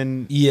Vince, and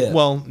then Yeah.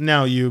 Well,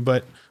 now you,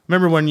 but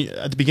remember when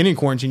at the beginning of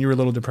quarantine you were a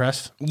little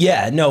depressed.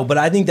 Yeah, no, but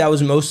I think that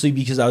was mostly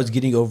because I was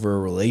getting over a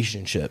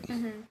relationship.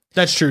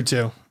 That's true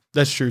too.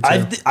 That's true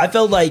too. I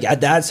felt like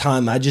at that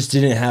time I just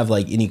didn't have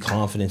like any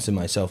confidence in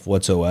myself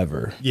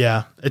whatsoever.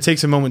 Yeah, it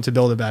takes a moment to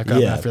build it back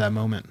up Yeah. after that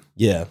moment.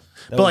 Yeah,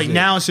 But like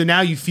now, so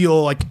now you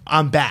feel like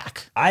I'm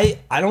back. I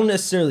don't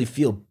necessarily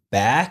feel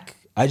back.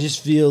 I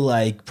just feel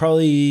like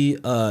probably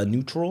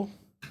neutral.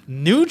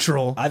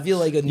 Neutral. I feel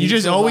like a neutral You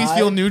just always vibe.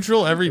 feel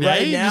neutral every day.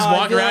 Right You now, just I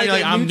walk feel around, you're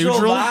like, a I'm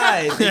neutral.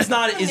 vibe. It's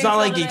not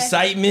like today.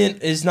 excitement.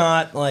 It's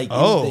not like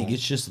Oh. anything.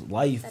 It's just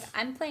life.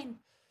 I'm plain.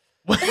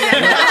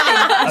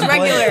 It's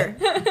regular.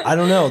 I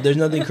don't know. There's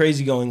nothing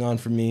crazy going on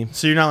for me.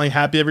 So you're not like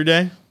happy every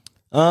day?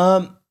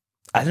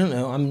 I don't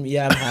know. I'm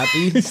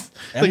happy.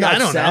 I'm Like, not I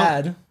don't know.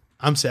 sad.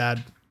 I'm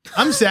sad.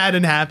 I'm sad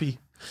and happy.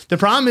 The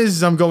problem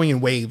is I'm going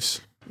in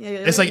waves. Yeah,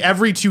 It's like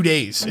every 2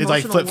 days. It's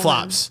like Emotional flip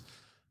flops.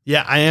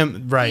 Yeah, I am Do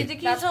you right.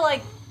 think you need to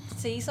like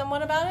see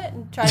someone about it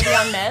and try to be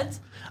on meds?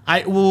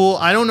 I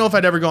don't know if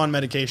I'd ever go on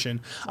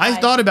medication. I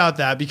Why? thought about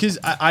that because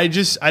I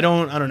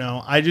don't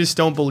know. I just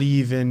don't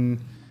believe in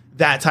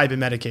that type of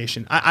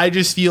medication. I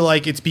just feel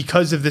like it's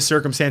because of the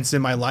circumstances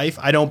in my life.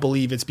 I don't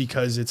believe it's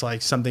because it's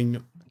like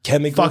something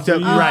Chemical fucked up,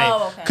 for you? right?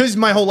 okay. Because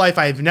my whole life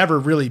I've never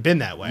really been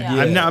that way.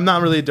 Yeah. I'm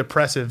not really a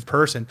depressive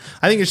person.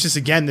 I think it's just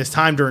again this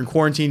time during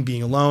quarantine,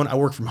 being alone. I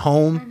work from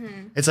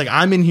home. It's like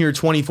I'm in here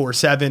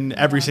 24/7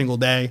 every single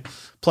day,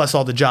 plus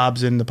all the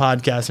jobs and the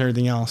podcast and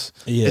everything else.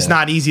 Yeah. It's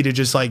not easy to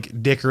just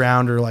like dick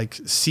around or like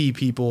see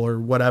people or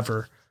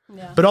whatever.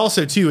 Yeah. But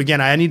also too, again,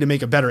 I need to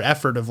make a better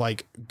effort of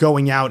like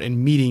going out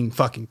and meeting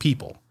fucking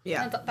people.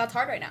 Yeah. That's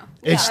hard right now.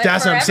 It's Yeah,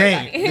 that's for what I'm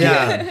saying. everybody.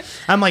 Yeah.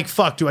 I'm like,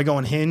 fuck, do I go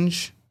on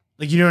Hinge?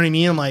 Like, you know what I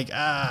mean? I'm like,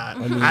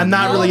 I'm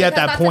not No, really at because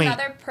that that's point.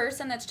 Another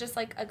person that's just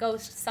like a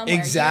ghost somewhere.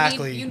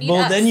 Exactly. You need Well,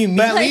 us. then you meet.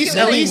 But at least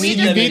Like, you we meet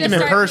need them to in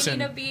start- person.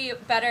 We need to be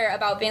better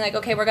about being like,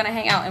 okay, we're gonna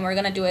hang out and we're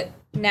gonna do it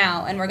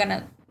now and we're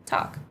gonna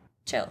talk,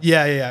 chill.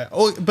 Yeah.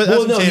 Oh, but that's Well,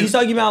 what no, I'm saying. he's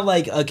talking about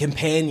like a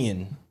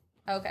companion.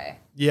 Okay.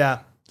 Yeah.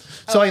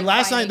 So like like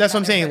last finding night, that's what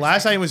I'm another saying.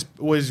 Last person.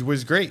 night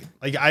was great.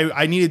 Like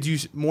I needed to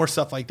do more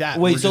stuff like that.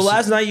 Wait, We're so just-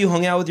 last night you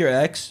hung out with your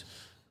ex?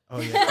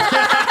 We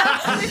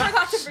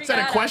forgot to bring is that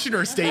a up. question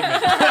or a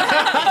statement?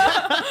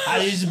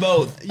 I use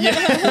both.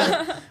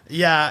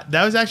 Yeah,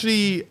 that was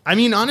actually. I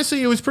mean,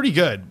 honestly, it was pretty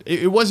good.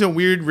 It wasn't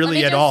weird Let really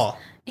me at just all.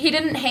 he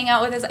didn't hang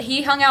out with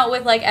he hung out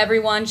with like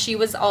everyone. She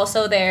was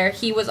also there.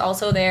 He was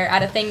also there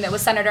at a thing that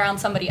was centered around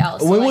somebody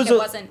else. So, When like,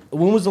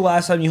 when was the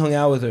last time you hung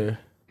out with her?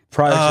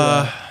 Prior to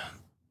that?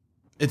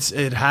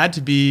 It had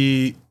to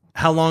be.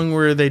 How long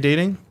were they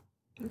dating?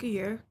 Like a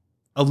year.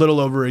 A little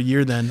over a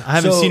year. Then I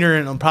haven't So, seen her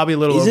in probably a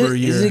little over a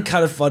year. Isn't it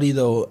kind of funny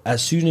though?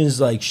 As soon as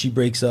like she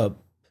breaks up,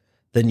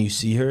 then you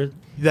see her.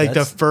 Like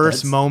the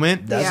first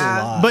moment. That's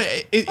Yeah. a lot.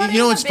 But you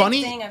know what's It's a big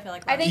funny? thing, I feel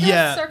like. I think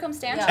Yeah. it was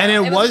circumstantial. And it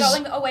was was- a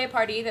going away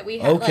party that we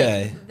had.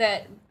 Okay. Like,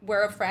 that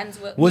we're friends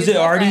with. was it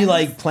mutual already friends.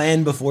 like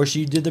planned before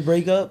she did the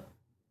breakup?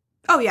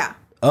 Oh yeah.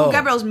 Oh. Well,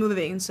 Gabrielle's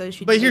moving, so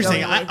she. But didn't here's the go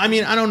thing. away. I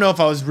mean, I don't know if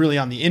I was really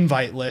on the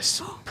invite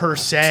list per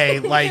se.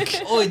 Like,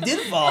 Oh, it did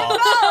fall.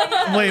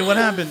 wait, what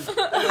happened?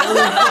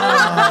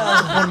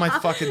 Oh, one of my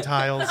fucking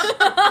tiles.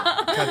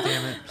 God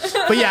damn it.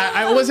 But yeah,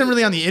 I wasn't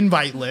really on the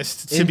invite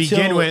list to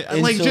begin with.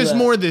 Like, until just that.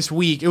 more this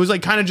week. It was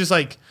like kind of just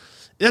like.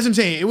 That's what I'm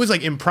saying. It was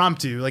like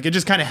impromptu. Like, it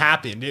just kind of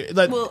happened.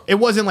 It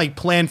wasn't like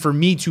planned for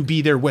me to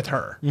be there with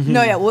her.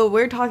 No, yeah. Well,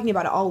 we're talking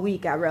about it all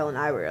week. Gabrielle and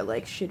I were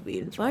like, should we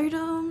invite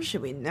him?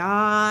 Should we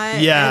not?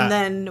 Yeah. And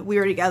then we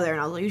were together,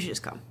 and I was like, you should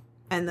just come.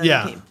 And then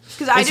Yeah. we came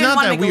because I It's didn't not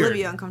want to that make weird.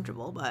 Olivia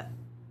uncomfortable, but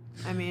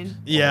I mean,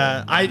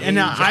 Yeah,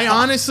 I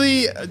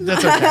honestly,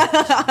 that's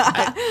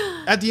okay.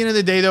 At the end of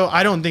the day, though,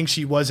 I don't think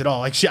she was at all.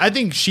 Like, I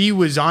think she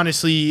was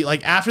honestly,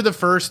 like, after the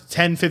first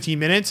 10, 15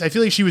 minutes, I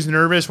feel like she was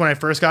nervous when I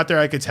first got there.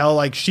 I could tell,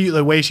 like,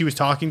 the way she was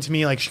talking to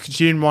me, like,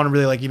 she didn't want to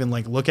really, like, even,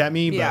 like, look at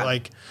me, Yeah. but,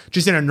 like,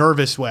 just in a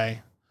nervous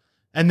way.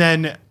 And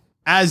then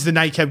as the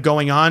night kept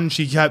going on,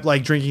 she kept,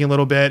 like, drinking a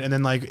little bit, and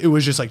then, like, it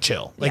was just, like,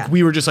 chill. Like, Yeah.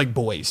 we were just, like,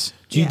 boys.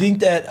 Do you Yeah. think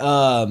that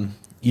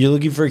you're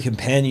looking for a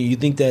companion? You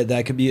think that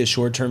that could be a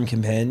short-term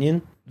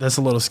companion? That's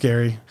a little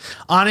scary.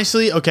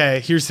 Honestly,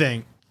 okay, here's the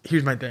thing.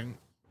 Here's my thing.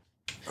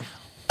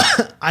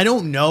 I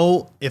don't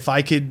know if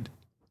I could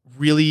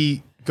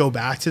really go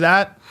back to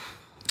that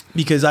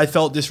because I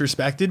felt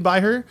disrespected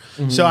by her.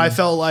 So I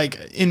felt like,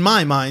 in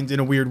my mind, in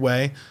a weird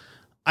way,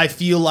 I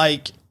feel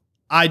like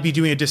I'd be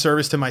doing a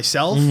disservice to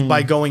myself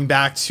by going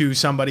back to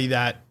somebody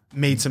that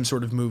made some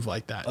sort of move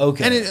like that.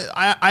 Okay. And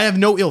I have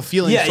no ill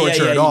feelings towards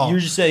her at all. You're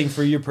just saying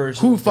for your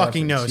personal Who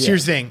fucking preference. knows? Yeah.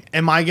 Here's the thing.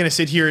 Am I going to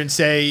sit here and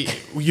say,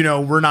 you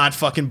know, we're not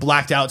fucking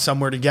blacked out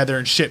somewhere together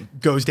and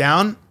shit goes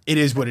down? It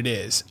is what it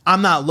is.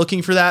 I'm not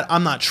looking for that.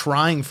 I'm not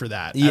trying for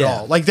that at Yeah.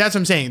 all. Like, that's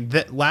what I'm saying.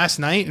 That last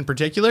night in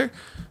particular,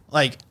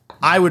 like,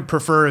 I would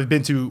prefer to have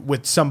been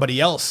with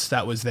somebody else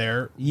that was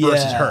there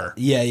versus Yeah. her.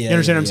 Yeah, You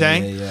understand what I'm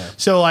saying? Yeah.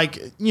 So, like,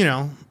 you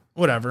know,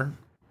 whatever.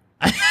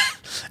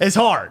 It's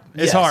hard.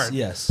 It's Yes, hard.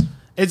 Yes.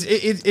 There's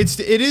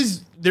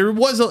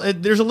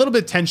a little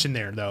bit of tension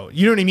there though.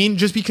 You know what I mean?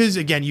 Just because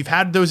again, you've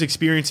had those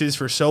experiences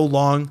for so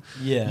long.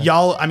 Yeah.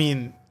 Y'all, I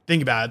mean,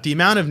 think about it. The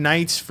amount of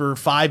nights for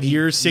 5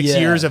 years, 6 Yeah.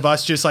 years of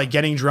us just like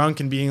getting drunk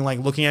and being like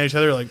looking at each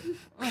other like,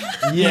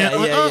 Yeah,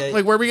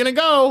 like where are we gonna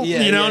go?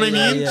 Yeah, you know yeah, what I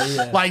mean?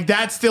 yeah. Like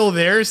that's still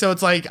there. So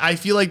it's like I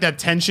feel like that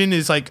tension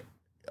is like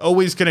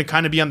always gonna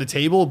kind of be on the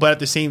table, but at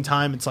the same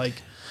time, it's like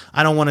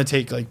I don't want to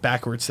take like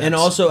backward steps. And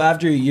also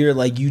after a year,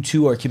 like you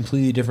two are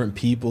completely different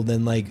people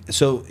than like.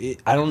 So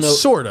I don't know.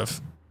 sort of.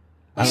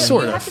 You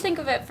Sort have of. to think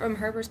of it from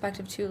her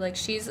perspective too. Like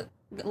she's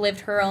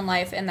lived her own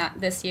life in that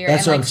this year,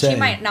 That's and what like I'm saying. she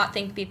might not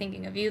be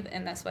thinking of you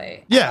in this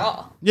way at Yeah.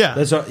 all. Yeah.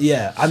 That's what,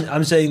 yeah.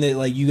 I'm saying that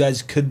like you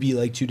guys could be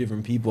like two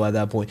different people at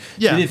that point.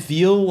 Yeah. Did it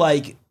feel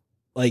like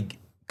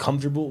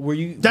comfortable? Were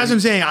you? That's what I'm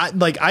saying.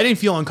 I didn't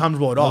feel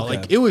uncomfortable at all. Okay.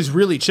 Like it was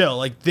really chill.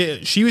 Like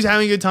she was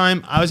having a good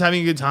time. I was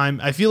having a good time.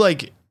 I feel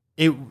like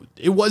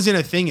it wasn't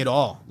a thing at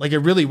all. Like it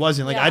really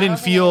wasn't. Like Yeah, I I didn't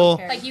don't think anyone feel.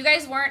 cared. Like you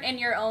guys weren't in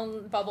your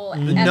own bubble.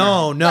 Ever.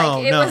 No,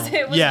 Like, it no. was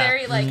Yeah.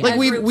 very like Like a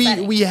group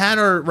setting. we had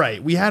our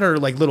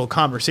like little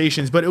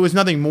conversations, but it was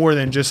nothing more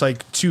than just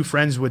like two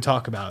friends would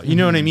talk about. You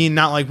know what I mean?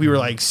 Not like we were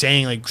like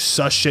saying like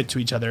sus shit to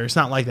each other. It's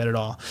not like that at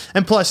all.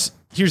 And plus,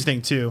 here's the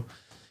thing too.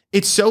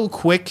 It's so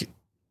quick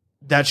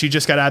that she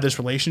just got out of this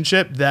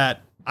relationship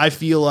that I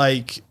feel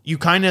like you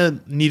kind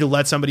of need to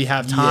let somebody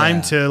have time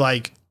Yeah. to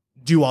like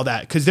do all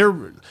that because they're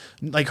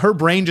like her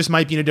brain just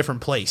might be in a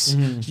different place.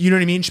 You know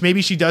what I mean?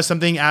 Maybe she does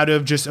something out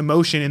of just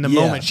emotion in the Yeah.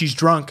 moment. She's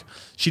drunk.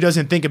 She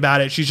doesn't think about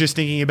it. She's just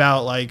thinking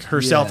about like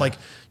herself. Yeah. Like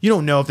you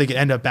don't know if they could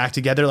end up back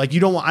together. Like I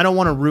don't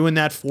want to ruin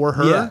that for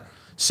her Yeah.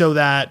 so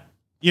that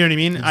you know what I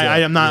mean?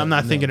 Exactly. I'm Yeah, not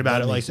no, thinking about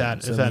that it like makes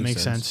that. sense. If That that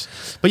makes makes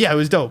sense. But yeah, it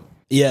was dope.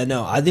 Yeah,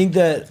 no. I think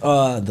that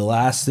the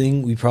last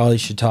thing we probably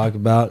should talk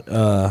about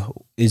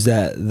is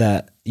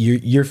that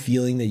you're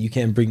feeling that you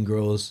can't bring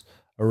girls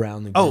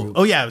around the group.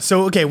 Oh yeah.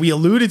 So okay, we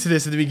alluded to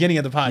this at the beginning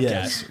of the podcast,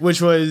 Yes.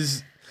 which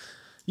was,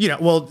 you know,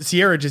 well,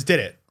 Sierra just did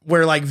it.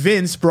 Where like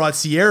Vince brought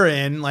Sierra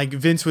in, like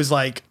Vince was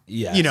like,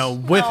 Yes. you know,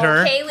 with No,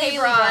 her. Haley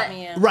brought brought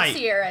me in. Right.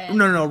 Sierra in.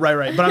 No,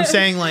 right. But I'm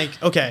saying like,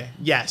 okay,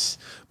 yes.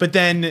 But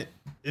then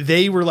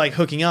they were like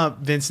hooking up,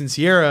 Vince and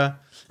Sierra,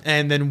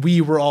 and then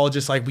we were all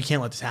just like, we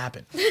can't let this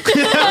happen.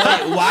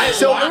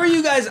 Why were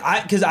you guys?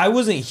 Because I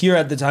wasn't here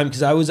at the time.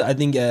 Because I was, I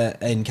think,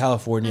 in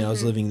California. I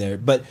was living there.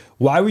 But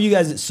why were you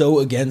guys so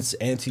against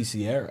anti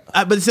Sierra?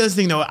 But it's the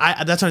thing though.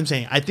 That's what I'm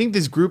saying. I think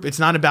this group, it's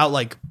not about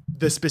like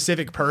the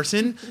specific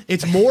person.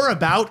 It's more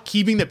about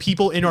keeping the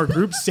people in our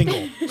group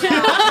single.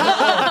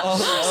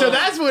 So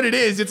that's what it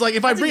is. It's like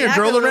if I bring a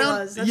girl around,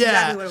 That's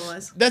exactly what it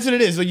was. that's what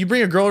it is. Like you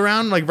bring a girl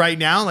around, like right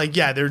now, like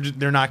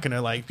they're not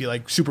gonna like be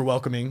like super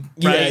welcoming.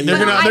 Right?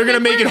 Yeah, They're gonna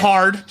make it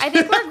hard. I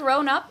think we're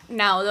grown up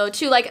now though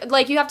too.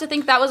 Like you have to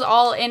think that was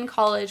all in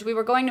college. We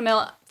were going to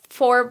Mill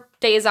 4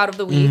 days out of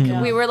the week.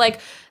 We were like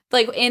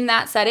in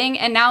that setting,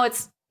 and now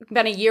it's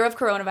been a year of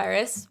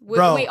coronavirus.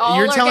 Bro, we all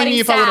you're are telling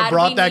me if I would have sad.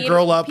 brought We that need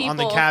girl up on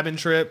the people. cabin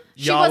trip,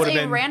 She y'all was would a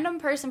have been. random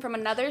person from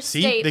another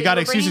See, state. they that got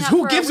you were bringing excuses. up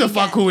Who for gives a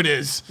fuck weekend. who it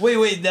is?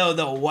 Wait,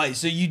 no, why?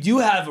 So you do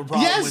have a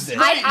problem Yes, with it?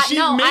 right. I- she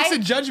no, makes I- a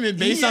judgment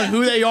based Yeah. on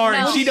who they are, No.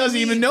 and she doesn't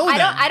even know them.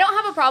 I don't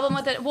have a problem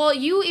with it. Well,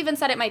 you even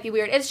said it might be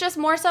weird. It's just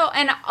more so,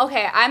 and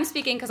okay, I'm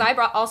speaking because I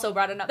also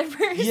brought another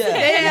person.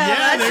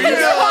 Yeah, there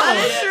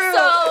you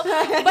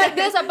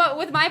go. But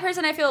with my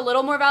person, I feel a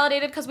little more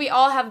validated because we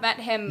all have met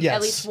him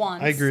at least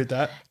once. I agree with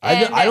that.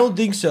 I don't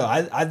think so.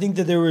 I think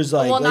that there was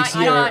like, Well, like not,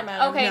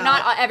 Sierra, okay,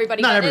 not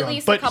everybody, Not but everyone, at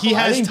least but a couple. he I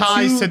has think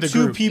ties to the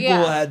two group. people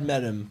Yeah. had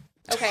met him.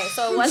 Okay,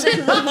 so it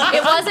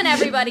wasn't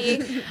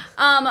everybody,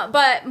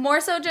 but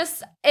more so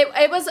just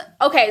it was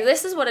okay.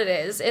 This is what it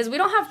is we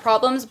don't have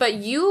problems, but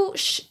you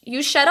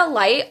shed a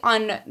light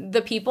on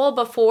the people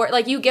before,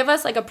 like you give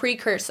us like a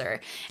precursor,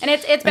 and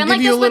it's been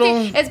like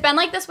this it's been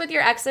like this with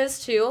your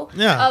exes too.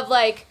 Yeah. Of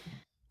like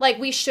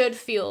we should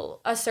feel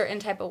a certain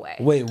type of way.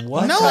 Wait,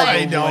 what? No, type I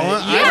of don't. way?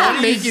 I Yeah.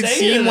 don't make it Say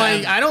seem to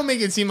like them. I don't make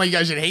it seem like you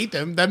guys should hate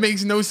them. That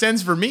makes no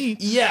sense for me.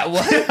 Yeah,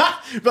 what?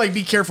 Like,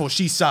 be careful.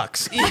 She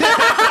sucks.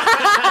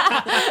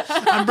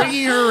 I'm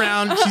bringing her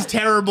around. She's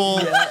terrible.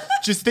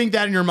 Just think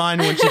that in your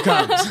mind when she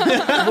comes.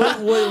 what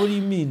do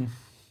you mean?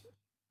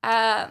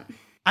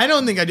 I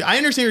don't think I do. I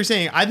understand what you're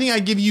saying. I think I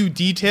give you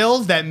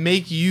details that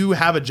make you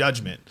have a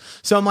judgment.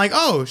 So I'm like,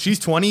 oh, she's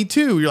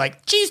 22. You're like,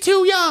 she's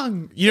too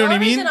young. You know what I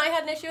The only mean? reason I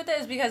had an issue with it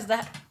is because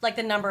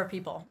the number of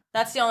people.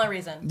 That's the only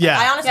reason. Yeah,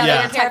 I honestly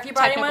yeah. didn't care if you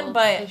brought Technical anyone,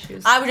 but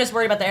issues. I was just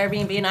worried about the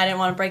Airbnb and I didn't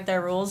want to break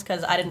their rules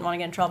because I didn't want to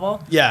get in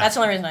trouble. Yeah. That's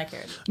the only reason I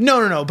cared.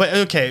 No. But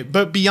okay.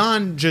 But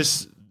beyond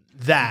just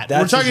that,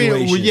 That we're talking.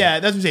 situation. Yeah,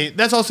 that's what I'm saying.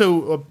 That's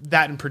also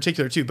that in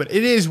particular too. But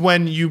it is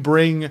when you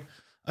bring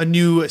a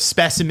new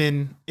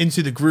specimen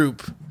into the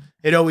group.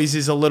 It always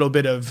is a little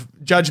bit of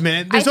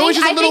judgment. There's always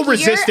just a little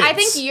resistance. I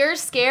think you're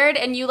scared,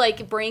 and you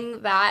like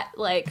bring that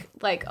like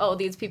oh,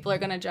 these people are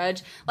gonna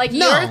judge. Like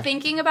No. you're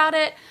thinking about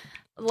it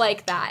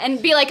like that, and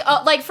be like,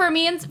 oh, like for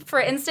me, for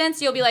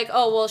instance, you'll be like,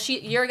 oh, well,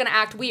 you're gonna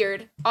act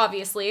weird,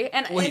 obviously,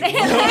 and like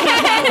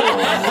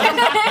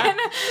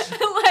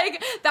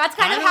that's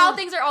kind of how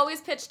things are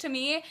always pitched to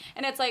me,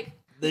 and it's like.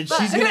 That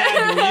she's gonna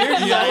act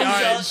weird. Yeah, all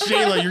right,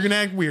 Shayla, you're gonna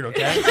act weird,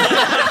 okay?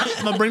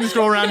 I'm gonna bring this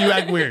girl around. You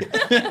act weird.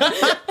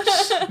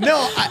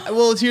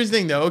 Well, here's the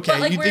thing, though. Okay,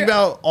 But, like, you think we're-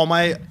 about all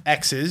my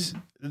exes.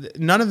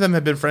 None of them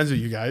have been friends with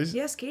you guys.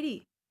 Yes,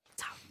 Katie.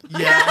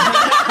 Yeah,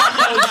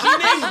 She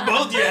names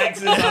both your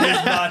exes on this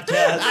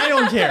podcast. I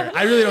don't care.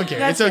 I really don't care.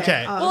 That's it's okay.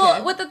 fair. Oh, Well,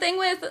 okay. with the thing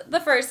with the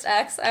first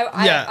ex,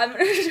 Yeah. I'm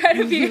gonna try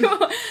to be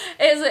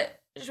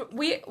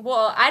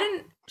I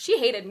didn't. She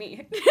hated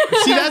me.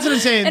 See, that's what I'm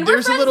saying. And There we're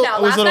was a friends little, now.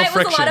 it was Last a little night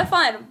friction. was a lot of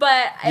fun,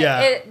 but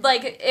Yeah.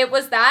 it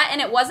was that,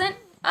 and it wasn't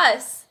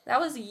us. That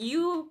was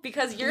you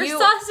because you're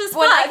sus as fuck.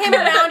 When I came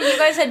around, you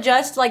guys had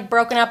just like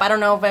broken up. I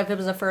don't know if it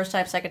was the first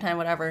time, second time,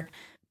 whatever.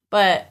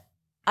 But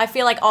I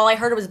feel like all I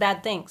heard was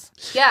bad things.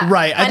 Yeah,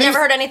 Right. I think, never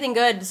heard anything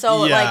good.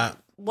 So Yeah. like,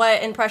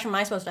 what impression am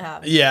I supposed to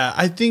have? Yeah,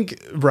 I think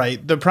right.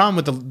 The problem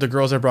with the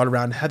girls I brought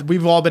around,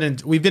 we've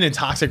been in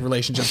toxic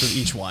relationships with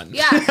each one.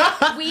 Yeah,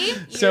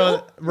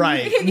 So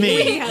right, me,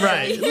 We-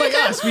 right, like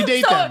us, we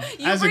date So them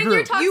you as a bring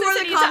group. your You were the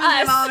toxicity to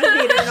common us.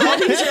 denominator in all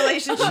these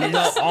relationships.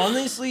 No,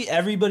 honestly,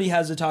 everybody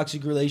has a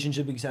toxic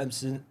relationship except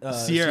Sierra,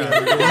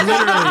 literally.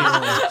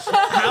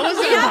 How is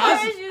We have our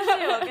that issues too,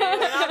 okay? We're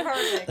not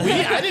perfect.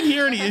 possible? I didn't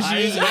hear any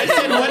issues. I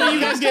said, when do you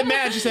guys get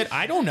mad? She said,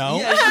 I don't know.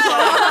 Yeah, she's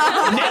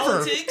like, Never.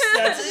 politics,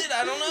 that's it.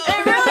 I don't know.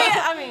 It really,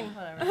 I mean,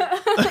 whatever.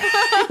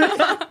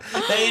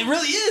 It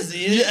really is.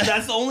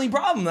 That's the only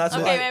problem. That's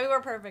Okay, why. maybe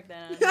we're perfect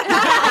then.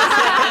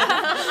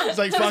 It's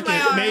like, fuck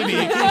it, maybe.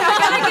 If you're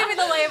gonna give me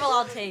the label,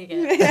 I'll take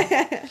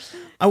it.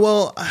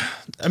 Well,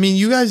 I mean,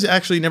 you guys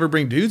actually never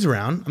bring dudes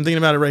around. I'm thinking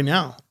about it right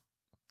now.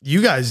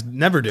 You guys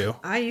never do.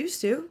 I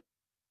used to.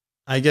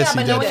 I guess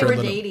Yeah, you but did no, we for a were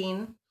little.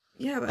 dating.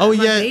 Yeah, but Oh, I'm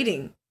not yeah.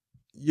 dating.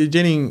 You're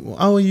dating.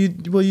 Oh, you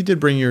did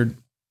bring your.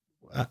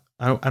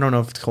 I don't know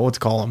if it's what to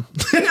call him.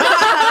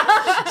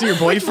 Is he your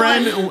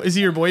boyfriend? Is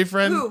he your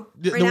boyfriend? Who?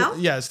 The- Right the- now?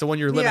 Yes, the one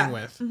you're living Yeah.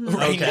 with.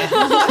 Right Okay.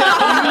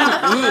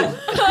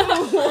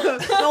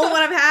 The only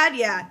one I've had,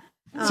 yeah.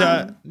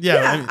 So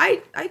yeah, I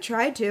mean- I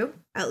tried to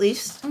at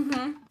least.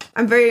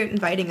 I'm very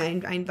inviting. I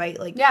invite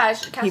like Yeah,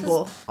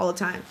 people all the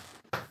time.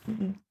 I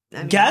mean,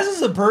 Gaz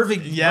is a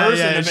perfect person.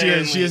 yeah. She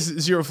apparently. has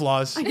zero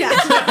flaws. yeah.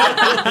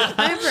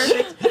 I'm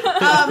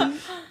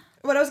perfect.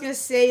 What I was gonna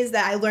say is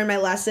that I learned my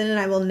lesson, and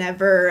I will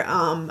never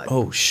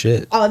Oh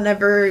shit. I'll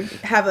never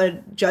have a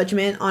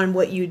judgment on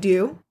what you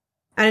do.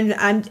 And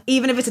I'm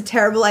even if it's a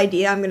terrible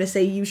idea, I'm gonna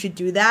say you should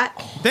do that.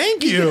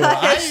 Thank you.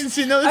 I didn't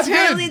see. No, that's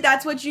Apparently, good.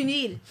 that's what you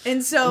need.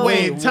 And so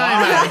Wait,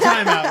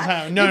 time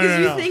out. No, because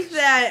no. you think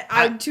that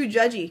I'm too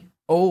judgy.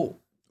 Oh,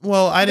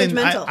 Well, I didn't.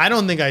 Judgmental. I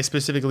don't think I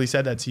specifically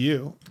said that to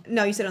you.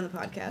 No, you said it on the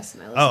podcast,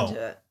 and I listened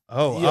to it.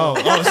 Oh.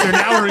 So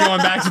now we're going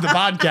back to the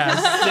podcast.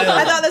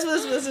 I thought this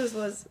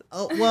was.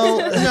 Oh, well,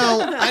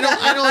 no,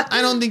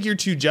 I don't think you're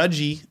too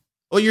judgy.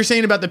 What you're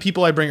saying about the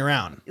people I bring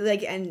around.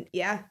 Like, and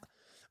yeah.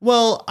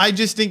 Well, I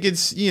just think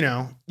it's, you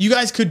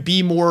guys could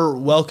be more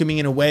welcoming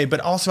in a way, but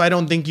also I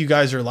don't think you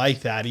guys are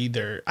like that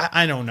either.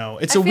 I don't know.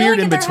 It's a weird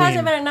in There between.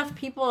 hasn't been enough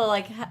people to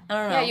I don't know.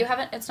 Yeah, you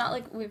haven't. It's not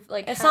like we've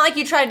like. It's not like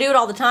you try to do it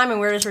all the time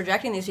and we're just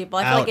rejecting these people.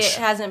 I feel like Ouch. it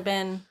hasn't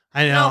been.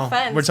 I No know.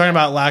 offense, We're talking but-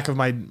 about lack of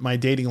my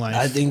dating life.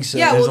 I think so.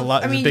 Yeah, There's well, a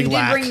lot- I there's a mean, big you did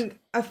lack. bring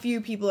a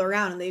few people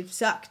around, and they've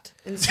sucked.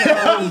 And so,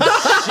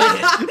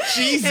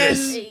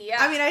 Jesus. and, Yeah.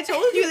 I mean, I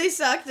told you they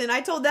sucked, and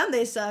I told them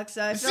they sucked.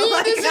 So I feel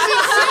like This is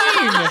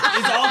insane.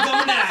 It's all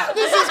coming out.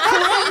 This is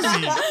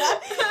crazy.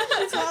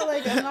 it's not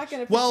like I'm not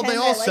gonna. Well, pretend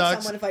they all I like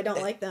sucked. someone if I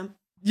don't like them.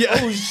 Yeah.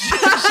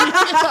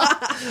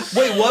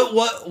 Wait,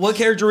 what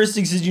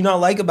characteristics did you not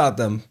like about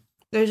them?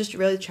 They're just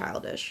really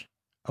childish.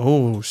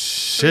 Oh We're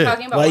shit.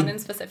 talking about Like- one in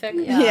specific.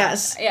 Yeah.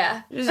 Yes,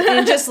 Yeah.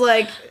 just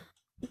like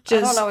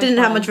don't know which didn't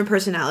have one. much of a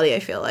personality. I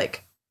feel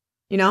like,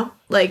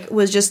 like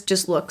was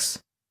just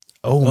looks.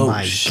 Oh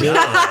my shit.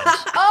 god.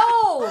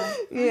 Oh!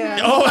 Yeah.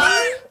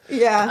 Oh.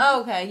 Yeah.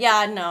 Oh, okay.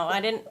 Yeah, no,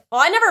 I didn't.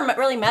 Well, I never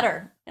really met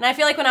her. And I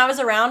feel like when I was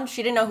around,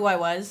 she didn't know who I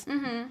was.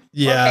 Mm-hmm.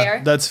 Yeah,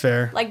 fair. that's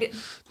fair. Like,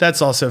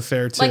 That's also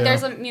fair too. Like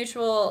there's a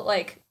mutual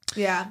like.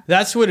 Yeah.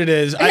 That's what it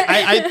is.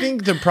 I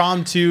think the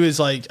problem too is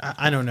like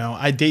I don't know.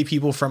 I date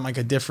people from like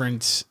a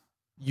different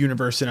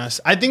universe than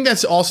us. I think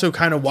that's also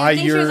kind of why do you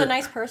think you're. she was a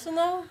nice person,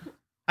 though?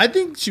 I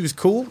think she was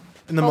cool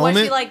in the Or moment.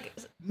 was she like,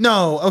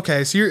 No,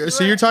 okay. So you're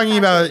were talking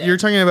about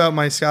infatuated.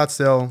 my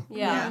Scottsdale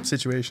yeah.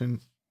 situation.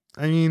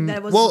 I mean,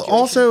 That was a well, situation.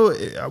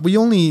 also we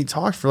only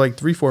talked for like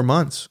 3-4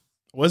 months.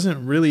 It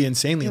wasn't really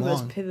insanely It was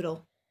long.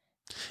 pivotal.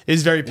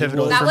 It's very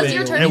pivotal. That for was me.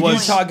 your It turning We do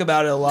was. point. talk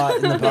about it a lot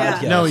in the Yeah.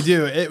 podcast. No, we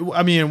do. It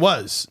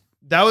was.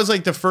 That was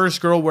like the first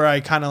girl where I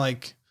kind of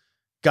like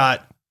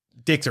got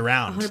dicked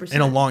around 100%.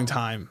 in a long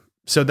time.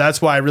 So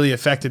that's why it really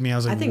affected me. I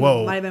was like, I think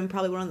whoa. might have been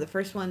probably one of the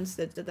first ones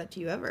that did that to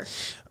you ever. It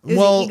was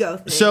Well, an ego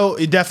thing. so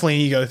it definitely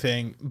an ego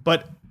thing,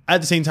 but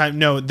at the same time,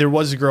 no, there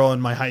was a girl in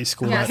my high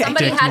school. Yeah, that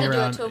somebody dicked had me to do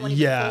around. it to him when he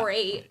Yeah. was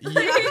 4'8".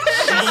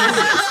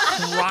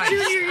 Christ.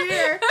 Junior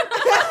year.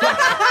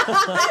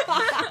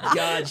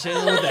 God, she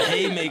with the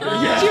haymaker.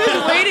 She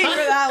was waiting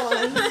for that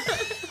one.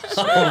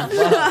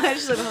 I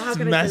just like, oh, how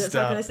can I say messed this?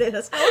 How can up. I say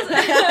this?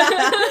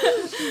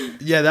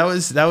 Yeah,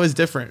 that was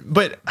different.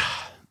 But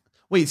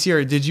wait,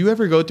 Sierra, did you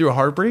ever go through a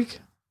heartbreak?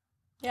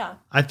 Yeah.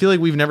 I feel like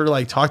we've never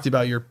like talked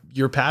about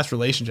your past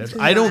relationships.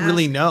 I you don't don't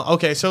really know.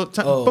 Okay, so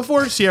Oh.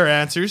 before Sierra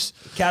answers,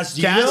 Cass,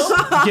 do you Cass, know?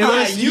 give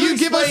us Yeah, you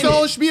give us explain the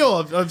whole it. spiel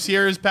of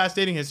Sierra's past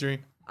dating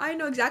history. I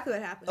know exactly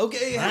what happened.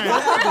 Okay.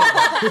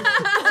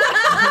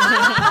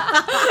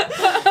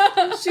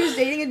 She was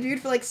dating a dude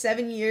for like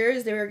 7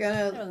 years. They were It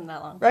gonna, wasn't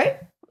that long. right?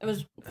 It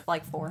was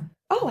like 4.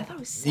 Oh, I thought it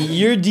was 7.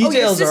 Your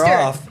details your are sister.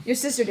 off. Your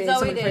sister dated Zoe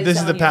someone did. for This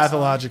is the 7 years.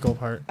 pathological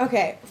part.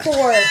 Okay,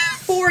 for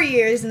 4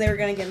 years, and they were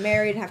gonna get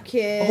married and have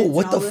kids. Oh,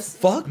 what and all the this.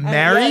 fuck?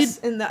 Married? Yes,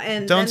 and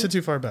Don't then, sit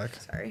too far back.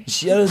 Sorry.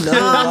 She had another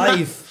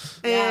life.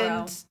 Yeah,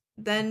 And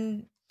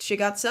then she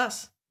got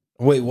sus.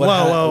 Wait, what?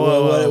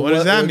 Whoa. What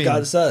does that mean?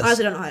 Got sus? I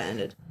honestly don't know how it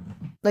ended.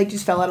 Like,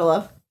 just fell out of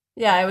love.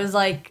 Yeah, it was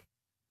like,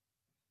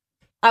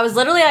 I was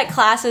literally at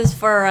classes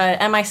for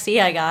MIC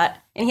I got,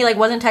 and he like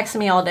wasn't texting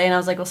me all day, and I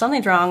was like, well,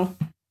 something's wrong.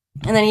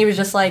 And then he was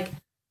just like,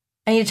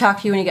 I need to talk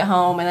to you when you get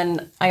home. And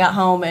then I got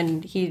home,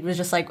 and he was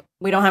just like,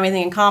 we don't have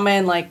anything in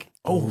common. Like,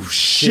 Oh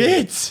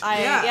shit!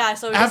 Yeah.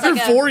 so it was just After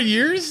like 4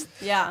 years?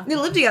 yeah. They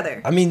lived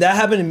together. I mean, that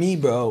happened to me,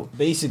 bro.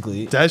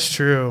 Basically. That's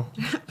true.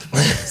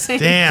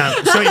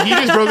 Damn. So he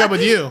just broke up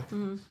with you.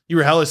 Mm-hmm. You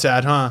were hella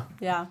sad, huh?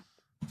 Yeah.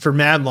 For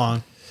mad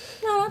long.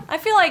 No, I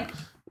feel like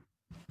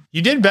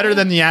You did better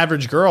than the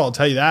average girl, I'll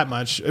tell you that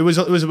much. Was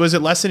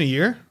it less than a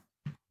year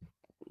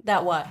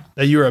that what?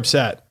 that you were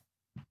upset?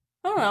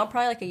 I don't know,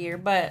 probably like a year,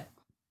 but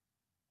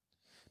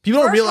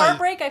People don't first realize.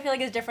 heartbreak I feel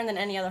like is different than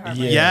any other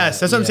heartbreak. Yeah. Yes,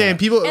 that's what I'm saying.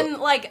 People. And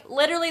like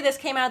literally this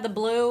came out of the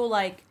blue,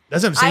 like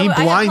That's what I'm saying. He I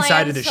had blindsided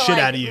plans the to, shit like,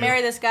 out of you.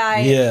 Marry this guy,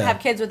 Yeah. have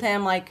kids with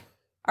him, like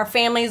our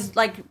families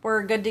like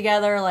were good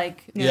together,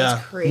 like Yeah.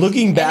 That's crazy.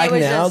 Looking back it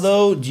was now, just-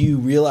 though, do you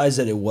realize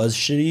that it was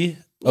shitty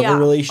of a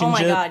relationship? Oh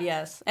my god,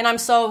 yes. And I'm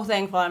so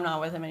thankful I'm not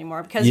with him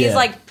anymore because Yeah. he's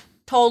like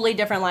totally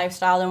different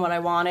lifestyle than what I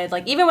wanted.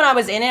 Like even when I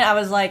was in it, I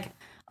was like,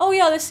 oh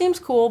yeah, this seems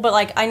cool, but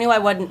like I knew I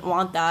wouldn't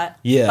want that.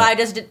 Yeah. But I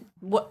just did,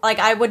 like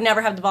I would never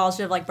have the balls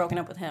to have like broken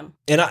up with him.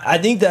 And I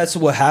think that's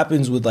what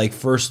happens with like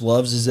first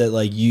loves is that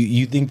like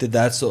you think that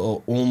that's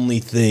the only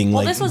thing.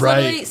 Well, like, this was right.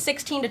 literally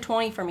 16 to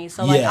 20 for me,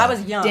 so like Yeah. I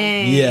was young.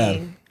 Dang. Yeah.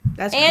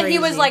 That's And he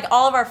was crazy. like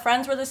all of our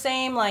friends were the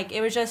same. Like it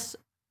was just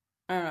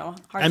I don't know.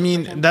 Hard I to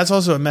mean, pretend. that's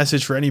also a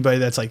message for anybody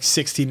that's like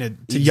 16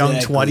 to young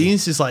Exactly.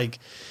 20s. Is like,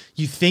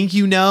 you think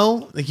you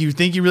know, like you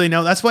think you really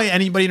know. That's why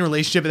anybody in a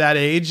relationship at that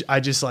age, I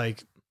just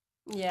like,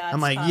 Yeah, I'm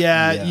it's like, tough.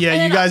 yeah, And you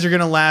then guys are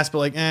gonna last, but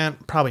like,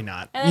 probably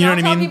not. And You know I'll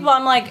what I tell mean? People,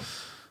 I'm like,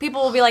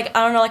 people will be like,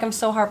 I don't know, like I'm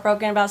so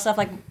heartbroken about stuff.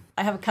 Like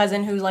I have a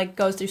cousin who like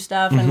goes through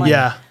stuff, and like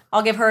Yeah.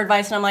 I'll give her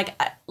advice, and I'm like,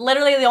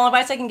 literally the only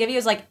advice I can give you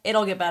is like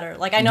it'll get better.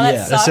 Like I know Yeah,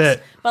 that sucks, that's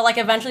it. but like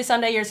eventually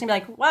someday you're just gonna be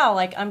like, wow,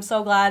 like I'm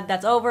so glad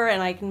that's over,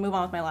 and I can move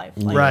on with my life.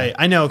 Like, Right,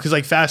 I know, because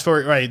like fast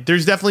forward, right?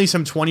 There's definitely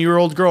some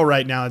 20-year-old girl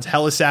right now that's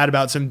hella sad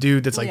about some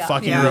dude that's like Yeah.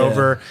 fucking Yeah. her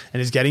over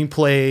and is getting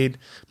played,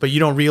 but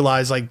you don't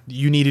realize like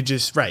you need to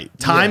just time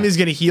Yeah. is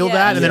gonna heal Yeah.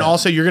 that, and then Yeah.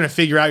 also you're gonna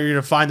figure out, you're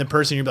gonna find the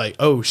person, you're like,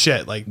 oh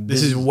shit, like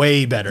this is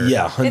way better.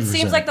 Yeah, 100%. It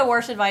seems like the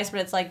worst advice, but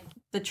it's like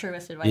the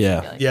truest advice. Yeah.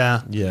 I feel like.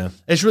 yeah. Yeah.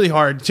 It's really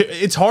hard.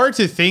 It's hard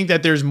to think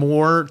that there's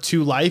more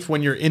to life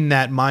when you're in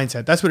that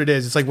mindset. That's what it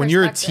is. It's like when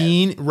you're a Perspective.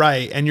 teen,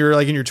 right, and you're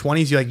like in your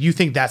 20s, you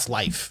think that's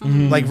life.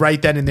 Mm-hmm. Like right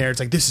then and there,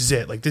 it's like this is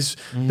it. Like this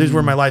is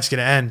where my life's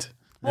gonna end. And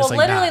Well, it's like,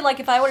 literally, nah. like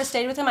if I would have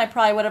stayed with him, I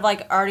probably would have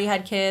like already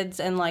had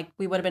kids, and like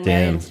we would have been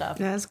married Damn. and stuff.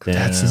 That's cool.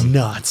 That's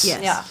nuts.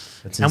 Yes. Yeah.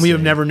 That's And we have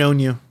insane. never known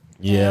you.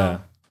 Yeah.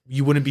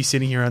 You wouldn't be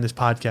sitting here on this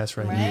podcast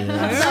right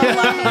now. I'm so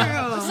lucky.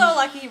 I'm so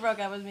lucky he broke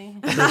up with me.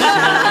 Just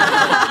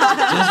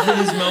for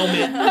this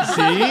moment.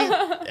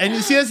 See? And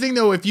you see that's the thing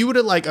though, if you were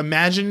to like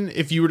imagine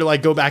if you were to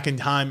like go back in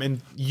time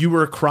and you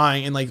were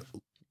crying and like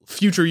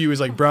future you is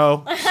like,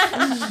 bro,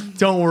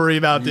 don't worry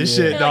about this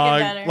shit, It'll get dog.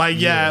 better.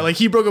 Like, like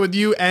he broke up with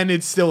you and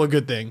it's still a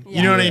good thing. You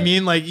Yeah. know what I Yeah.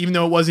 mean? Like, even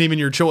though it wasn't even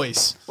your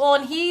choice. Well,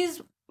 and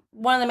he's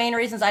one of the main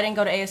reasons I didn't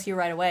go to ASU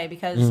right away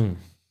because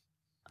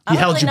I He don't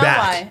held really you know back.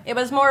 why. It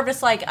was more of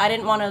just like I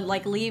didn't want to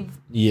like leave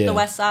Yeah. the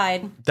West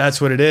Side. That's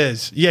what it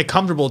is. Yeah,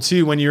 comfortable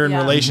too when you're in Yeah.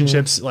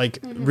 relationships like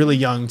really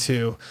young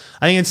too.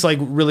 I think it's like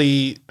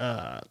really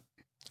I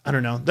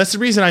don't know. That's the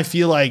reason I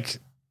feel like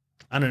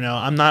I don't know.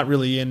 I'm not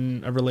really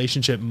in a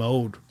relationship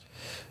mode.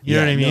 You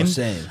know Yeah, what I no, mean?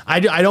 same. I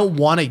don't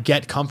want to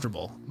get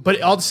comfortable. But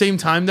at the same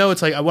time though,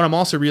 it's like what I'm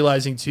also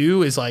realizing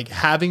too is like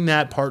having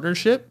that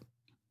partnership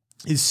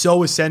is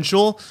so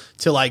essential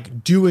to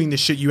like doing the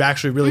shit you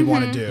actually really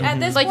want to do. At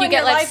this Like, you point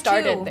get, in your like, life,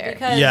 started too, there.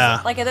 Because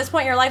Yeah. like at this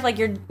point in your life, like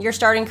you're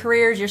starting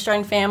careers, you're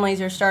starting families,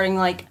 you're starting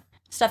like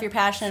stuff you're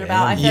passionate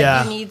about. I feel Yeah.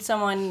 like you need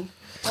someone.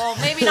 Well,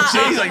 maybe not.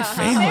 Jay's like,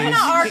 maybe families?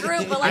 not our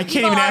group, but like I can't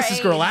people even our ask this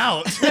age. girl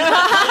out.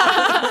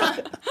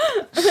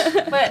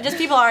 But just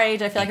people our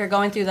age, I feel like are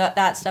going through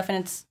that stuff, and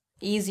it's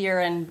easier.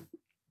 And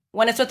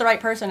when it's with the right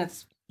person,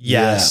 it's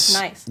Yes.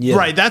 nice. Yeah.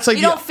 Right. That's like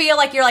You don't feel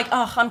like you're like,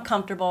 oh, I'm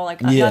comfortable. Like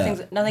Yeah. nothing's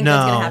No. good's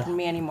gonna happen to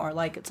me anymore.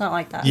 Like it's not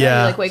like that.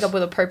 Yeah. You like wake up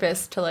with a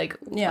purpose to like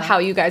Yeah. how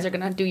you guys are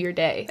gonna do your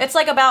day. It's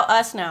like about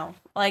us now.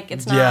 Like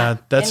it's not. Yeah,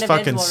 that's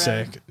fucking individual,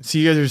 really. sick. See,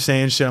 you guys are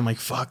saying shit. I'm like,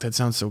 fuck, that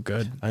sounds so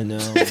good. I know.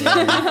 That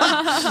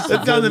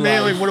sounds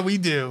amazing. Like, what do we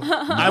do?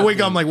 I wake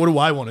up, I'm like, what do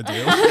I want to do?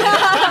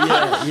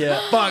 yeah, yeah.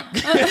 Fuck.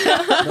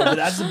 No, but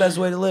that's the best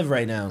way to live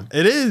right now.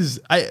 It is.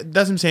 That's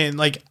what I'm saying.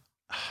 Like,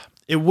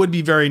 it would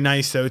be very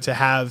nice though to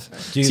have.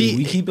 Dude, See,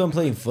 we keep on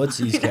playing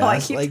footsies, know, I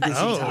guys. keep Like this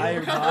Oh.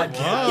 entire podcast.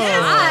 Whoa.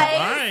 Guys.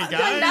 All right,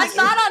 guys. That's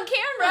not on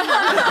camera.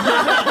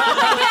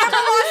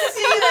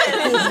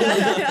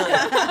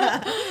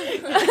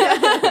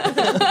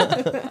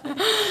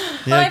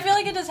 But I feel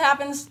like it just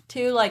happens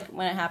too, like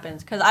when it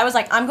happens. Because I was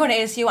like, I'm going to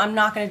ASU. I'm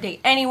not going to date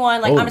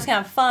anyone. Like Oh. I'm just gonna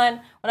have fun,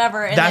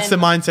 whatever. And That's the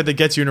then, mindset that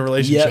gets you in a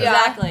relationship. Yeah.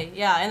 Exactly.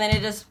 Yeah. And then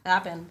it just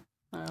happened.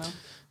 I don't know.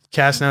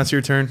 Cass, now it's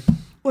your turn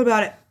What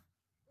about it?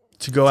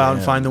 to go out and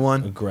Damn. find the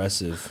one.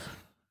 Aggressive.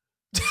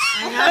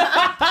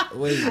 I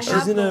Wait, she's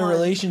have in the a one.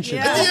 relationship.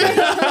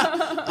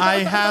 Yeah.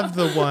 I have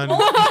the one.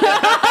 Blink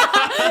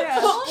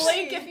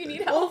if you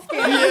need help.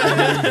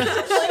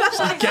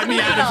 Get me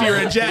out of here,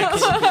 eject.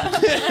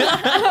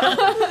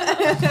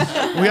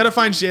 We got to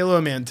find Shayla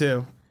a man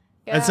too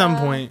at some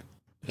point.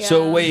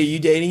 So Yeah. wait, are you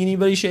dating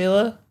anybody,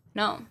 Shayla?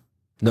 No.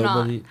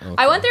 Nobody. Not. Okay.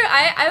 I went through.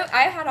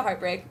 I had a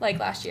heartbreak like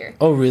last year.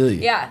 Oh really?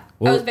 Yeah,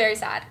 What- I was very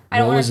sad. I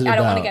don't what want was it to. I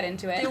don't want to about? get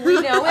into it. Do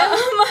we know him?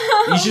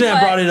 You should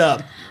have brought it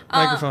up.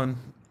 Microphone.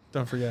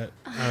 Don't forget.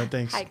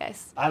 Thanks. Hi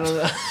guys. I don't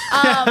know.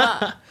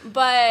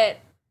 But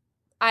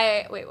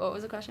wait. What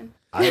was the question?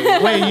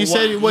 Wait, you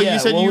said what? Yeah, You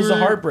said what you was the were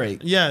heartbreak?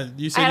 Yeah,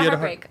 you said I had you a had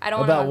heartbreak. I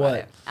don't About want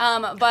to talk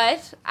about it.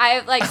 But I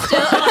like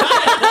still.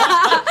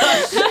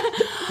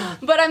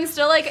 But I'm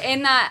still like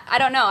in that. I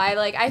don't know. I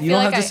You feel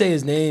don't like have to say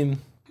his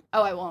name.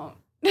 Oh, I won't.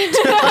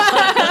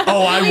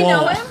 Oh, I We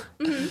know won't.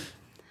 him.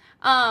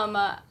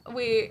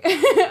 We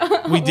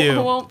We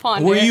do. won't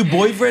ponder. Were you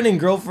boyfriend and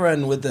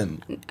girlfriend with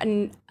him?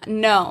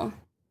 No.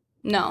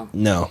 No.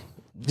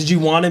 Did you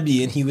want to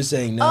be? And he was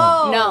saying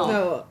no. No.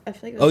 No, I feel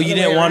like it was Oh, the you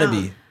other didn't way want to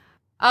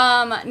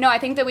around. be. No, I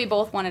think that we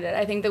both wanted it.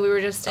 I think that we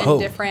were just in Oh.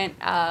 different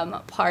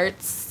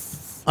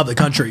parts. Of the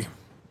country.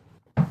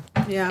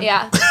 Yeah.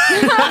 Yeah.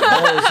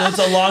 Oh, so it's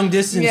a long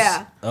distance.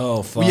 Yeah.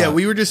 Oh, fuck. Yeah,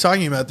 we were just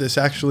talking about this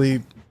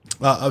actually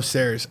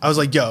upstairs. I was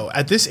like, yo,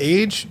 at this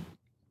age,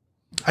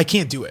 I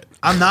can't do it.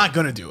 I'm not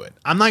gonna do it.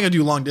 I'm not gonna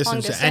do long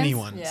distance to distance?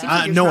 anyone. Yeah. Seems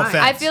like you're No trying.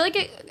 offense. I feel like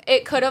it.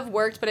 it could have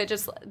worked, but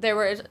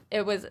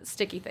it was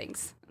sticky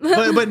things.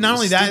 But not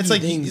only that, it's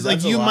like things, like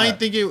that's a you lot. might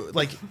think it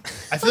like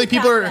I feel like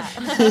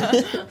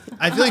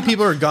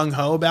people are gung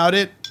ho about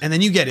it, and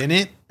then you get in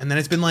it, and then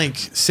it's been like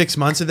 6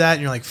 months of that,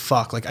 and you're like,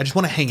 fuck, like I just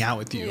want to hang out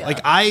with you. Yeah. Like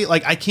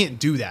I can't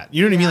do that.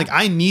 You know what I mean? Like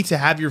I need to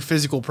have your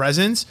physical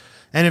presence.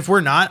 And if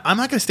we're not, I'm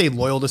not gonna stay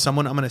loyal to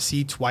someone I'm gonna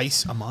see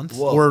twice a month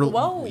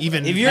or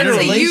even. If you're in a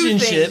That's a you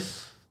relationship,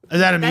 is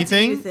that a me That's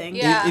a you thing? thing.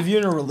 Yeah. if you're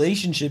in a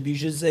relationship, you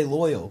should stay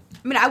loyal.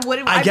 I mean, I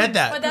wouldn't. I get would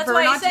that. But that's prefer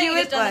why not he's to saying do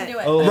he it, doesn't but- do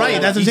it. Oh,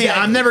 Right, that's what I'm saying.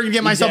 I'm never gonna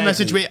get myself in that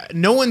Exactly. situation.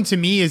 No one to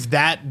me is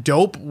that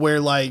dope where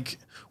like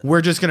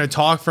we're just gonna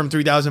talk from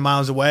 3,000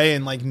 miles away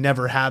and like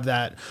never have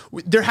that.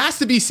 There has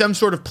to be some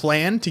sort of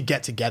plan to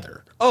get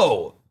together.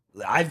 Oh,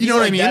 I feel know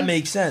what I like mean? that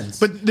makes sense.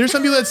 But there's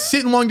some people that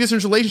sit in long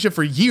distance relationship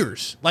for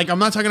years. Like I'm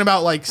not talking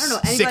about like don't know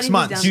anybody 6 who's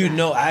months. done Dude, that.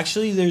 no,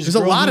 actually, there's a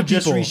a girl lot who of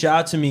just people. reached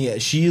out to me.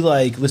 She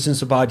like listens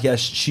to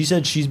podcasts. She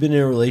said she's been in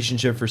a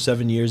relationship for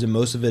 7 years, and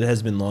most of it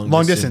has been long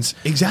Distance.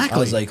 Exactly. I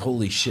was like,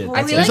 holy shit. I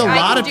that's feel There's like a I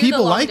lot can of do the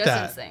people long like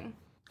distance that. thing.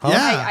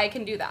 Yeah. I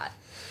can do that.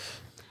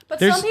 But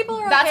There's- some people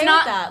are That's okay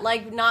not- with that,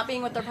 like not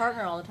being with their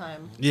partner all the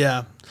time.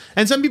 Yeah.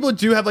 And some people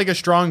do have like a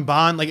strong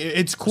bond. Like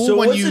it's cool So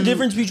when what's you the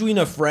difference between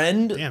a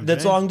friend Damn,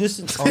 that's Jay. long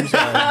distance? Oh, I'm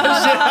sorry.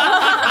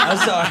 I'm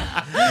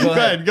sorry. Go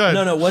ahead. Go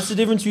ahead. No, what's the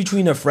difference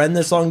between a friend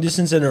that's long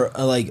distance and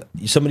like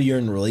somebody you're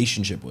in a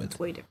relationship with?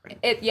 way different.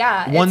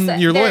 One,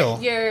 you're loyal.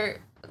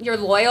 You're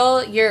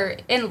loyal. You're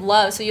in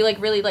love, so you like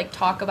really like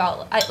talk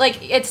about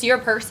like it's your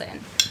person.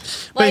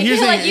 But Like here's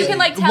the like thing, you can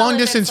like tell long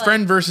if it's, distance like-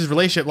 friend versus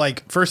relationship.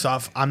 Like first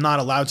off, I'm not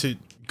allowed to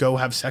go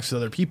have sex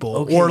with other people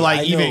Okay, or like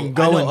I know- even I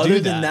go know, and other do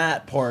than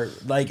that. that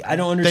part, like I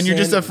don't understand. Then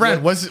you're just a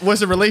friend. what-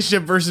 What's a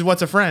relationship versus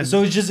what's a friend?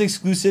 so it's just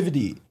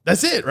exclusivity.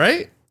 That's it,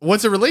 right?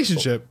 What's a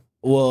relationship?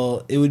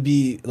 Well, it would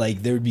be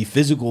like there would be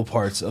physical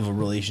parts of a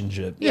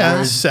relationship. Yeah,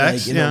 Whereas,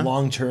 sex, Like in yeah. a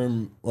long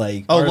term,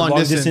 like Oh, or long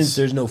distance.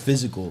 there's no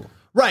physical,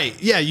 Right.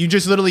 Yeah, you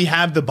just literally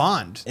have the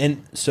bond.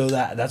 and so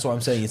that's what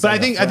I'm saying. It's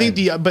But like I think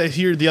the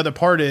other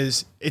part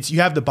is it's you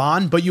have the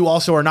bond, but you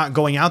also are not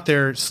going out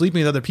there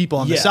sleeping with other people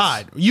on Yes. the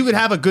side. You could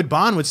have a good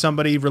bond with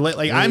somebody.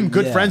 Like I'm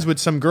good yeah. friends with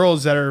some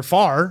girls that are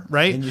far,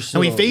 right? And And, you're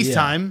we still- yeah.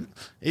 FaceTime.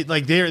 It,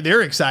 like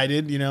they're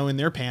excited, you know, in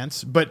their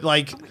pants. But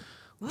like,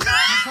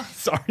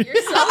 sorry, You're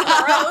so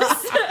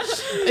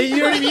gross. you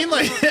know what I mean?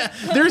 Like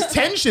there's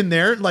tension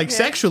there, like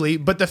sexually,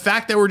 but the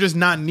fact that we're just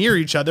not near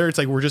each other, it's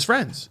like we're just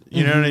friends.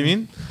 You know what I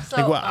mean? So,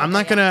 like, well, I'm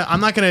not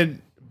gonna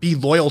be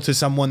loyal to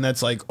someone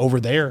that's like over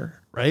there,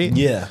 right?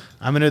 yeah.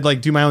 I'm gonna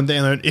like do my own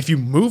thing. If you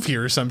move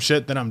here or some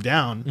shit, then I'm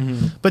down.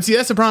 Mm-hmm. But see,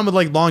 that's the problem with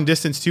like long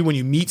distance too. When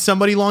you meet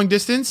somebody long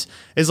distance,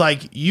 is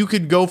like you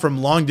could go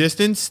from long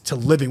distance to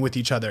living with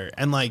each other,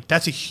 and like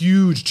that's a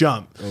huge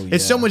jump.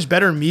 It's so yeah. much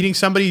better meeting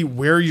somebody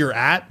where you're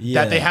at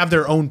Yeah. that they have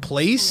their own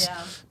place,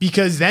 Yeah.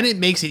 because then it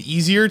makes it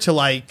easier to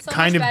like So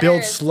kind much of better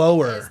build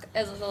slower.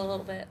 Is a little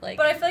bit like.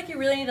 But I feel like you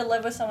really need to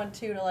live with someone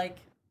too to like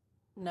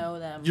know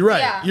them. You're right.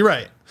 Yeah. You're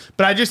right.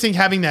 But I just think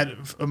having that,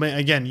 I mean,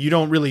 again, you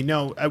don't really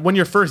know. When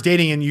you're first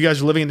dating and you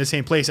guys are living in the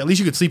same place, at least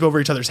you could sleep over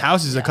each other's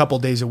houses a couple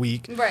days a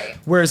week. Right.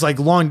 Whereas like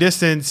long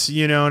distance,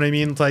 you know what I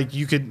mean? It's like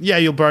you could, yeah,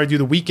 you'll probably do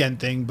the weekend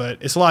thing, but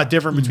it's a lot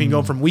different between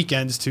going from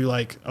weekends to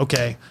like,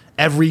 okay,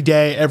 every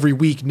day, every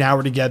week, now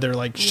we're together,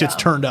 like shit's Yeah.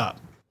 turned up.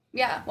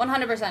 Yeah,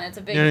 100%. It's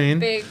a big, You know what I mean?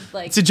 big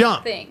like. It's a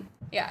jump. thing.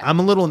 Yeah. I'm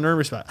a little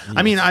nervous about it.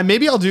 I mean,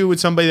 maybe I'll do it with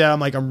somebody that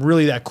I'm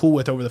really that cool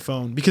with over the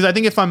phone, because I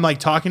think if I'm like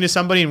talking to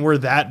somebody and we're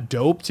that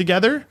dope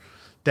together,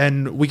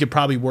 then we could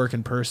probably work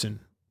in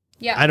person.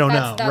 Yeah, I don't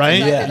know, right?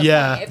 Exactly the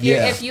Yeah. point.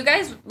 Yeah. If you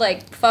guys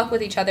like fuck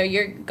with each other,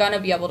 you're gonna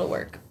be able to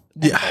work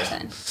in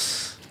person.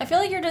 I feel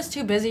like you're just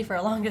too busy for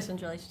a long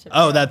distance relationship.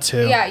 Oh, that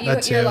too. Yeah,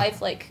 That your too.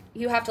 life like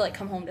you have to like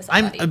come home to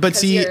I'm, somebody. but because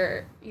see,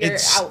 you're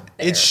it's out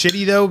there. it's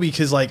shitty though,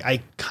 because like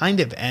I kind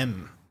of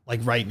am like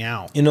right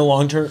now In a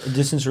long term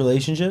distance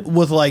relationship.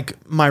 with like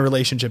my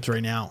relationships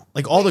right now.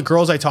 Like all the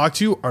girls I talk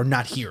to are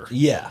not here,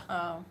 Yeah.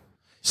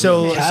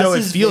 so it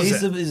Cass's feels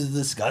face it. is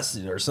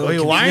disgusted or something.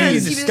 Wait, why are you He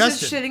was just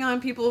disgusted? shitting on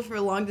people for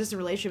long distance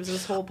relationships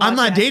this whole podcast. I'm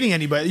not dating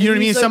anybody. You know what I And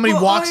mean? he's If like, somebody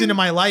 "Well, walks I'm- into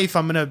my life,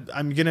 I'm gonna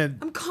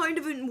I'm kind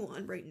of in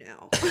one right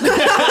now.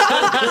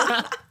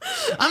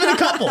 I'm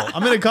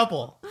in a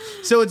couple.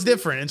 So it's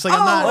different. It's like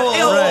I'm not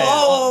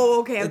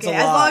Okay. It's a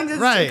As lot. long as it's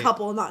Right. a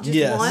couple, not just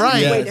Yes. one.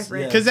 Right. It's way Yes,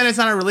 different. yes. because then it's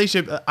not a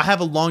relationship. I have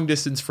a long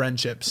distance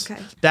friendships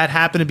Okay. that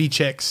happen to be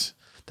chicks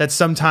that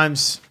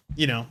sometimes,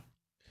 you know,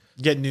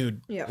 get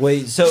nude. Yeah.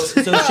 Wait, so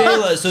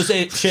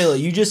Shayla,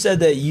 you just said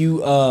that you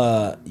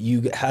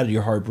had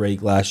your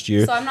heartbreak last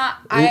year. So I'm not.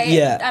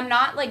 Yeah. I'm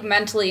not like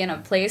mentally in a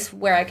place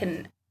where I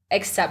can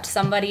accept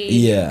somebody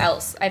Yeah.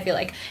 else. I feel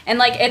like, and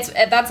like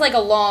that's like a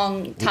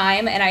long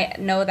time, and I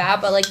know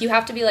that, but like you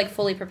have to be like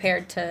fully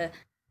prepared to.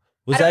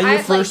 Was I that don't- your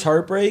I, first like-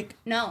 heartbreak?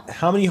 No,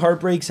 How many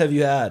heartbreaks have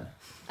you had?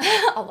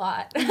 a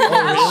lot.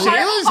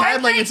 Shayla's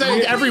had like it's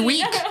like every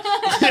week.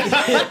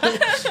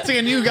 It's like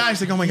a new guy.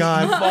 She's like, oh my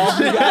god. All of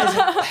you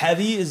guys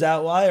heavy? Is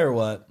that why or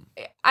what?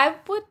 I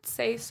would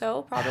say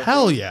so, probably.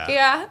 Hell yeah.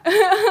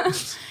 Yeah.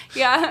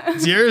 Yeah.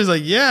 Sierra's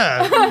like,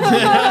 yeah.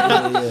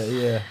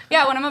 Yeah.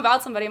 Yeah, when I'm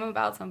about somebody, I'm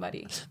about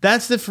somebody.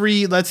 That's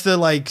the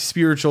like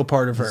spiritual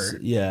part of her.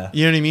 Yeah.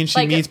 You know what I mean? She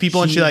Like, meets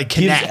people and she she like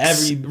gives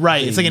connects.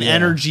 Right. It's like an yeah.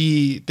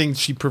 energy thing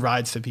she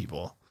provides to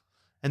people.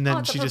 And then Oh,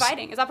 it's she a just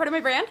providing. Is that part of my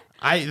brand?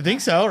 I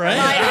think so, right?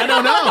 I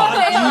don't know.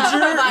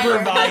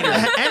 Future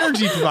provider.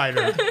 Energy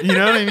provider. You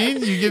know what I mean?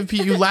 You give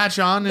you latch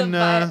on and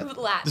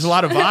Latch. there's a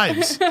lot of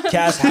vibes.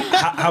 Cass,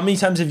 how many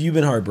times have you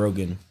been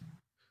heartbroken?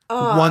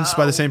 Once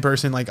by the same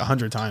person like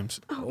 100 times.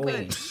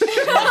 Good.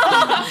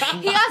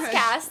 He asked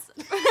Cass.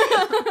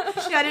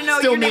 Yeah, I didn't know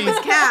Still your name me. was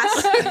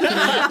Cass.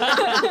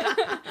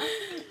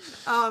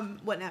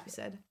 What Nappy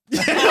said.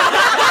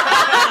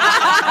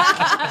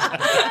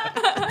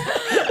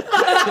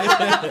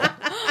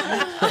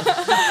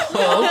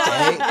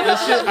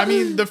 I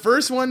mean, the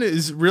first one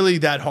is really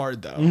that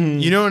hard, though.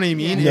 You know what I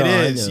mean? No, It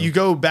I is. know. You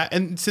go back,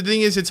 and so the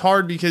thing is, it's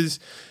hard because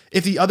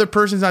if the other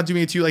person's not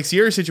doing it too, like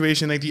Sierra's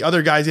situation, like the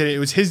other guy did it, it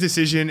was his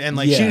decision, and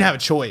like she Yeah. didn't have a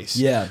choice.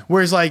 Yeah.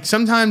 Whereas like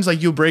sometimes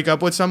like you'll break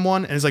up with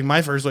someone, and it's like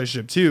my first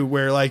relationship too,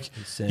 where like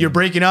Same. you're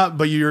breaking up,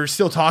 but you're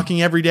still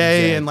talking every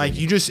day, and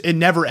Exactly. like it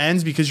never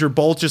ends because you're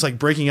both just like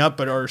breaking up,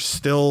 but are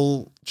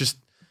still just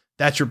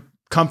that's your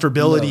comfortability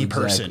No, exactly.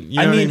 person. You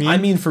know what I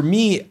mean, for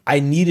me, I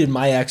needed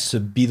my ex to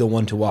be the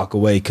one to walk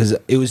away because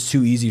it was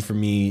too easy for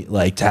me,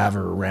 like, to have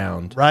her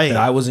around. Right. That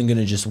I wasn't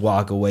gonna just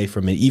walk away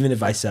from it, even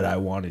if I said I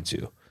wanted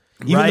to.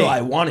 Even though Right.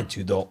 I wanted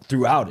to, though,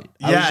 throughout it.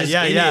 I was Yeah, just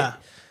yeah, in yeah. it,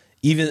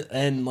 even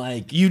and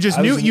like You just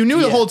I knew was- you knew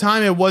the yeah. whole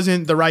time it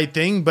wasn't the right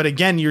thing, but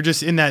again, you're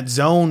just in that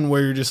zone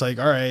where you're just like,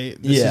 all right,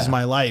 this Yeah. is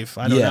my life.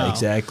 I don't know. Yeah,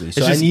 exactly. It's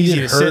So I just easy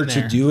needed sit her in to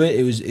there. do it.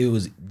 It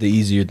was the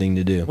easier thing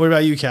to do. What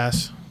about you,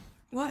 Cass?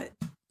 What?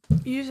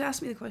 You just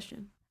asked me the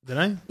question. Did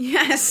I?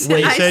 Yes.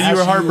 Wait, You I said you were asked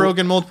you-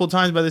 heartbroken multiple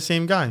times by the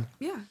same guy.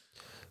 yeah.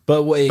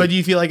 But wait, But do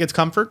you feel like it's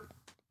comfort?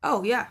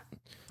 Oh yeah.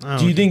 Oh,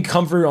 do you think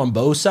comfort on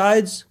both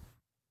sides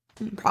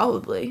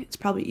Probably. It's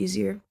probably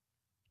easier.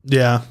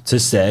 yeah. to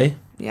stay?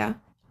 Yeah.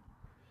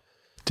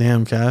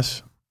 Damn,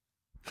 Cass.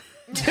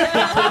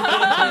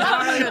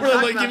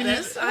 We're like giving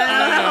you-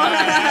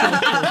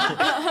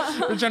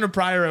 We're trying to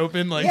pry her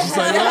open, like just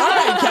like, all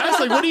right, Cass,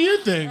 like, what do you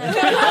think?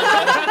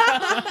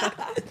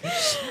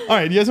 All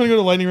right, do you guys want to go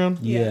to lightning round?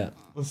 Yeah.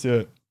 Let's do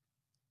it.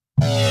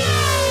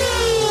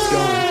 Let's go.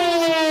 All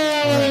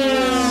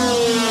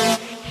right.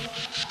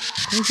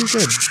 That was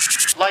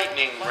good.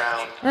 Lightning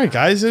round. All right,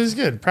 guys, it was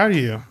good. Proud of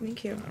you.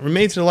 Thank you. We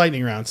made it to the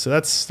lightning round, so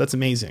that's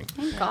amazing.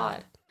 Thank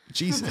God.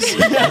 Jesus.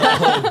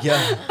 Oh,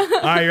 yeah.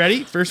 All right, you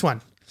ready? First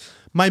one.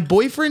 My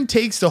boyfriend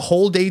takes the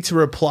whole day to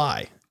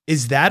reply.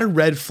 Is that a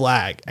red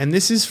flag? And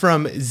this is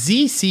from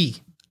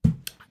ZC.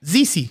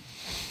 ZC.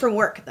 From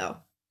work though.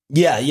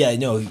 Yeah,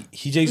 no,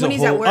 he takes When a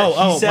he's whole. at work. Oh, He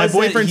my says that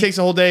boyfriend he- takes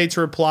a whole day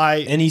to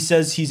reply. and he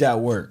says he's at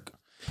work.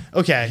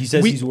 Okay. He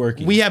says he's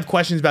working. We have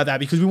questions about that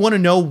because we want to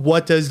know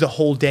what does the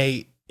whole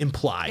day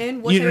imply.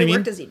 And what You know kind of what I work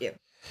mean? does he do?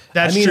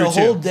 That's I mean, true a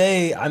whole too.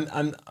 day.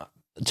 I'm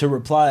to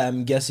reply.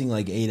 I'm guessing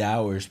like 8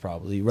 hours,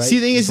 probably. Right. See,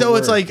 the thing is, For though,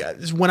 it's work.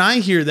 like when I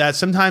hear that,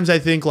 sometimes I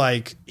think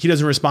like he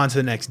doesn't respond to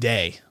the next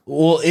day.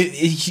 well,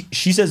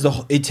 she says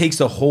it takes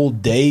the whole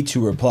day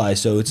to reply.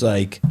 So it's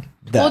like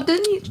that. Well,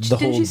 didn't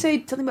whole- she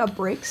say something about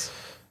breaks?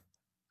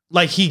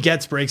 Like he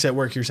gets breaks at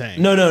work, you're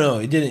saying? No,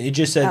 it didn't. It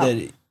just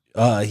said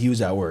Oh. that he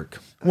was at work.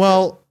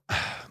 Well,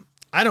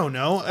 I don't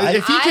know.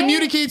 If he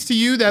communicates to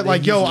you that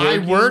like, he's yo, I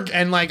working? work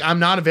and like I'm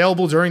not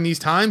available during these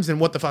times, then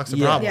what the fuck's the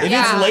problem? Yeah. If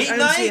Yeah. it's late I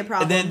don't see a night,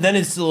 problem. then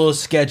it's a little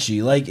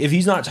sketchy. Like if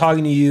he's not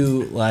talking to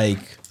you like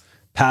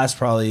past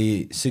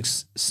probably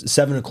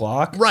 7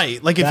 o'clock,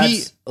 Right. Like if that's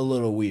he a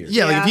little weird.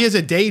 Yeah, like if Yeah. he has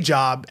a day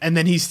job and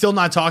then he's still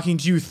not talking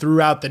to you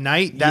throughout the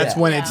night, that's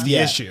Yeah. when it's the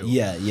Yeah. issue.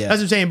 Yeah. That's what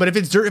I'm saying. But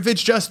if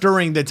it's just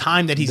during the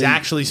time that he's Then-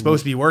 actually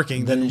supposed to be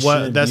working, then it what?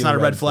 shouldn't That's be not a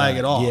red flag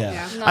at all. Yeah.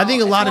 Yeah. No, I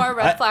think a lot it's of- more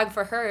a red flag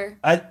for her.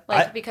 I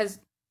Because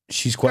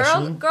she's girl,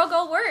 questioning.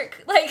 go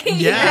work. Like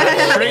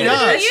Yeah, straight up.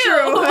 That's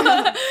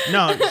you.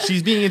 No,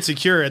 she's being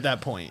insecure at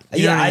that point.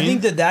 You know Yeah, what I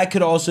mean? think that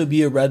could also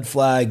be a red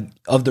flag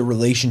of the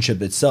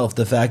relationship itself.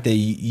 The fact that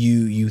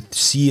you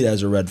see it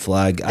as a red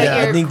flag.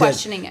 I you're think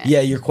questioning it.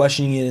 Yeah, you're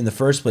questioning it in the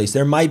first place.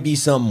 There might be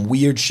some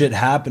weird shit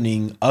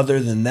happening other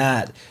than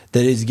that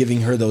is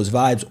giving her those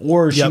vibes,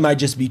 or she Yep. might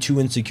just be too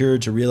insecure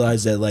to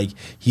realize that like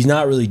he's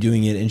not really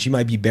doing it, and she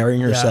might be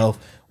burying herself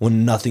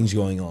when nothing's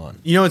going on.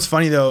 You know, it's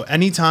funny though.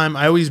 Anytime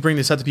I always bring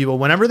this up to people,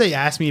 whenever they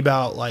ask me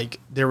about like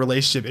their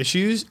relationship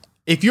issues,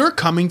 if you're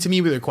coming to me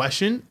with a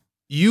question,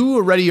 you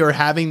already are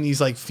having these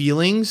like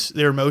feelings,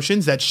 their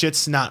emotions, that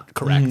shit's not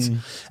correct.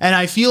 And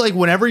I feel like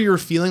whenever you're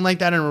feeling like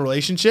that in a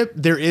relationship,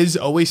 there is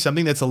always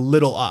something that's a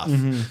little off.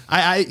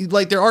 I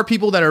like there are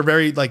people that are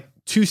very like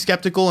too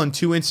skeptical and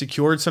too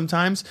insecure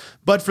sometimes,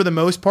 but for the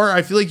most part,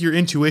 I feel like your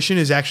intuition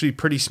is actually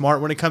pretty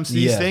smart when it comes to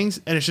these Yeah. things,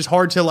 and it's just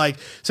hard to like.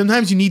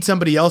 Sometimes you need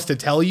somebody else to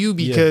tell you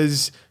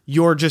because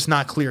you're just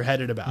not clear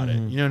headed about it.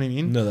 You know what I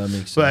mean? No, that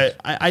makes sense. But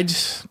I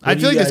just I What do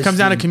feel you like this guys comes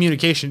down to think?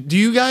 communication. Do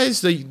you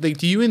guys like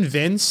do you and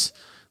Vince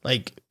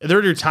like? Are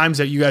there times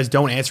that you guys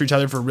don't answer each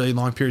other for really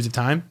long periods of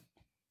time?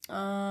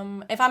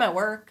 If I'm at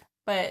work,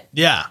 but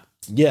Yeah.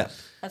 Yeah.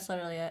 that's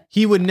literally it.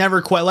 He would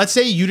never let's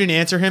say you didn't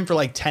answer him for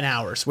like 10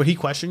 hours. Would he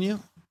question you?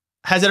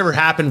 Has that ever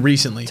happened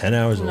recently? 10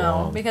 hours is No,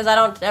 long. because I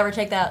don't ever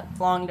take that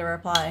long to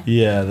reply.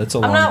 Yeah, that's a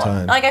I'm long not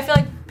time. like I feel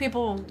like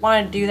people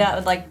want to do that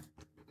with like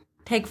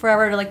take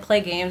forever to like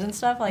play games and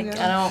stuff. Like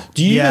I don't,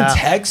 Do you Yeah. even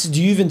text?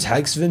 Do you even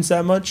text Vince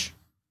that much?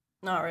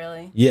 not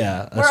really.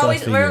 Yeah, that's what I We're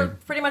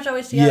figured. pretty much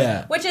always together.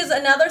 Yeah. Which is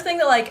another thing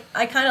that like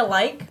I kind of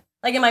like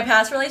in my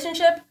past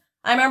relationship.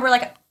 I remember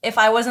like if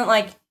I wasn't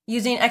like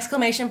using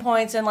exclamation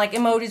points and like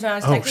emojis when I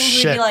was texting, he would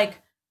shit. be like,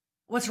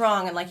 "What's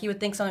wrong?" and like he would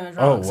think something was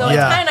wrong. Oh, So wow. it's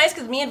Yeah. kind of nice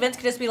because me and Vince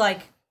could just be like,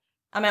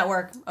 "I'm at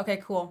work. Okay,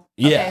 cool.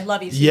 Yeah. Okay,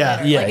 love you. See you Yeah.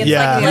 later." Yeah, Like it's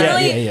yeah, like yeah,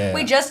 literally yeah.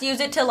 we just use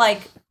it to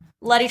like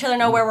let each other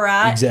know where we're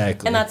at.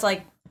 Exactly. And that's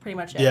like pretty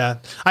much it. Yeah.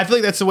 I feel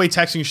like that's the way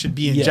texting should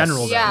be in Yes.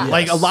 general. Though. Yeah.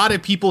 Like a Yes. lot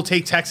of people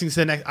take texting to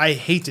the next. I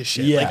hate this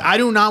shit. Yeah. Like I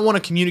do not want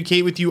to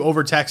communicate with you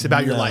over text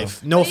about your No.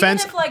 life. No But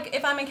offense. Even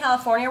if I'm in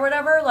California or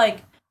whatever, like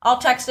I'll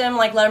text him,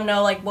 like let him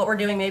know like what we're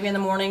doing maybe in the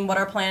morning, what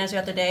our plan is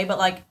throughout the day. But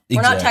like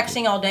we're not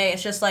Exactly. texting all day.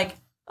 It's just like,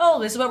 oh,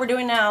 this is what we're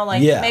doing now.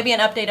 Like Yeah. maybe an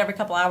update every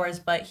couple hours.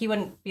 But he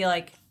wouldn't be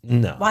like,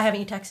 No. why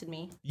haven't you texted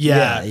me?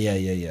 yeah.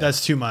 Yeah.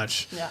 That's too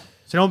much. Yeah.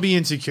 So don't be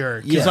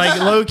insecure. Because Yeah. like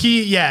low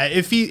key, yeah.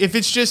 If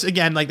it's just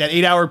again like that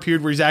 8-hour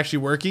period where he's actually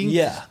working,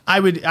 Yeah.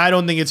 I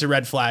don't think it's a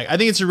red flag. I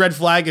think it's a red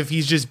flag if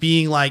he's just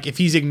being like if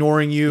he's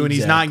ignoring you and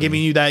he's not Exactly.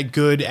 giving you that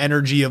good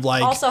energy of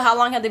like Also, how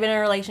long have they been in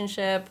a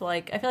relationship?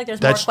 Like I feel like there's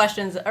more That's-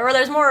 questions or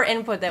there's more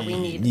input that we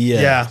need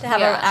Yeah. to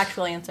have Yeah. an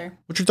actual answer.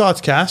 What's your thoughts,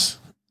 Cass?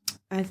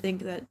 I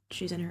think that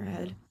she's in her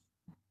head.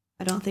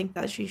 I don't think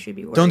that she should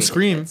be worried. Don't if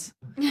scream. it's-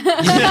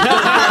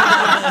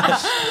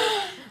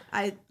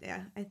 I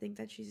think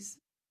that she's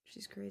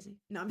crazy.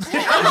 No, I'm just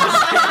kidding. I'm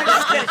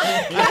just kidding.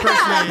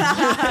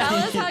 Tell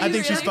us how I you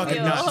think she's really fucking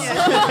feel. nuts.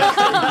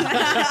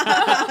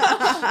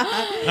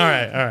 All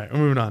right, we're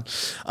moving on.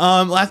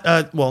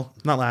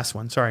 Not last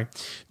one. Sorry.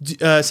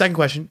 Second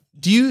question.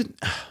 Do you?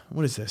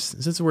 What is this?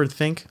 Is this the word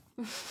think?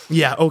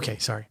 Yeah. Okay.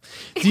 Sorry.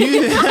 Do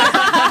you?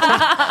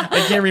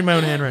 I can't read my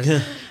own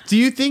handwriting. Do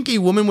you think a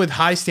woman with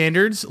high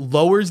standards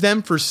lowers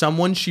them for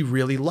someone she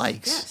really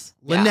likes? Yes.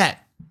 Lynette,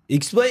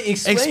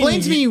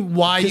 explain to me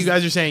why you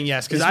guys are saying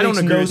yes, because This I don't makes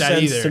agree no with that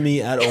sense either. to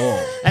me at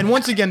all. And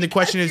once again, the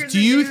question is: You're do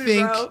you the dude,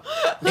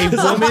 think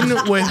bro. a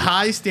woman with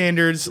high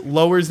standards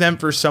lowers them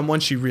for someone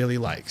she really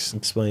likes?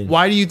 Explain.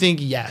 Why do you think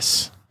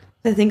yes?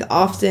 I think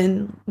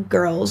often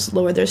girls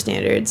lower their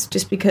standards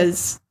just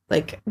because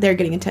like they're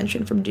getting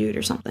attention from dude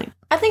or something.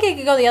 I think it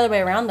could go the other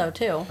way around though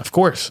too. Of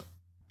course,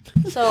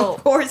 So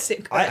Of course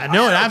it could. I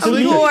know it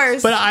absolutely. Of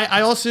course. But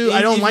I also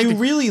I don't if like you the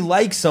really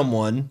like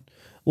someone,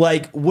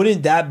 like,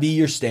 wouldn't that be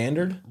your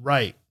standard?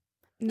 right.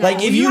 No,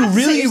 like, if you have to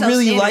set really, yourself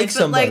really standards, like but,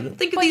 somebody- like,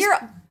 think of but these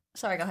you're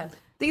sorry, go ahead.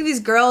 think of these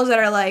girls that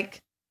are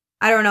like,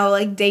 I don't know,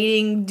 like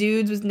dating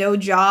dudes with no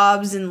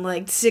jobs and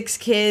like 6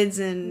 kids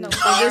and No they're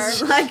car.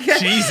 just like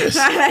Jesus.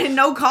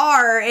 no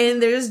car,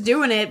 and they're just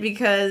doing it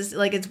because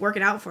like it's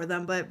working out for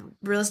them. But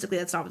realistically,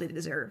 that's not what they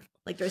deserve.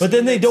 Like, their But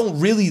then they standards- don't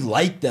really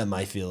like them,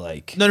 I feel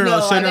like. No.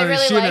 No, So I- They no,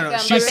 really she, like no, no. them,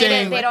 She's but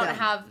saying they don't them.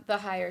 have the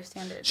higher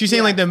standards. she's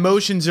saying like the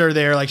emotions are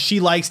there. Like she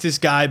likes this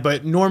guy,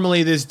 but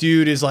normally this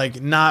dude is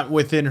like not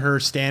within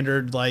her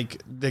standard.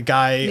 Like the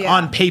guy Yeah.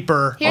 on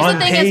paper. Here's on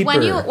the thing: is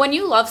when paper.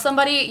 you love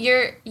somebody,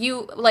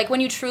 you like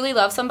when you truly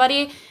love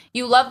somebody,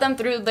 you love them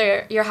through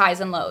your highs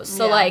and lows.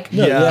 So Yeah. like,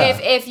 No, yeah.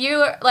 if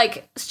you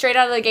like straight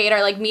out of the gate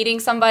are like meeting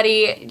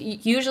somebody,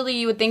 usually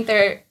you would think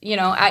they're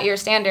at your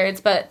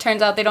standards, but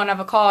turns out they don't have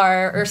a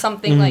car or something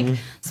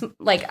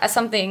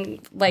something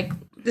like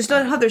just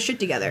don't have their shit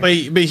together. But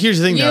here's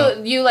the thing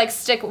though. you like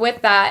stick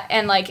with that,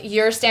 and like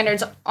your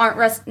standards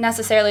aren't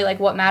necessarily like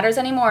what matters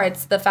anymore.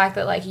 It's the fact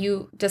that like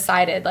you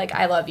decided like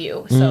I love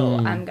you, so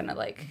I'm gonna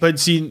like. But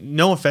see,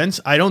 no offense,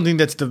 I don't think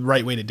that's the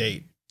right way to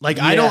date. Like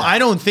I Yeah.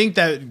 don't think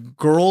that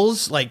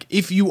girls, like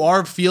if you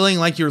are feeling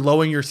like you're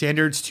lowering your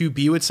standards to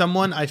be with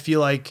someone, I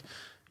feel like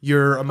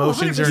your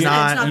emotions 100%, are it's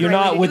not. the You're right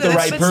not way to with do the it.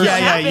 right But person. it Yeah,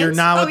 yeah, you're happens.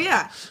 not Oh with-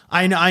 yeah,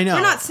 I know.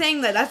 we're not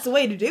saying that that's the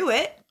way to do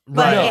it,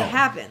 but Right. it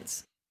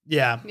happens.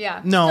 Yeah.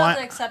 Yeah. No, Still have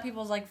to I, accept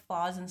people's like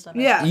flaws and stuff.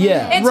 Yeah.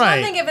 Yeah. It's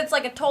Right. one thing if it's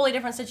like a totally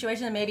different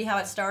situation than maybe how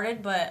it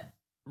started, but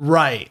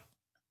right.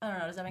 I don't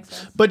know. Does that make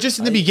sense? But just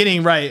in the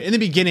beginning, right? In the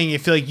beginning, I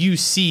feel like you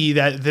see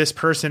that this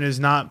person is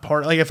not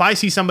part. Like if I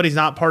see somebody's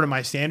not part of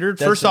my standard,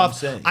 That's first what I'm off,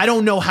 saying. I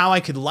don't know how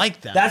I could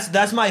like them.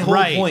 That's my whole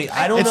right. point.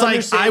 I don't It's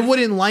understand. like I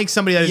wouldn't like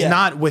somebody that is Yeah.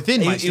 not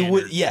within my It standard.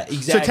 would, yeah, So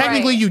exactly.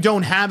 technically, Right. you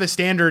don't have a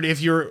standard if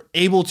you're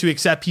able to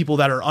accept people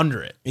that are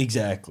under it.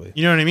 exactly.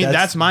 You know what I mean?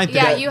 That's my thing.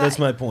 Yeah, That- that's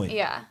my point.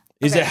 Yeah.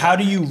 Is Okay. that how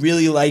do you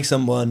really like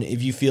someone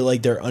if you feel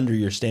like they're under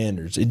your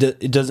standards?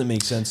 It doesn't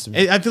make sense to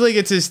me. I feel like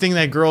it's this thing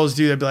that girls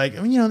do. They'd be like,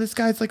 this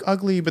guy's like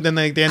ugly, but then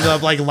they end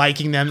up like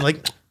liking them.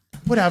 Like,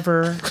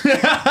 whatever.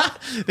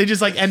 They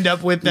just like end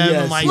up with them.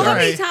 Yes. I'm like, Well, all how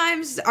many right.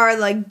 times are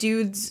like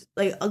dudes,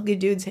 like ugly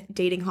dudes,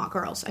 dating hot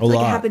girls? I feel like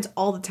lot. it happens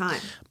all the time.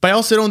 But I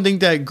also don't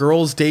think that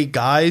girls date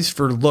guys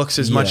for looks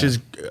as much Yeah. as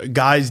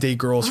guys date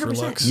girls for 100%.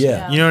 looks.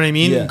 Yeah. You know what I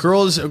mean? Yeah.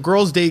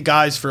 Girls date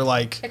guys for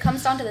like. It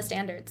comes down to the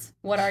standards.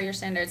 What are your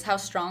standards? How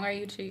strong are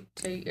you to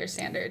your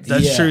standards?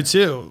 That's Yeah. true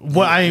too.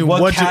 What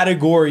What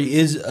category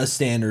is a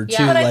standard Yeah.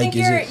 too? But I like, think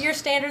is it? your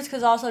standards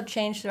could also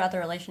change throughout the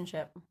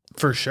relationship.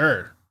 for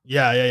sure.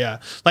 Yeah.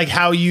 Like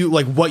how you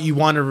like what you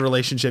want in a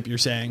relationship. You're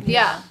saying.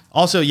 Yeah.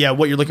 Also, yeah,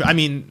 what you're looking. I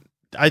mean,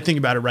 I think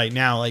about it right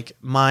now. Like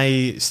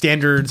my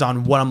standards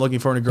on what I'm looking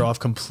for in a girl have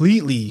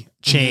completely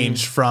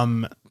changed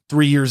from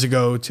 3 years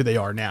ago to they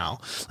are now.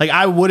 Like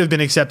I would have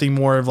been accepting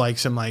more of like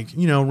some like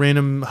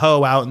random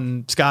hoe out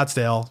in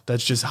Scottsdale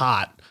that's just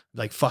hot.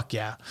 Like fuck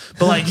yeah,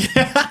 but like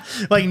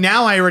like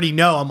now I already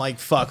know I'm like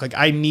fuck, like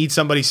I need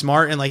somebody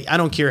smart, and like I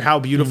don't care how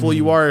beautiful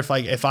you are, if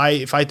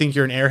I think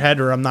you're an airhead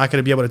or I'm not going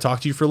to be able to talk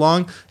to you for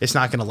long, it's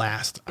not going to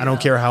last. I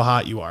don't care how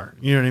hot you are,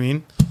 you know what I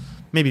mean?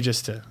 Maybe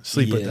just to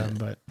sleep with Yeah. them,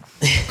 but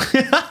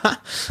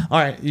all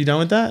right, you done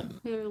with that?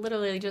 We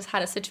literally just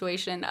had a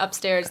situation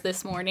upstairs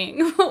this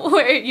morning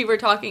where you were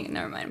talking.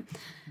 Never mind.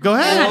 Go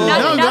ahead. It had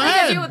No, go nothing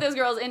ahead. to do with this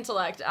girl's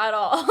intellect at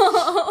all.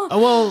 Oh,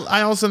 well,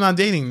 I also not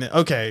dating.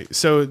 Okay,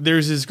 so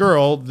there's this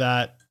girl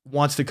that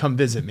wants to come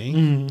visit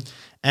me,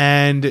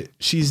 and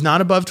she's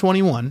not above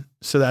 21,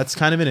 so that's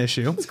kind of an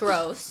issue. It's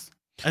gross.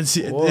 And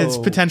see, Whoa. it's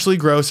potentially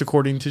gross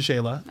according to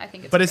Shayla. I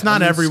think it's but it's gross.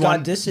 not I mean,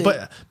 everyone. Scott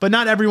Disick. But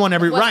not everyone.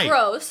 What's Right.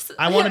 gross?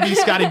 I want to be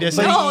Scotty But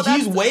Disick. No,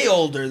 he's way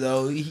older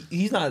though.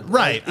 He's not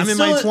Right. I'm it's in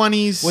my still-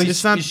 20s. Wait,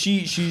 It's not. is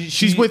she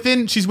She's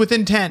within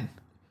 10.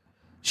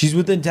 She's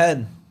within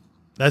 10.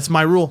 That's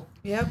my rule.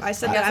 Yep, I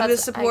said I that guess I'm going to that's-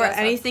 I support guess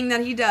that's- anything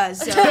that he does.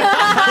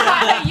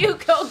 So. You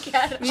go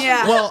get it.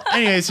 Yeah. Well,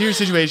 anyways, here's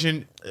the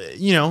situation.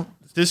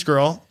 This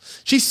girl,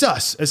 she's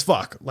sus as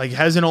fuck. Like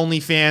has an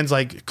OnlyFans.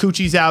 Like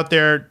coochie's out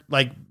there.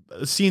 Like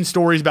seeing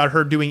stories about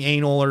her doing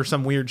anal or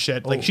some weird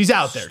shit. Like she's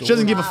out there. She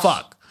doesn't give a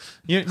fuck.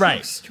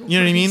 Right. You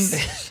know what I mean?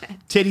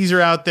 Titties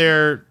are out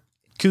there.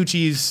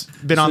 Coochie's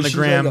been on the she's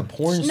gram. Like a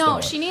porn No,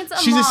 star. she needs a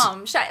She's a s-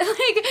 mom.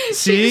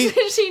 See?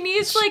 She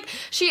needs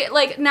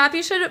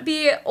Nappy should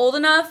be old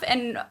enough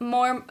and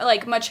more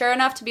like mature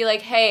enough to be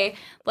like, hey,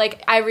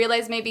 like I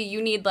realize maybe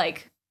you need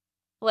like.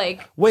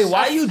 Wait,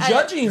 why are you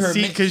judging her?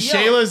 See, because Yo,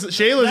 Shayla's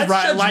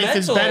that's life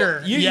is judgmental.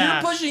 better.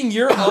 You're pushing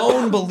your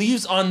own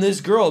beliefs on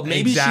this girl.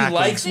 Maybe Exactly. she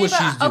likes what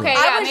she's doing. Okay,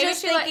 I yeah, was maybe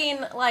just she like-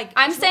 thinking, like,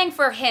 I'm saying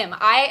for him,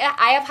 I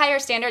have higher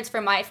standards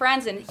for my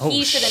friends, and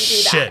he shouldn't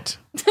do that.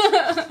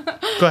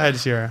 Shit. Go ahead,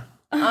 Sierra.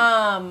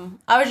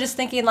 I was just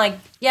thinking, like,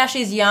 yeah,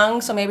 she's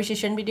young, so maybe she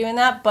shouldn't be doing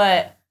that.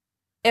 But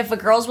if a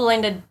girl's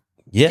willing to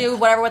Yeah. do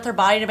whatever with her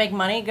body to make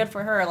money, good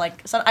for her.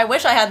 Like, so I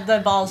wish I had the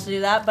balls to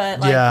do that, but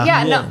like, Yeah.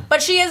 Yeah, Yeah. no.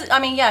 But she is. I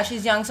mean, yeah,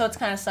 she's young, so it's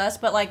kind of sus.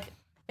 But like,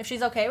 if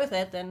she's okay with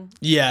it, then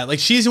Yeah, like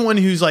she's the one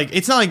who's like,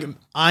 it's not like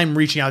I'm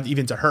reaching out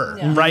even to her,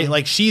 Yeah. right?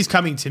 Like she's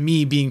coming to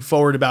me being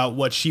forward about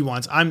what she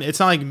wants. It's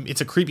not like it's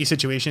a creepy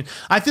situation.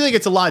 I feel like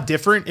it's a lot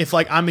different if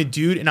like I'm a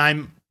dude and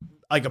I'm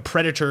like a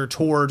predator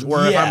towards,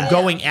 or if Yeah. I'm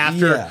going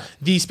after Yeah.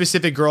 these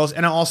specific girls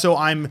and also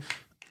I'm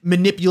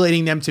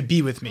manipulating them to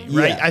be with me,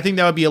 right? Yeah. I think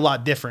that would be a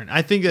lot different.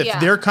 I think if Yeah.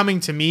 they're coming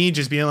to me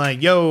just being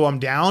like, yo, I'm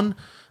down,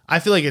 I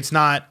feel like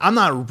I'm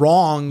not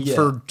wrong Yeah.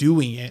 for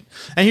doing it.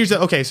 And here's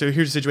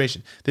the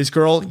situation. This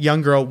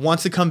young girl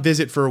wants to come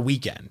visit for a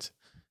weekend.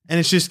 And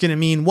it's just going to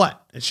mean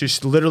what? It's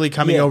just literally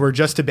coming Yeah. over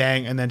just to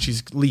bang and then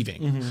she's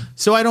leaving.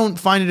 So I don't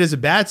find it as a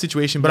bad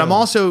situation, but I'm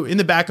also in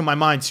the back of my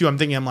mind too. I'm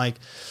thinking, I'm like,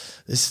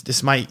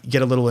 this might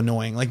get a little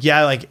annoying. Like,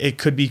 yeah, like it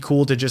could be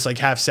cool to just like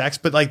have sex,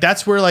 but like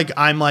that's where like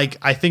I'm like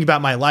I think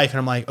about my life and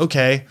I'm like,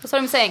 okay, That's what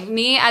I'm saying.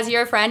 Me, as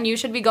your friend, you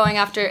should be going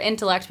after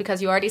intellect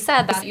because you already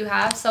said that you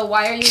have. So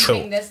why are you True.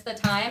 giving this the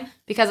time?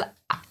 Because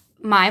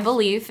my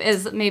belief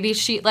is maybe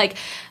she like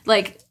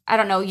I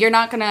don't know. You're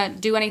not gonna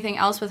do anything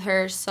else with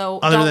her, so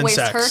Other don't than waste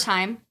sex. her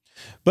time.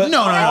 But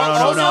no.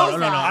 knows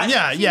that.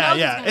 Yeah. She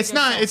knows It's it's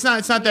not. gonna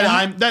It's not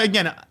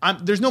that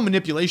I'm. There's no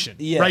manipulation,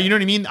 Yeah. right? You know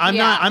what I mean? I'm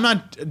Yeah.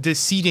 not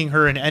deceiving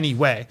her in any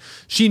way.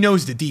 She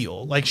knows the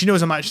deal. Like she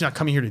knows she's not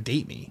coming here to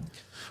date me,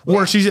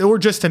 or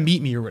just to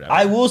meet me or whatever.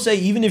 I will say,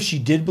 even if she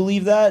did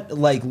believe that,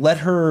 like, let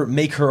her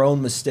make her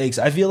own mistakes.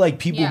 I feel like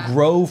people Yeah.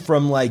 grow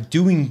from like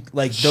doing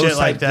like Shit those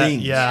like type that.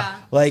 things. Yeah.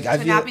 Like I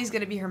So feel Nappy's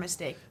gonna be her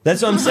mistake.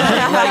 that's what I'm saying.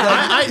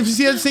 I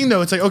see the thing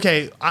though. It's like,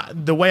 okay,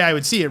 the way I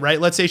would see it, right?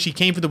 Let's say she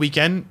came for the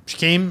weekend. She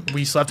came,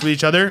 we slept with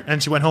each other,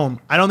 and she went home.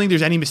 I don't think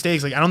there's any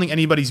mistakes. Like, I don't think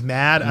anybody's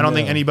mad. I don't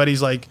think No.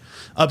 anybody's like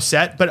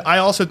upset. But I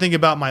also think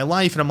about my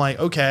life, and I'm like,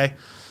 okay,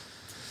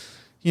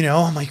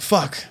 I'm like,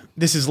 fuck,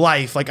 this is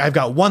life. Like, I've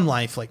got one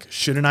life. Like,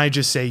 shouldn't I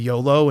just say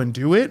YOLO and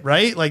do it?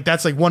 Right? Like,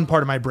 that's like one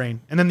part of my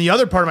brain. And then the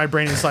other part of my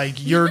brain is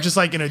like, you're just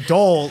like an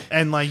adult,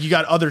 and like you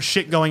got other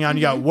shit going on.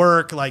 You got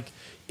work. Like,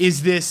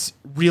 is this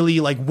really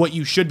like what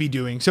you should be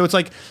doing? So it's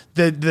like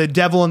the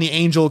devil and the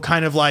angel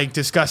kind of like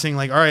discussing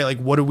like, all right, like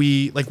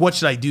what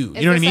should I do?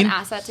 Is You know what I this mean? an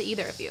asset to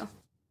either of you?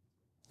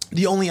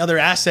 The only other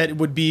asset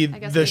would be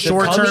guess the maybe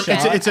short the term. cum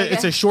shot.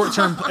 It's a short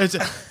term.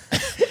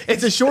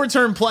 It's a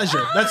short-term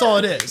pleasure. That's all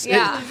it is.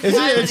 Yeah.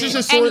 It's just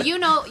a sort. And you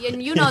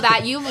know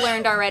that you've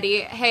learned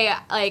already. Hey,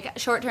 like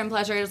short-term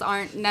pleasures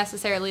aren't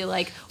necessarily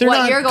like They're what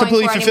not you're going for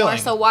completely anymore.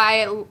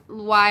 fulfilling. So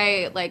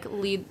why like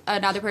lead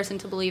another person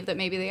to believe that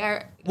maybe they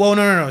are? Well,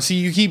 no. See,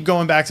 you keep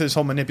going back to this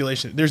whole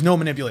manipulation. There's no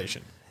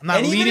manipulation. I'm not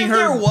And even leading if her.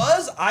 there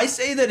was, I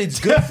say that it's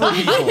good for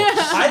people.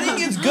 I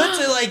think it's good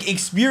to like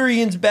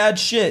experience bad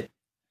shit.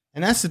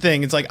 And that's the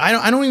thing. It's like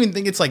I don't even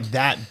think it's like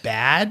that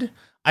bad.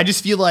 I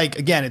just feel like,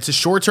 again, it's a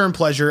short-term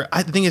pleasure.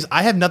 The thing is,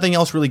 I have nothing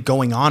else really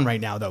going on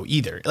right now, though,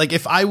 either. Like,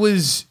 if I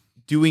was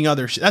doing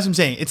other shit, that's what I'm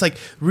saying. It's like,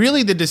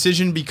 really the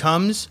decision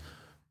becomes,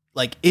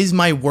 like, is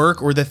my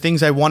work or the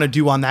things I want to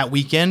do on that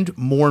weekend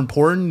more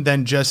important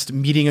than just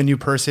meeting a new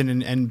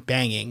person and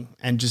banging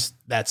and just,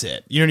 that's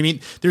it. You know what I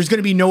mean? There's going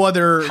to be no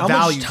other How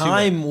value much to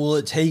time will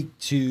it take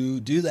to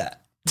do that?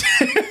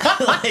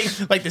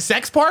 like the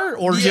sex part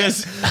or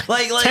just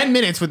like 10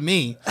 minutes with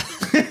me?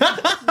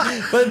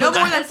 but No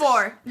more than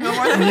 4. No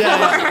more than 4.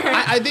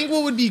 I think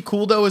what would be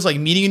cool though is like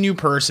meeting a new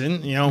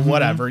person, you know,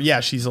 whatever. Yeah,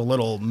 she's a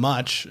little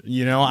much,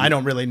 you know, I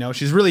don't really know.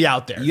 She's really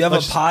out there. you have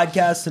Let's a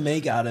podcast to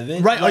make out of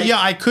it, right. Like, Yeah,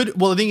 I could.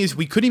 Well, the thing is,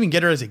 we could even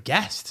get her as a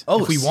guest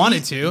if we see,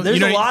 wanted to. There's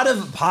you know, a lot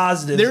of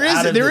positives.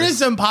 there is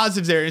some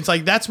positives there. It's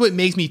like that's what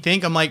makes me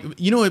think. I'm like,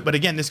 you know what? But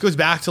again, this goes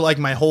back to like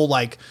my whole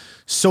like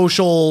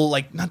social,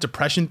 like not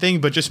depression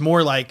thing, but just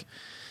more like,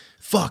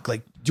 fuck,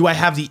 like, do I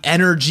have the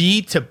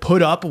energy to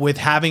put up with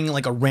having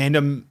like a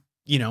random,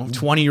 you know,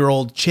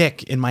 20-year-old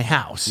chick in my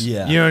house?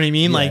 Yeah. You know what I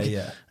mean? Yeah, Like,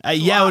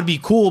 yeah. it would be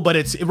cool, but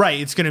it's right.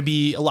 It's going to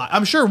be a lot.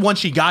 I'm sure once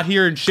she got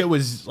here and shit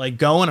was like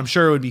going, I'm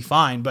sure it would be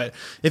fine. But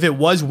if it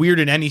was weird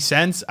in any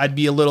sense, I'd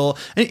be a little,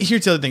 and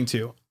here's the other thing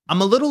too.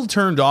 I'm a little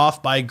turned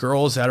off by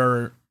girls that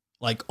are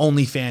like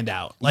only fanned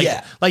out. Like,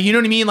 Yeah. like, you know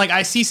what I mean? Like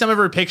I see some of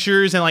her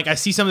pictures and like I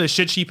see some of the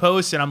shit she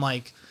posts and I'm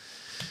like,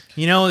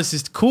 you know, this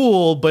is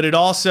cool, but it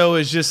also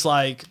is just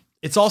like,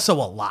 it's also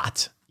a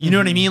lot. You know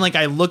what I mean? Like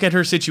I look at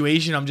her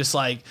situation, I'm just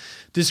like,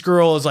 this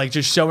girl is like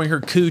just showing her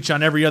cooch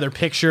on every other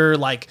picture,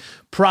 like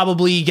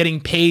probably getting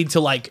paid to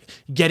like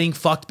getting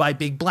fucked by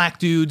big black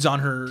dudes on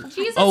her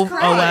Jesus OF.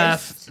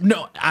 Christ.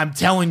 No, I'm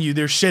telling you,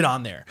 there's shit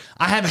on there.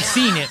 I haven't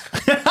seen it,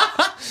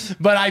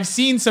 but I've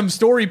seen some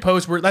story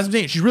posts where that's what I'm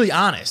saying. She's really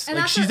honest. And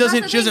Like that's she the-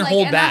 doesn't, that's she the doesn't thing,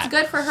 hold and back.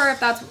 That's good for her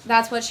if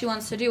that's what she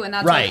wants to do, and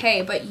that's Right.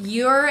 okay. But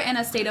you're in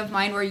a state of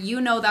mind where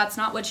you know that's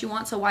not what you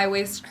want, so why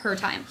waste her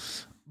time?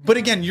 But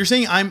again, you're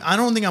saying I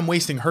don't think I'm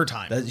wasting her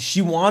time. That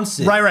she wants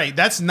it. Right.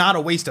 That's not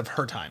a waste of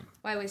her time.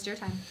 Why waste your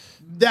time?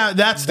 That's the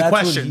That's what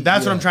question. he-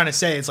 That's what yeah. I'm trying to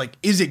say. It's like,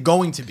 is it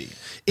going to be?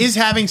 Is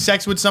having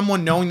sex with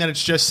someone knowing that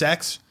it's just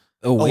sex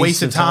a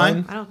waste of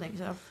time? I don't think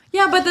so.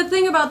 Yeah, but the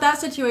thing about that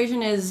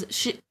situation is,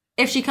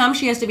 if she comes,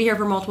 she has to be here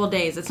for multiple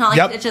days. It's not like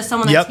Yep. it's just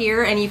someone that's Yep.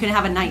 here and you can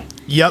have a night.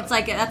 Yep. It's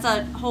like that's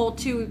a whole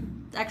 2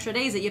 extra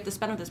days that you have to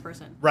spend with this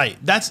person. Right.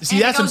 That's And if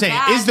it what I'm goes saying.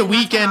 bad, Is the then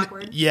that's kinda weekend?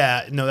 awkward.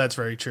 Yeah. No, that's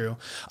very true.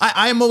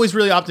 I am always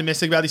really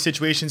optimistic about these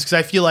situations because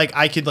I feel like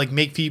I could like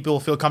make people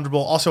feel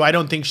comfortable. Also, I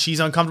don't think she's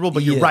uncomfortable.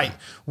 But you're Yeah. right.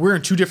 We're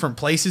in 2 different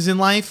places in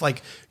life.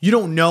 Like you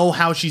don't know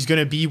how she's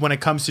gonna be when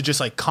it comes to just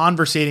like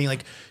conversating.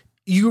 Like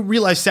you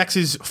realize sex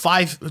is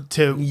 5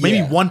 to maybe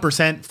Yeah.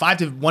 1%, 5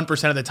 to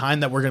 1% of the time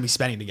that we're gonna be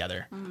spending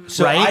together.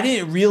 So right? I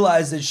didn't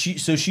realize that she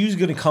was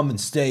gonna come and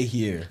stay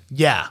here.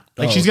 Yeah.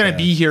 Like Oh, she's gonna okay.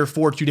 be here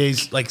for 2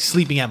 days, like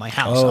sleeping at my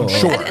house. Oh. I'm At the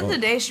sure. end of the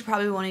day, she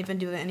probably won't even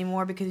do it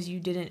anymore because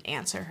you didn't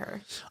answer her.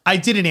 I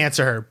didn't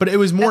answer her, but it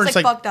was more. That's It's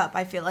like like, fucked up.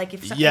 I feel like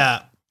if yeah.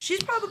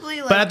 she's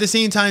probably like. But at the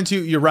same time,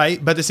 too, you're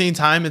right. But at the same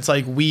time, it's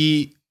like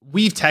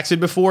we've texted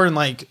before, and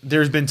like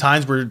there's been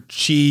times where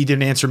she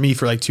didn't answer me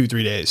for like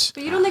 2-3 days.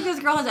 But you don't think this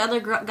girl has other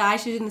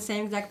guys she's doing the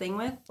same exact thing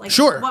with? Like,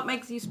 Sure. What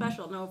makes you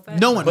special? No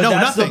offense. No one, But no,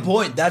 that's nothing. the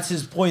point. That's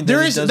his point. There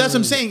that he is. That's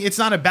doesn't what I'm really- saying. It's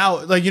not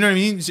about like, you know what I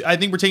mean. I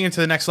think we're taking it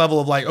to the next level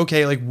of like,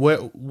 okay, like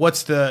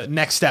what's the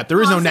next step?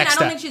 There is Well, no I'm saying, next I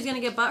don't step. think she's gonna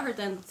get butthurt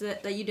then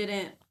that you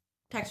didn't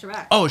text her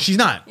back. Oh, she's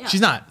not. Yeah.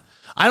 She's not.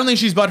 I don't think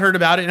she's butthurt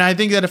about it. And I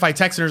think that if I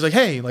text her, it's like,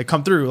 hey, like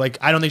come through. Like,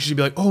 I don't think she'd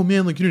be like, oh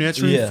man, like you didn't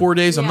answer me in Yeah. 4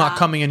 days. I'm not Yeah.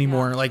 coming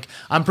anymore. Like,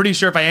 I'm pretty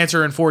sure if I answer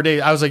her in 4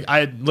 days, I was like,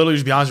 I literally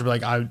just be honest with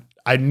her, like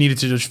I needed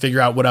to just figure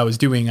out what I was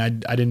doing. I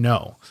didn't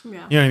know. Yeah. You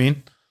know what I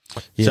mean?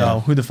 Yeah. So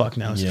who the fuck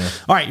knows? Yeah.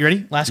 All right, you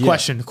ready? Last Yeah.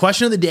 question.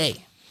 Question of the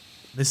day.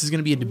 This is going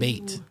to be a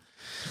debate.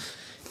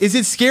 Is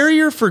it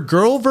scarier for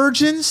girl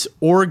virgins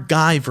or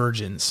guy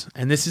virgins?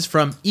 And this is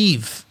from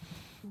Eve.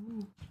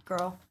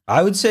 Girl.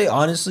 I would say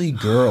honestly,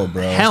 girl,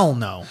 bro. Hell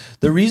no.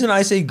 The reason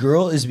I say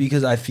girl is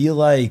because I feel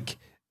like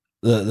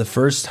the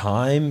first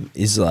time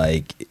is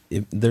like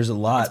there's a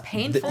lot. It's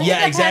painful. Yeah,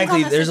 It depends exactly.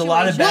 on the There's a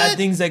lot of situation. bad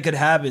things that could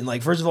happen.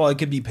 Like first of all, it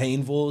could be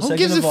painful. Who Second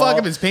gives a of fuck all,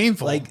 if it's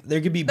painful? Like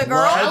there could be The blood.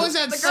 girl- How is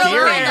that The girl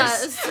scary? behind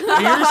us.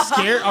 You're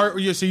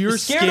scared? So you're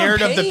Scared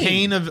scared of of the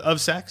pain. pain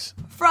of sex?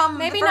 from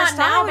Maybe the not first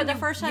now, time but when the you-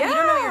 first time you don't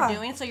know what Yeah. you're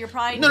doing, so you're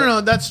probably No,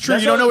 that's true.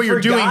 That's You don't know not- what you're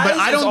for doing, but guys,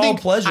 I it's don't all think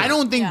pleasure. I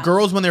don't think Yeah.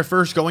 girls when they're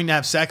first going to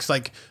have sex,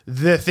 like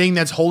the thing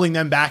that's holding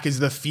them back is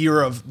the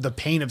fear of the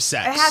pain of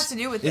sex. It has to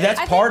do with it.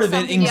 That's I part think of it.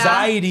 something- yeah.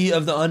 Anxiety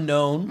of the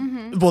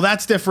unknown. Well,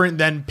 that's different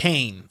than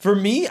pain. For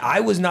me, I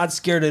was not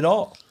scared at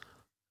all.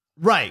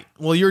 Right.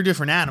 Well, you're a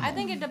different animal. I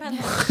think it depends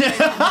on the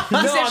situation.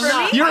 I'm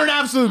not. You're an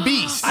absolute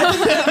beast.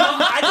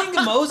 I think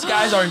most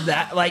guys aren't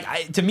that. Like,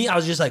 to me, I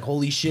was just like,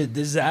 holy shit,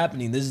 this is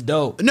happening. This is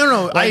dope.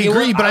 No, I Like,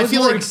 agree, but I was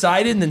feel more like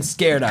excited than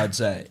scared, I'd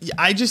say.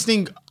 I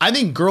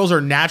think girls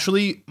are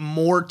naturally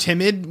more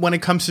timid when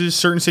it comes to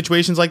certain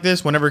situations like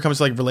this. Whenever it comes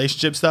to like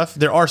relationship stuff,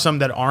 there are some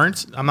that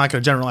aren't. I'm not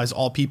going to generalize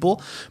all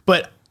people,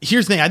 but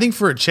here's the thing. I think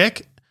for a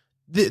chick,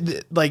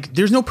 like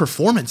there's no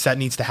performance that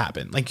needs to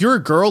happen. Like you're a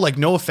girl, like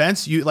no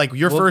offense, you like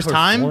your first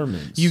time,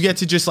 you get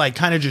to just like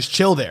kind of just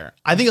chill there.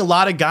 I think a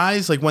lot of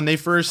guys, like when they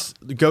first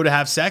go to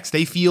have sex,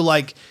 they feel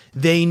like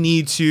they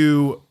need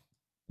to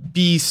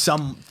be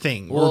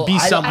something or be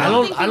someone.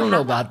 I don't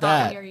know about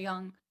that. When you're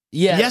young.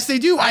 Yeah. Yes, they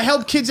do. I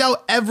help kids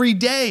out every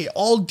day.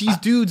 All these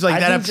dudes like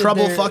that have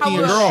trouble fucking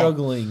a girl.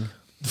 Struggling.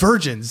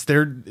 Virgins,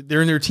 they're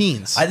in their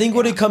teens. I think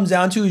what it comes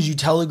down to is you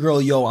tell a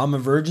girl, yo, I'm a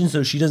virgin,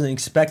 so she doesn't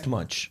expect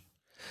much.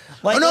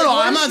 Like, no,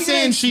 what I'm is not she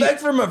saying gonna she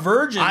expect from a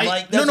virgin.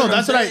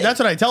 That's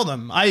what I tell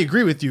them. I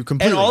agree with you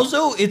completely. And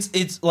also,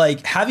 it's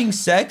like having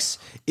sex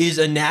is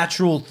a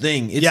natural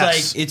thing. It's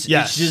Yes.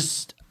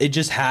 like it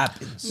just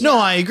happens. No,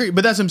 I agree,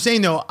 but that's what I'm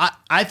saying though.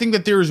 I think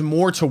that there's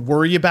more to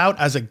worry about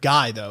as a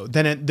guy though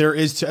than there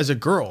is as a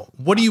girl.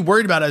 What are you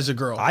worried about as a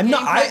girl? I'm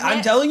not.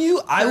 I'm telling you,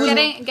 I was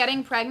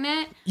Getting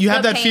pregnant. You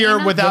have that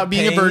fear without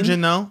being a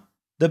virgin though.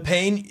 the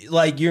pain,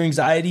 like your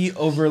anxiety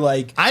over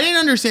like. I didn't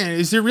understand.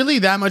 Is there really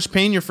that much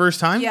pain your first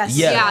time? Yes.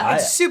 Yeah,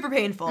 It's super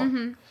painful. I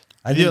think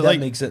Yeah, that like-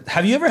 makes it.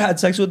 Have you ever had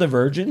sex with a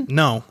virgin?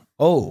 No.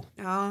 Oh,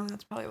 Oh,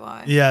 that's probably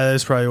why. Yeah,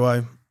 that's probably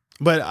why.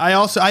 But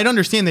I'd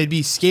understand they'd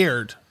be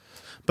scared.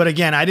 But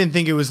again, I didn't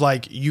think it was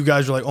like you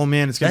guys were like, oh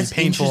man, it's gonna that's be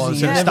painful.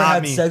 It's interesting. gonna You've never stop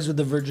had me. sex with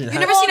a virgin. You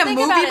never seen a think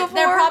movie about it, before?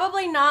 They're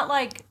probably not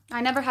like. I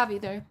never have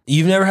either.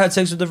 You've never had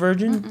sex with a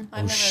virgin? I've never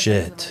had sex with a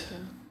Shit.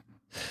 virgin.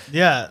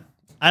 Yeah,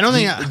 I don't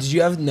think. Did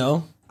you have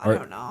no? I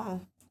don't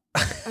know.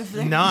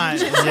 Not.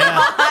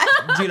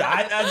 Yeah. Dude,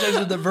 I had sex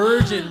with a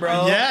virgin,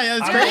 bro. Yeah,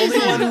 it's I'm crazy.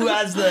 the only one who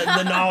has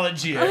the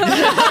knowledge here.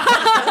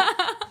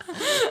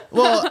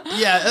 Well,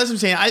 yeah, that's what I'm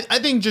saying. I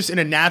think just in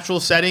a natural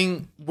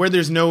setting where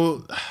there's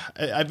no,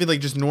 I feel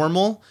like just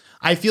normal.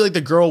 I feel like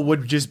the girl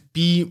would just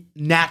be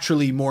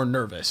naturally more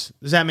nervous.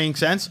 Does that make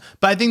sense?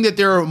 But I think that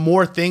there are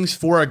more things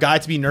for a guy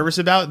to be nervous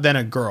about than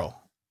a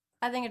girl.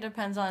 I think it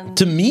depends on.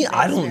 To me, the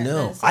I don't experience,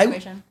 know. the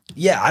situation.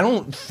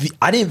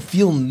 I didn't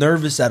feel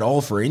nervous at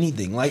all for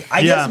anything. Like, I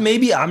Yeah. guess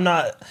maybe I'm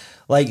not,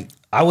 like,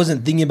 I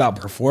wasn't thinking about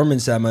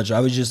performance that much.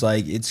 I was just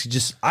like, it's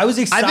just, I was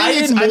excited I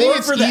think more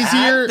it's for the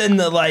easier-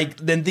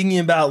 act than thinking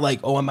about, like,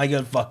 oh, am I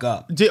going to fuck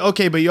up?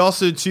 Okay, but you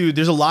also, too,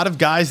 there's a lot of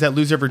guys that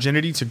lose their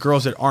virginity to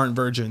girls that aren't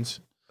virgins.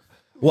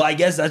 Well, I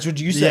guess that's what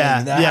you said.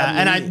 Yeah, That yeah,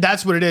 happened to and me.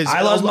 that's what it is.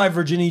 I lost my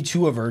virginity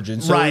to a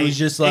virgin, so right, it was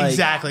just like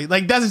exactly.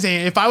 Like that's the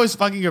same. If I was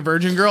fucking a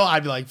virgin girl,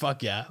 I'd be like,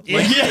 "Fuck yeah!"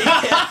 Like,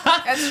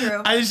 That's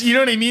true. I just, you know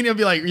what I mean? It'll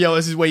be like, "Yo,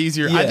 this is way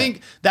easier." I Yeah.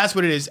 think that's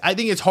what it is. I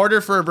think it's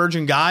harder for a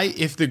virgin guy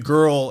if the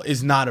girl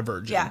is not a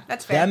virgin. Yeah,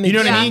 that's fair. That makes You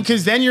know what I Yeah. mean?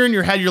 Because then you're in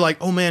your head, you're like,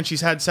 oh man,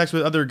 she's had sex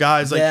with other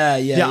guys. Like,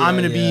 Yeah, I'm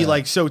gonna be yeah.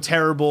 like so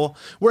terrible.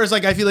 Whereas,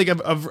 like, I feel like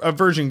a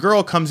virgin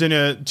girl comes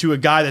to a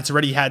guy that's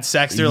already had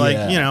sex. They're Yeah.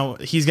 like, you know,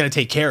 he's gonna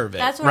take care of it.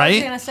 That's what I was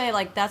right? gonna say.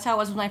 Like that's how it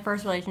was with my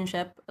first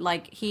relationship.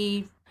 Like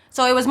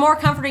so it was more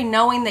comforting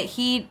knowing that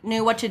he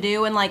knew what to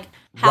do and like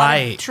how to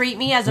Right. treat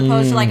me as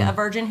opposed to like a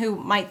virgin who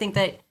might think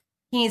that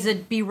he needs to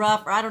be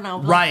rough or I don't know.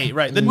 Like,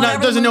 Right.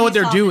 whatever Doesn't know what movie's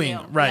they're telling doing.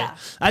 them to do. Right. Yeah.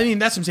 I mean,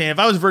 that's what I'm saying. If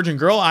I was a virgin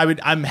girl,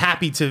 I'm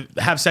happy to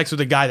have sex with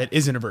a guy that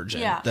isn't a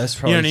virgin. Yeah. that's You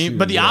probably know what I mean? true,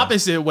 But the yeah.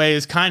 opposite way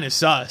is kind of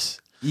sus.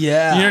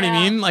 Yeah, You know what I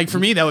Yeah. mean? Like for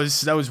me, that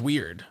was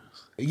weird.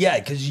 yeah,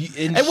 because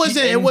it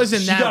It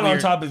wasn't she that got on weird.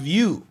 top of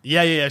you.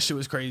 Yeah. Shit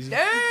was crazy.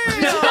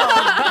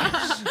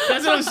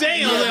 That's what I'm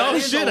saying. I was like, that oh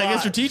is a shit, I guess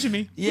lot. you're teaching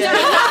me. Yeah,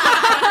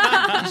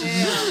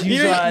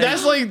 You know,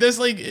 that's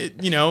like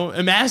you know,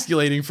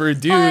 emasculating for a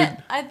dude. But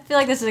I feel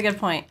like this is a good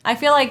point. I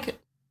feel like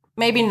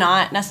maybe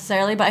not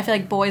necessarily, but I feel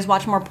like boys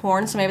watch more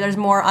porn, so maybe there's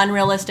more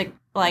unrealistic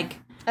like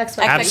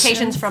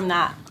expectations from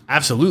that.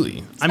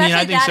 Absolutely. I mean,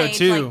 I Especially think that so age,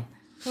 too. like,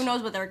 who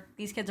knows what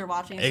these kids are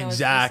watching? So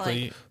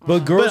Exactly. It's just like,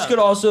 but girls But- could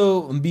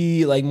also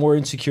be like more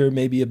insecure,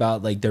 maybe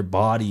about like their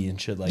body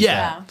and shit like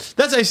Yeah. that.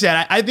 That's what I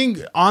said. I think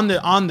on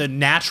the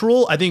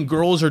natural, I think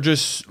girls are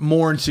just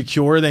more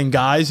insecure than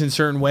guys in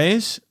certain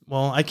ways.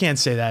 Well, I can't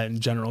say that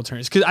in general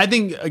terms because I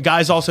think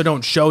guys also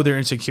don't show their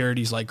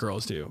insecurities like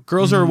girls do.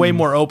 Girls are way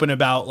more open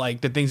about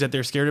like the things that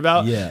they're scared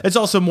about. Yeah. It's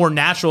also more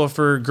natural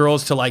for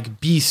girls to like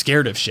be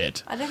scared of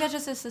shit. I think that's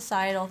just a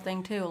societal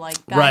thing too.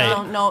 Like guys Right.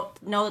 don't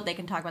know that they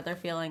can talk about their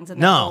feelings and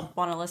No. they'll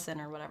want to listen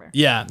or whatever.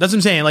 Yeah, that's what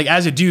I'm saying. Like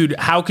as a dude,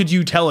 how could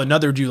you tell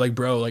another dude like,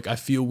 bro, like I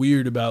feel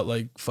weird about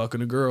like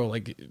fucking a girl?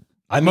 Like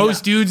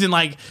most dudes in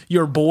like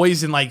your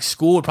boys in like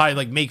school would probably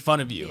like make fun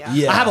of you.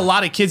 Yeah. I have a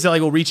lot of kids that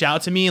like will reach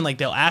out to me and like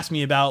they'll ask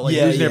me about like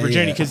Yeah, losing their yeah,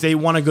 virginity yeah. because they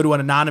want to go to an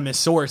anonymous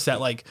source that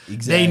like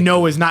Exactly. they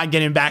know is not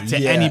getting back to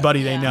Yeah.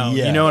 anybody they know.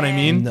 Yeah. You know what I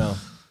mean? No.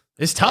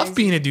 It's tough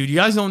being a dude. You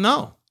guys don't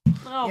know.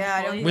 Oh, Yeah,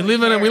 I boy. don't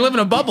We live in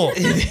a bubble.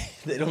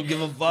 They don't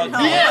give a fuck.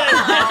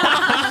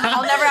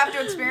 I'll never have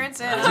to experience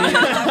it.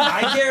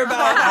 I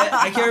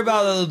care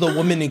about the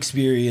woman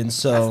experience.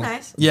 So That's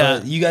nice. Yeah.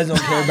 but you guys don't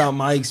care about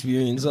my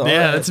experience. So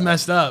Yeah, that's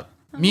messed up.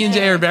 Me and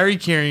Jay are very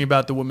caring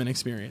about the woman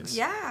experience.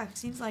 Yeah,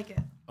 seems like it.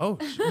 Oh.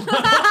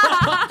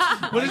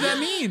 What does that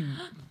mean?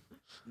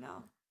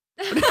 No.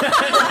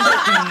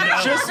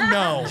 Just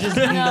no.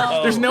 No.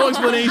 There's no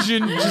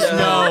explanation. Just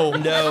no.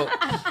 no.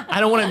 I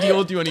don't want to deal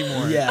with you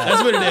anymore. Yeah.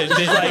 That's what it is.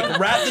 Just like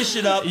wrap this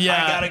shit up.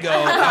 Yeah. I gotta go.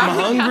 I'm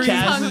hungry.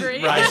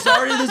 hungry. I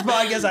started this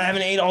podcast. I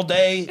haven't ate all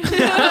day.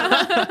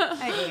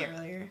 I ate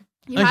earlier.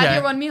 You Okay. had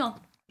your one meal.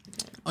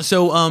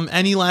 So,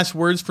 any last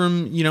words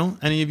from,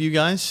 any of you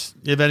guys?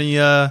 You have any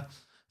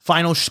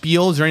final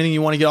spiel? Is there anything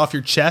you want to get off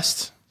your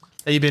chest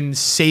that you've been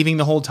saving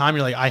the whole time?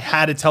 You're like, I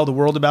had to tell the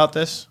world about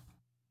this.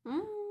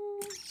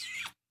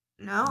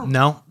 No.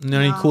 No?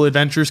 Any cool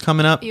adventures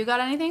coming up? You got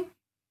anything?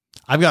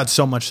 I've got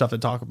so much stuff to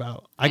talk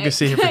about. I could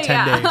stay here for 10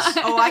 Yeah. days.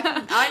 Oh,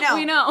 I know.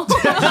 We know.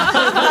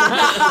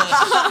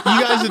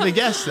 You guys are the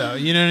guests, though.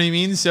 You know what I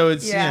mean? So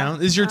it's, Yeah.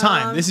 this is your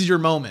time. This is your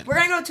moment. We're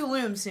gonna go to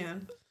Tulum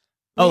soon.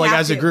 Oh, We like have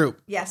as a to. group.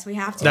 Yes, we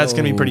have to. That's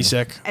going to be pretty Oh.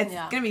 sick. It's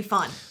gonna be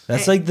fun.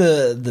 That's I- like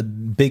the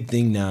big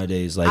thing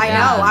nowadays. Like I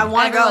know. I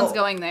want to go. Everyone's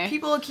going there.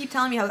 People keep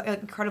telling me how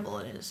incredible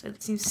it is.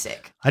 It seems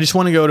sick. I just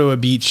want to go to a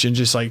beach and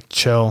just like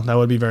chill. That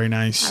would be very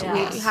nice. We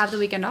have the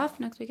weekend off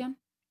next weekend.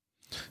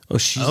 Oh,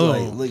 she's Oh,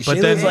 like but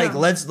Shayla's then- like,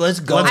 let's go. Let's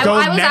go I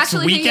was next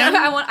actually weekend?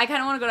 thinking I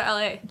kind of want to go to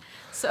LA.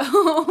 So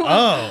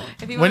Oh.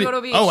 if you want to go to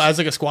a beach. Oh, as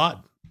like a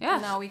squad. yeah.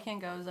 No, we can't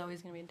go.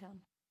 Zoe's gonna be in town.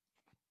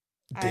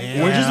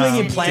 Damn. We're just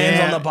making plans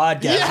Damn. on the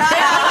podcast.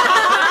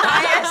 I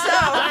guess so.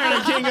 All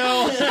right,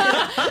 Kingo.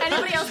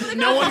 Anybody else with a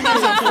No one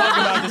gives a fuck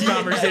about this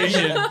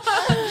conversation.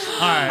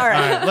 All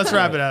right. Let's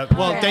wrap it up.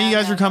 Well, thank you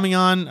guys for coming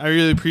on. I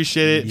really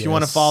appreciate it. If you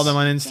want to Yes. follow them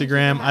on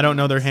Instagram, I don't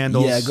know their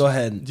handles. Yeah, go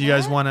ahead. Do you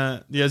guys want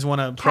to?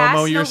 promo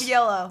Cass your?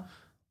 Noviello.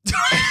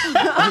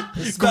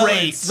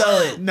 Great.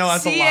 Spell it. No,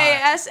 that's a lie.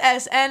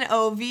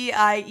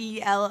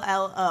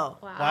 CASSNOVIELLO.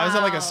 Why is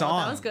that like a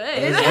song? That was good.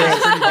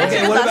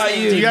 Okay, what about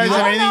you? Do you guys have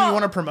don't anything know. you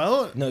want to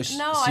promote? No, No,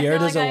 I Sierra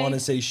feel like doesn't I- want to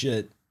say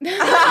shit.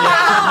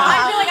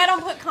 I feel like I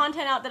don't put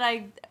content out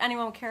that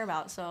anyone will care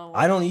about. So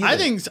I don't either. I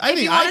think If I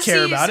you want to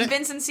care see about it.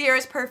 Vince and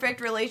Sierra's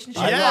perfect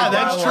relationship. Yeah,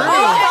 that's true. we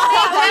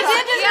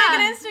did just make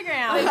an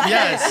Instagram.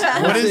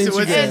 Yes. What is it?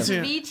 What's It's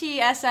it?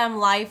 VTSM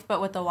Life,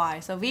 but with a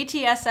Y. So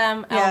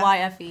VTSM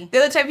LYFE.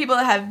 They're the type of people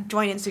that have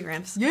joint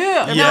Instagrams.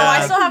 Yeah. No, Yeah.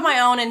 I still have my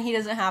own, and he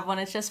doesn't have one.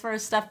 It's just for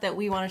stuff that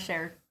we want to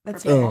share.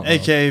 That's for people. it.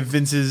 AKA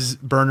Vince's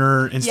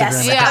burner Instagram.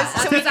 Yes. account. Yeah.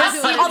 So we can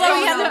see all Although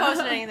he the hasn't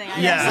posted anything. I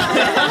Yeah.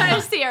 guess. I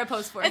see our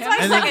post for It's him. my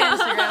And then- second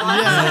Instagram.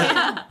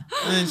 Yeah.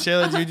 And then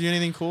Shayla, do you do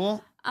anything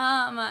cool?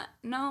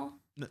 No.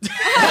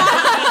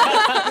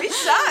 We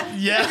suck.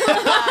 Yeah.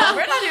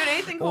 We're not doing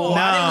anything cool. No.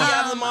 Why didn't we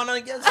have them on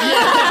against?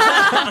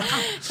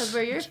 Because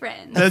we're your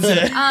friends. That's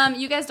it.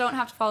 You guys don't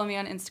have to follow me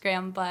on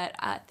Instagram, but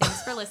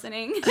thanks for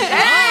listening. She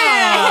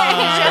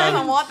doesn't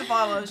even want the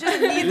follows. She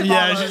doesn't need the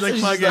Yeah, follows. she's like,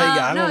 She's fuck like, it.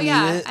 I don't need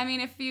it. I mean,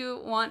 if you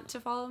want to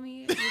follow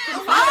me, you can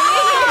find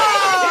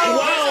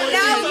Oh,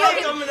 now you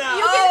can- coming out.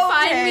 You can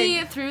find Okay.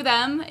 me through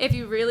them if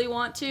you really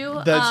want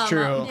to. That's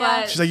true.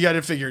 But She's like, you got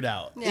to figure it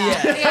out. yeah,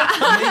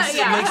 Makes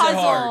it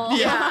hard.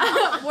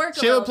 Yeah, work. a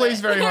Shayla little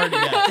plays bit. very hard to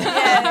get.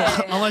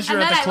 Yeah. Unless you're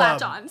And at then the I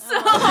club. lapped on.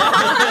 So.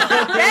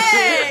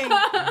 Dang.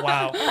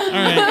 Wow. All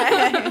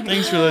right.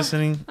 Thanks for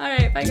listening. All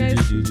right, bye guys.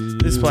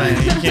 It's playing.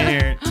 You can't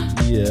hear it.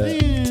 Yeah,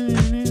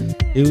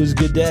 it was a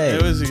good day.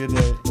 It was a good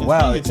day.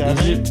 Wow, I think it's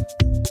happening.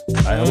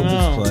 I hope don't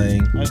know. it's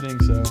playing. I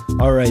think so.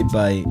 All right,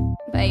 bye.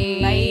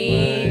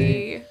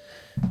 Bye.